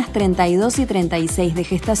semanas 32 y 36 de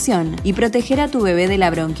gestación y proteger a tu bebé de la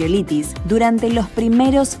bronquiolitis durante los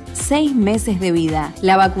primeros 6 meses de vida.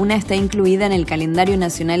 La vacuna está incluida en el calendario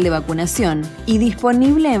nacional de vacunación y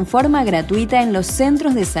disponible en forma gratuita en los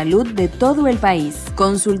centros de salud de todo el país.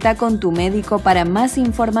 Consulta con tu médico para más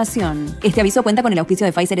información. Este aviso cuenta con el auspicio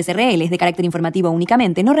de Pfizer SRL, es de carácter informativo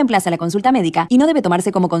únicamente, no reemplaza la consulta médica y no debe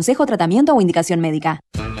tomarse como consejo, tratamiento o indicación médica.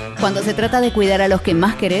 Cuando se trata de cuidar a los que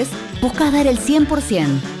más querés, buscas dar el 100%.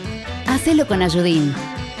 Hacelo con Ayudín,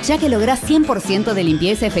 ya que lográs 100% de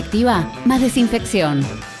limpieza efectiva más desinfección.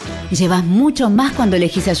 Llevas mucho más cuando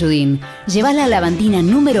elegís Ayudín. Llevas la lavandina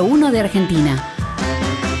número 1 de Argentina.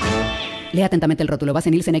 Lea atentamente el rótulo. Base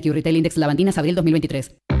en Nielsen IQ Retail Index Lavandinas abril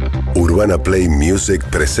 2023. Urbana Play Music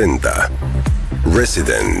presenta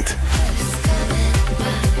Resident.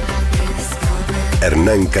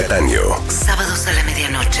 Hernán Cattaneo. Sábados a la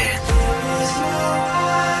medianoche.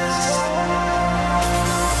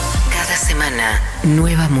 Cada semana,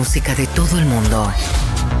 nueva música de todo el mundo.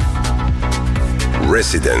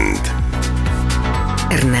 Resident.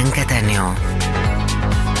 Hernán Cattaneo.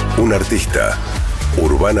 Un artista.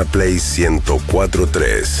 Urbana Play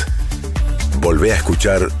 104.3. Volvé a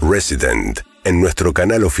escuchar Resident en nuestro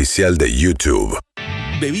canal oficial de YouTube.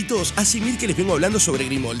 Bebitos, hace 1000 que les vengo hablando sobre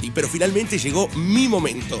Grimoldi, pero finalmente llegó mi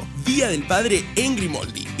momento. Día del Padre en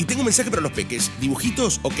Grimoldi. Y tengo un mensaje para los peques.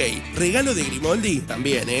 ¿Dibujitos? Ok. ¿Regalo de Grimoldi?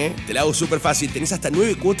 También, ¿eh? Te la hago súper fácil. Tenés hasta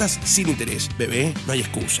 9 cuotas sin interés. Bebé, no hay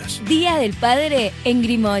excusas. Día del Padre en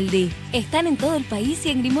Grimoldi. Están en todo el país y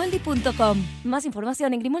en grimoldi.com. Más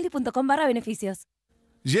información en grimoldi.com/beneficios.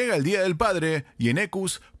 Llega el Día del Padre y en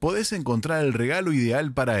Ecus podés encontrar el regalo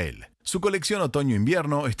ideal para él. Su colección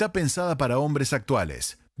otoño-invierno está pensada para hombres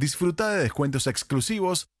actuales. Disfruta de descuentos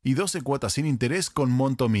exclusivos y 12 cuotas sin interés con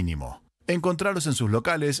monto mínimo. Encontralos en sus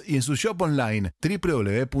locales y en su shop online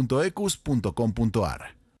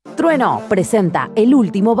www.ecus.com.ar. Trueno presenta El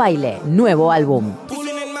Último Baile, nuevo álbum.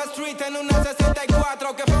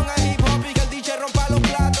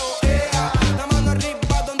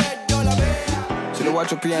 Si lo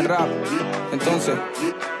guacho piden rap, entonces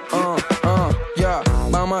yeah,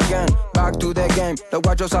 vamos again, back to the game. Los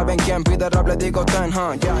guachos saben quién pide rap, le digo ten,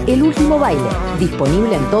 yeah. El Último Baile,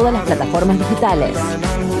 disponible en todas las plataformas digitales.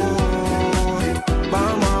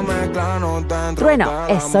 Trueno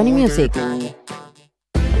es Sony Music.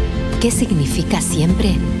 ¿Qué significa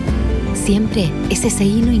siempre? Siempre es ese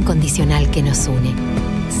hilo incondicional que nos une.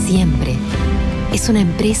 Siempre es una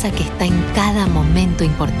empresa que está en cada momento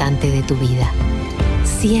importante de tu vida.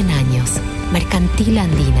 100 años. Mercantil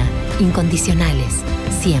Andina. Incondicionales.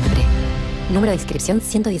 Siempre. Número de inscripción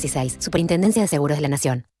 116. Superintendencia de Seguros de la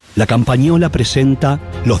Nación. La Campañola presenta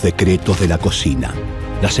los decretos de la cocina.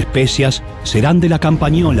 Las especias serán de la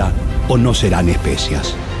Campañola o no serán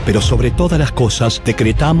especias. Pero sobre todas las cosas,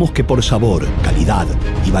 decretamos que por sabor, calidad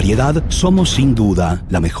y variedad somos sin duda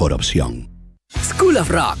la mejor opción. School of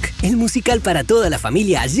Rock, el musical para toda la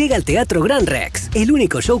familia, llega al Teatro Gran Rex. El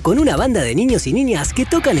único show con una banda de niños y niñas que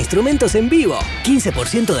tocan instrumentos en vivo.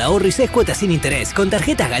 15% de ahorro y 6 cuotas sin interés con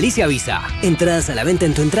tarjetas Galicia Visa. Entradas a la venta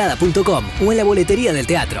en tuentrada.com o en la boletería del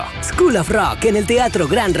teatro. School of Rock en el Teatro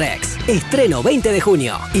Gran Rex. Estreno 20 de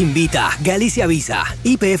junio. Invita Galicia Visa,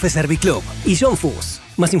 IPF Serviclub y John Fuss.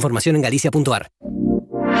 Más información en galicia.ar.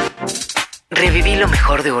 Reviví lo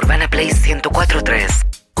mejor de Urbana Play 104.3.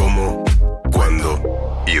 ¿Cómo?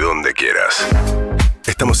 ¿Cuándo? Y donde quieras.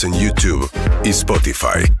 Estamos en YouTube y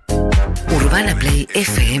Spotify.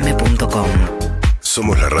 UrbanaPlayFM.com.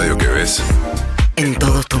 Somos la radio que ves en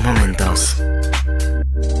todos tus momentos.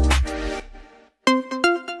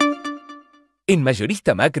 En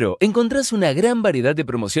Mayorista Macro encontrás una gran variedad de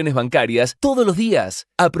promociones bancarias todos los días.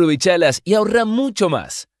 Aprovechalas y ahorra mucho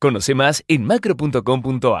más. Conoce más en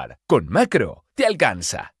macro.com.ar. Con Macro te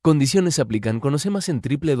alcanza. Condiciones aplican. Conoce más en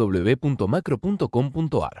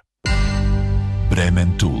www.macro.com.ar.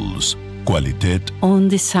 Bremen Tools. Qualität On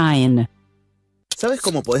Design. ¿Sabes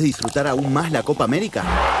cómo podés disfrutar aún más la Copa América?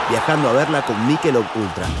 Viajando a verla con Michelob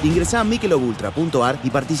Ultra. Ingresá a michelobultra.ar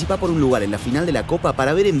y participa por un lugar en la final de la Copa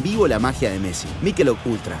para ver en vivo la magia de Messi. Michelob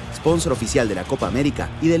Ultra, sponsor oficial de la Copa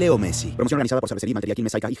América y de Leo Messi. Promoción organizada por Cervecería Materia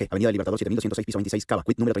Quilmes Saica IG, Avenida Libertador 7206, piso 26, Cava,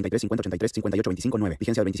 Quit número 33 50 83 58 25 9.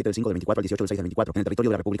 Vigencia del 27 del 5 del 24 al 18 del 6 del 24 en el territorio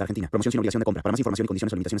de la República Argentina. Promoción sin obligación de compra. Para más información y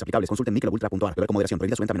condiciones o limitaciones aplicables, consulten michelobultra.ar. Beber con moderación.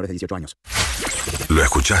 Prohibida su venta a menores de 18 años. Lo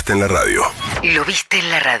escuchaste en la radio. Lo viste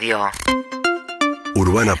en la radio.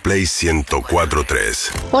 Urbana Play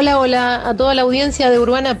 104.3. Hola, hola a toda la audiencia de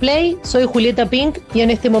Urbana Play. Soy Julieta Pink y en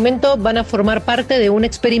este momento van a formar parte de un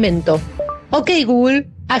experimento. Ok, Google,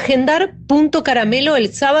 agendar Punto Caramelo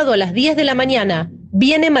el sábado a las 10 de la mañana.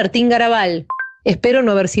 Viene Martín Garabal. Espero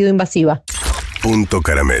no haber sido invasiva. Punto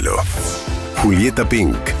Caramelo. Julieta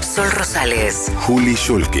Pink. Sol Rosales. Juli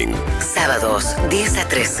Shulkin. Sábados 10 a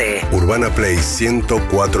 13. Urbana Play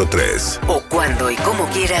 104.3. O cuando y como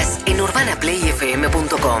quieras en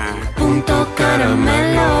urbanaplayfm.com. Punto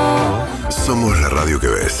Caramelo. Somos la radio que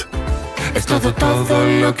ves. Es todo, todo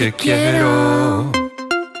lo que quiero.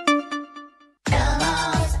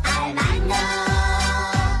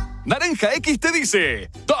 Naranja X te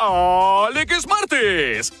dice, ¡dale que es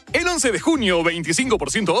martes! El 11 de junio,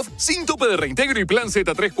 25% off, sin tope de reintegro y plan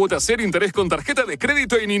Z3 cuotas cero interés con tarjeta de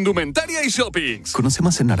crédito en indumentaria y shoppings. Conoce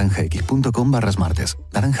más en naranjax.com/martes.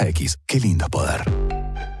 Naranja X, qué lindo poder.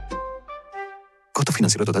 Costo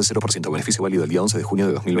financiero total 0%. Beneficio válido el día 11 de junio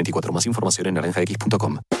de 2024. Más información en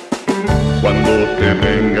naranjax.com. Cuando te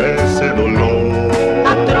venga ese dolor,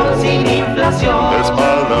 Actron sin inflación, de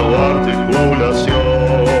espalda o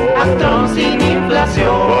articulación, Actron sin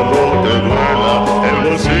inflación, cuando te duela el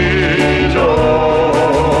bolsillo,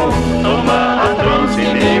 toma Actron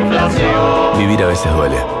sin inflación. Vivir a veces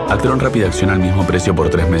duele. Actron Rápida Acción al mismo precio por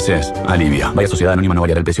 3 meses. Alivia. Vaya Sociedad Anónima no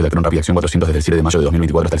variará el precio de Actron Rápida Acción 400 desde el 7 de mayo de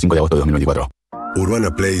 2024 hasta el 5 de agosto de 2024.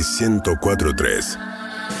 Urbana Play 104.3.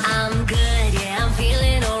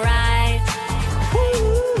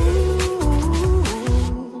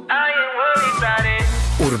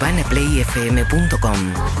 UrbanaPlayFM.com.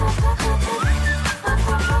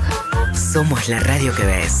 Somos la radio que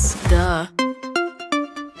ves.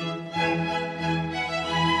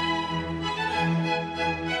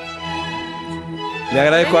 Le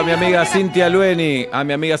agradezco a mi amiga Cintia Lueni,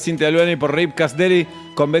 por Ribcas Deli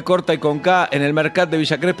con B corta y con K. En el Mercat de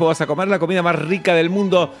Villa Crespo vas a comer la comida más rica del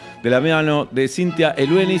mundo, de la mano de Cintia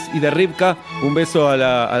Eluenis y de Ribca. Un beso a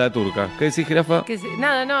la turca. ¿Qué decís, jirafa?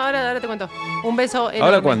 Nada, no, ahora te cuento. Un beso enorme.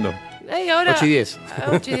 ¿Ahora cuándo? Ahora, 8 y 10.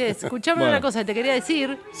 8 y 10. Escuchame Bueno. una cosa, te quería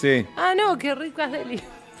decir. Sí, No, qué ricas deli.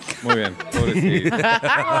 muy bien. Pobrecito.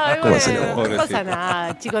 Ay, bueno, no pasa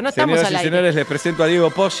nada, chicos, no estamos Señoras al y aire. señores, les presento a Diego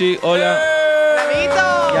Poggi. Hola.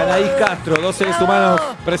 Y a Anaís Castro, dos seres humanos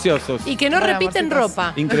preciosos. Y que no repiten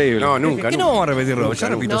ropa. Increíble. No, nunca. ¿Qué no vamos a repetir ropa? Yo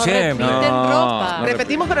repito siempre. ropa.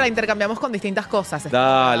 Repetimos, pero la intercambiamos con distintas cosas.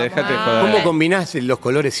 Dale, déjate de joder. ¿Cómo combinás los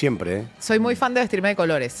colores siempre? Soy muy fan de vestirme de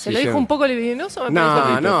colores. ¿Se lo dijo un poco libidinoso?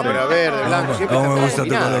 No, pero verde, blanco. Siempre ¿Cómo me está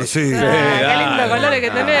gusta tu color? Sí. Qué lindo colores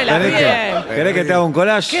que tenés, la piel. ¿Querés que te haga un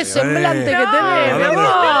collage? Qué semblante que tenés, mi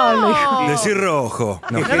amor. Decir rojo.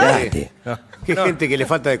 No. Qué gente que le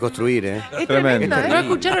falta de construir, Es tremendo. No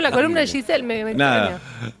escucharon la columna de Giselle, me Nada.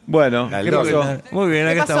 Bueno, ¿qué pasó? Muy bien,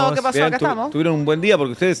 acá estamos. ¿Qué pasó? Bien, Acá estamos. tuvieron un buen día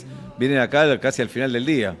porque ustedes vienen acá casi al final del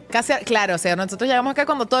día. Claro, o sea, nosotros llegamos acá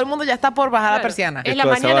cuando todo el mundo ya está por bajar la persiana. Es la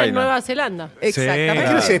mañana en Nueva Zelanda. Exactamente. ¿A qué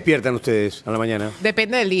hora se despiertan ustedes a la mañana?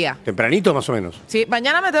 Depende del día. ¿Tempranito más o menos? Sí,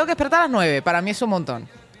 mañana me tengo que despertar a las 9. Para mí es un montón.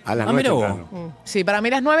 A las 9 temprano. Sí, para mí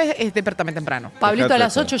las 9 es despertarme temprano. Pablito a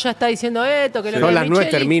las 8 ya está diciendo esto, que lo Yo a que las 9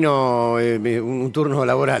 Micheli. termino un turno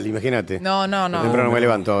laboral, imagínate. No. Temprano me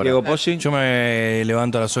levanto ahora. Diego Poggi. Yo me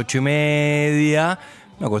levanto a las 8:30.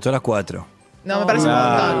 Me acuesto a las 4. No, me parece un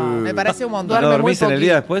montón. Me parece un montón. ¿No dormís en el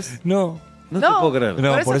día después? No. No te puedo creer.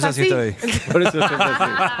 No, por eso sí estoy. Por eso estás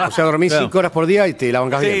así. O sea, dormís 5 horas por día y te la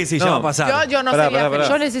bancás bien. Sí, ya va a pasar. Yo no Pará, sería pará.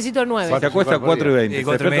 Yo necesito 9. Se acuesta a 4:20. Sí,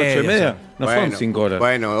 ¿Se despierta a 8:30? No son Bueno, 5 horas.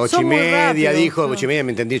 Bueno, 8 y Son muy media rápidos, dijo, no. 8 y media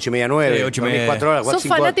me entendí, 8 y media 9. Sí, 8 y media. 4 horas, Sos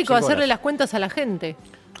 5 fanático de horas. hacerle las cuentas a la gente.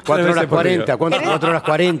 4 horas veces por 40. día. ¿Cuánto? 4 horas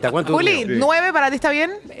 40. ¿Cuánto? Juli, dura? 9 para ti está bien.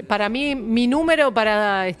 Para mí, mi número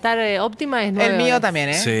para estar óptima es 9 El mío horas. también,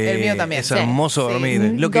 ¿eh? Sí, El mío también. es hermoso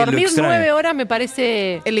dormir. Lo Dormir extraño. 9 horas me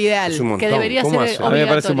parece El ideal. Es un montón. que debería ¿Cómo ser hace? A mí me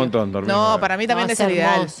parece un obligatorio. montón dormir. No, para mí también No, es el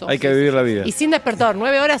ideal. hermoso. Hay que vivir la vida. Y sin despertador,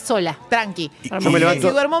 9 horas sola. Tranqui. Yo me levanto.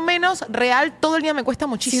 Si duermo menos, real, todo el día me cuesta Si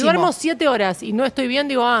muchísimo. duermo 7 horas y no estoy bien,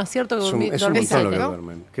 digo, cierto que Es un dormí montón lo que ¿no?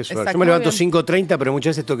 duermen. Qué suerte. Exacto. Yo me levanto Muy bien. 5:30, pero muchas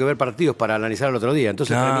veces tengo que ver partidos para analizar el otro día.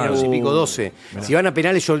 Entonces Claro. termino 11 y pico, 12. Si van a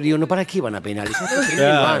penales, yo digo, no, ¿para qué van a penales? Ya estoy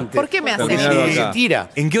terminando Claro. antes. ¿Por qué me hacen Porque Terminado se acá. tira. ¿En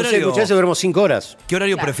qué Entonces, horario? muchas veces duermo 5 horas. ¿Qué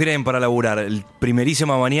horario Claro. prefieren para laburar? ¿El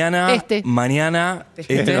primerísimo mañana? Este. Mañana.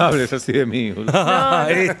 No hables así de mí. boludo.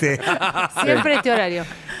 Siempre este horario.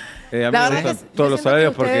 A mí La me verdad gustan es que todos yo los siento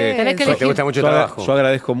horarios que porque ustedes- Tenés que Porque te elegir. gusta mucho yo, trabajo. yo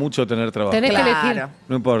agradezco mucho tener trabajo. Tenés que elegir. Claro.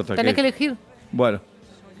 No importa. Tenés que elegir. Bueno,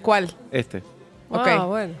 ¿Cuál? este. Ok.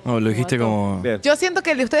 Bueno. No, lo dijiste como. Bien. Yo siento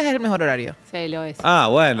que el de ustedes es el mejor horario. Sí, lo es. Ah,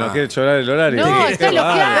 bueno, quiere chorar el horario. No, Qué está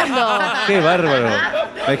bárbaro. elogiando. Qué bárbaro.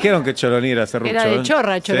 Me dijeron que Choroní era serrucho. Era de ¿eh?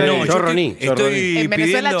 chorra, chorra. Sí. No, yo Chorroní. estoy En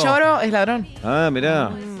Venezuela, pidiendo- choro es ladrón. Ah,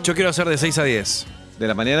 mirá. Yo quiero hacer de 6 a 10. ¿De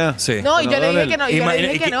la mañana? Sí. No, y yo le dije Donel. que no. Y yo le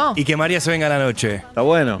dije que no. Y que María se venga a la noche. Está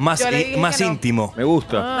bueno. Más, Yo le dije más que no. íntimo. Me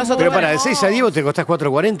gusta. Nosotros Pero para, de no. 6 a 10 vos te costás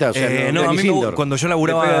 4:40. O sea, No, a mí venís me, indoor. cuando yo Te pega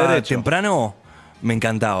laburaba derecho. temprano, me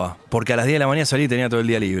encantaba. Porque a las 10 de la mañana salí y tenía todo el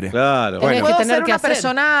día libre. Claro. Tenés Bueno. que Puedo tener ser que una hacer.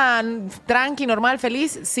 persona tranqui, normal,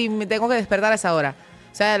 feliz, si me tengo que despertar a esa hora.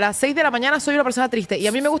 O sea, a las 6 de la mañana soy una persona triste y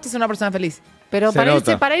a mí me gusta ser una persona feliz. Pero Se para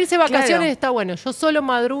nota. irse vacaciones Claro. está bueno. Yo solo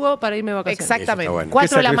madrugo para irme de vacaciones. Exactamente. Eso está bueno.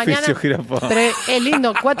 4 de la mañana. sacrificio, jirafa. Pero es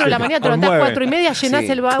lindo, 4 de la mañana te levantás Conmueve. 4:30, llenás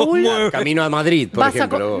Sí. el baúl. Camino a Madrid, por Vas a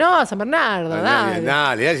ejemplo. no, a San Bernardo, dale.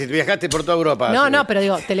 Dale, si viajaste por toda Europa. No, sí. no, pero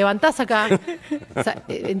digo, te levantás acá,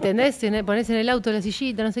 ¿entendés? Ponés en el auto la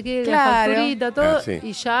sillita, no sé qué, la Claro. facturita, todo, Ah, sí.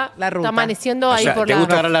 y ya La ruta. está amaneciendo O ahí sea, por ¿te la...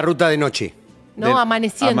 gusta agarrar la ruta de noche? No,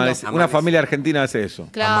 amaneciendo. Una familia argentina hace eso.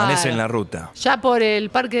 Claro. Amanece en la ruta. Ya por el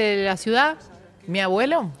parque de la ciudad, ¿Mi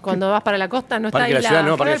abuelo? cuando vas para la costa, no está Parque ahí de la ciudad,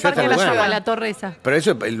 no, por Parque de el la parque ciudad de la está en ciudad, Lugano. la torre esa. Pero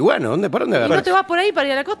eso, ¿el Lugano? ¿Para dónde ¿Y agarras? no te vas por ahí para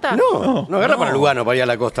ir a la costa? No agarra para Lugano, para ir a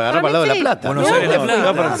la costa, agarra para el lado de La Plata. Buenos Aires, La Plata.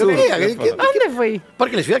 va para el sur. ¿A dónde fui?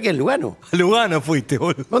 Parque de la ciudad que es Lugano. A Lugano fuiste,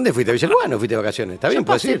 boludo. ¿Dónde fuiste? ¿A Villa Lugano fuiste de vacaciones? Está bien, Yo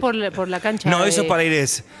puedes pasé ir. por la cancha. No, eso de- es para ir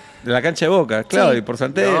es De la cancha de Boca, claro, y por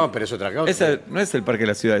Santé. No, pero es otra cosa. Esa no es el Parque de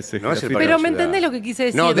la Ciudad ese. No es el Parque Pero de me la Ciudad. entendés lo que quise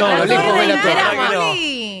decir. No, La lejos torre ve la de torre.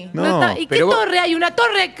 Interamo. No. No está- ¿Y qué Pero vos- torre hay? ¿Una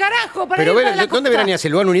torre, carajo? Para Pero ir ver, para la ¿dónde costa? veranías?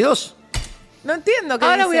 ¿El lugar 1 y 2? No entiendo qué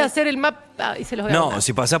Ahora dice. voy a hacer el mapa y se los voy a No, mandar.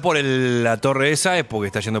 si pasás por la torre esa es porque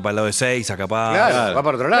está yendo para el lado de Seiza, capaz. Claro, va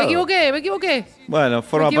para otro Me lado. equivoqué. Bueno,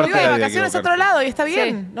 forma Me parte equivoqué, de de la vacaciones a otro lado y está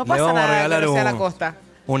bien. No Le pasa vamos a nada regalar que no sea la un- costa.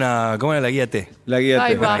 ¿Cómo era la guía T? La guía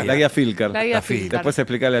Ahí T, va. la guía Filcar. La guía Filcar. Después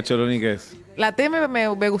explicarle a Choroni qué es. La T me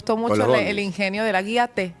gustó Con mucho los bondis. el ingenio de la guía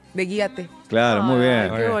T, de guía T. Claro, muy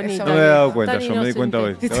bien. Qué bonito. No me había dado cuenta, Tan yo me di cuenta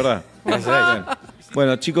hoy, inocente. de verdad. Bien.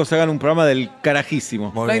 Bueno, chicos, hagan un programa del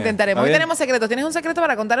carajísimo. Muy Lo bien. intentaremos. ¿Está Hoy bien? tenemos secretos. ¿Tienes un secreto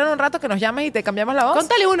para contar en un rato que nos llames y te cambiamos la voz?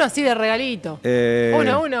 Contale uno así de regalito.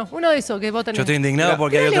 Uno de esos que vos tenés. Yo estoy indignado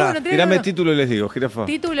porque hay Tírale otra. uno, tírale Tirame el uno. título y les digo, jirafa.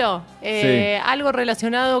 Título, Sí. algo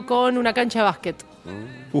relacionado con una cancha de básquet.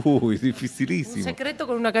 Uy, Un dificilísimo. secreto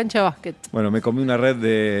con una cancha de básquet. Bueno, me comí una red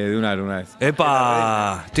de un aro una vez.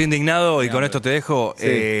 Epa, estoy indignado y con esto te dejo. Sí.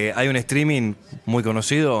 Hay un streaming muy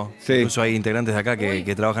conocido. Sí. Incluso hay integrantes de acá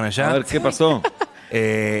que trabajan allá. A ver, ¿qué pasó?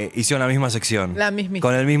 Hicieron la misma sección. La mismísima.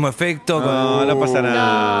 Con el mismo efecto. No pasa nada.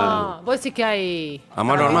 No, vos decís que hay... A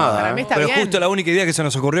mano armada. Para mí está Pero bien. justo la única idea que se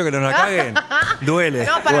nos ocurrió que nos la caguen. Duele.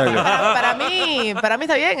 No, para mí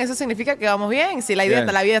está bien. Eso significa que vamos bien. Si la idea Bien.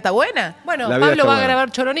 está, la vida está buena. Bueno, La vida Pablo está va a buena.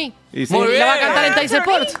 grabar Choroní. Y sí. Muy bien. La va a cantar en Tais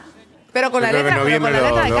Sports. Pero con la Yo creo que letra, en pero con la noviembre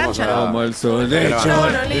letra de lo vamos cancha. a- Como el sonecho.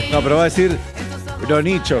 Choroni. No, pero va a decir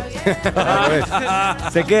Bronicho. Al revés.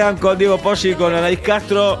 Se quedan con Diego Poggi y con Anaís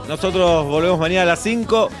Castro. Nosotros volvemos mañana a las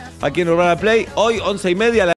 5 aquí en Urbana Play. Hoy, 11:30.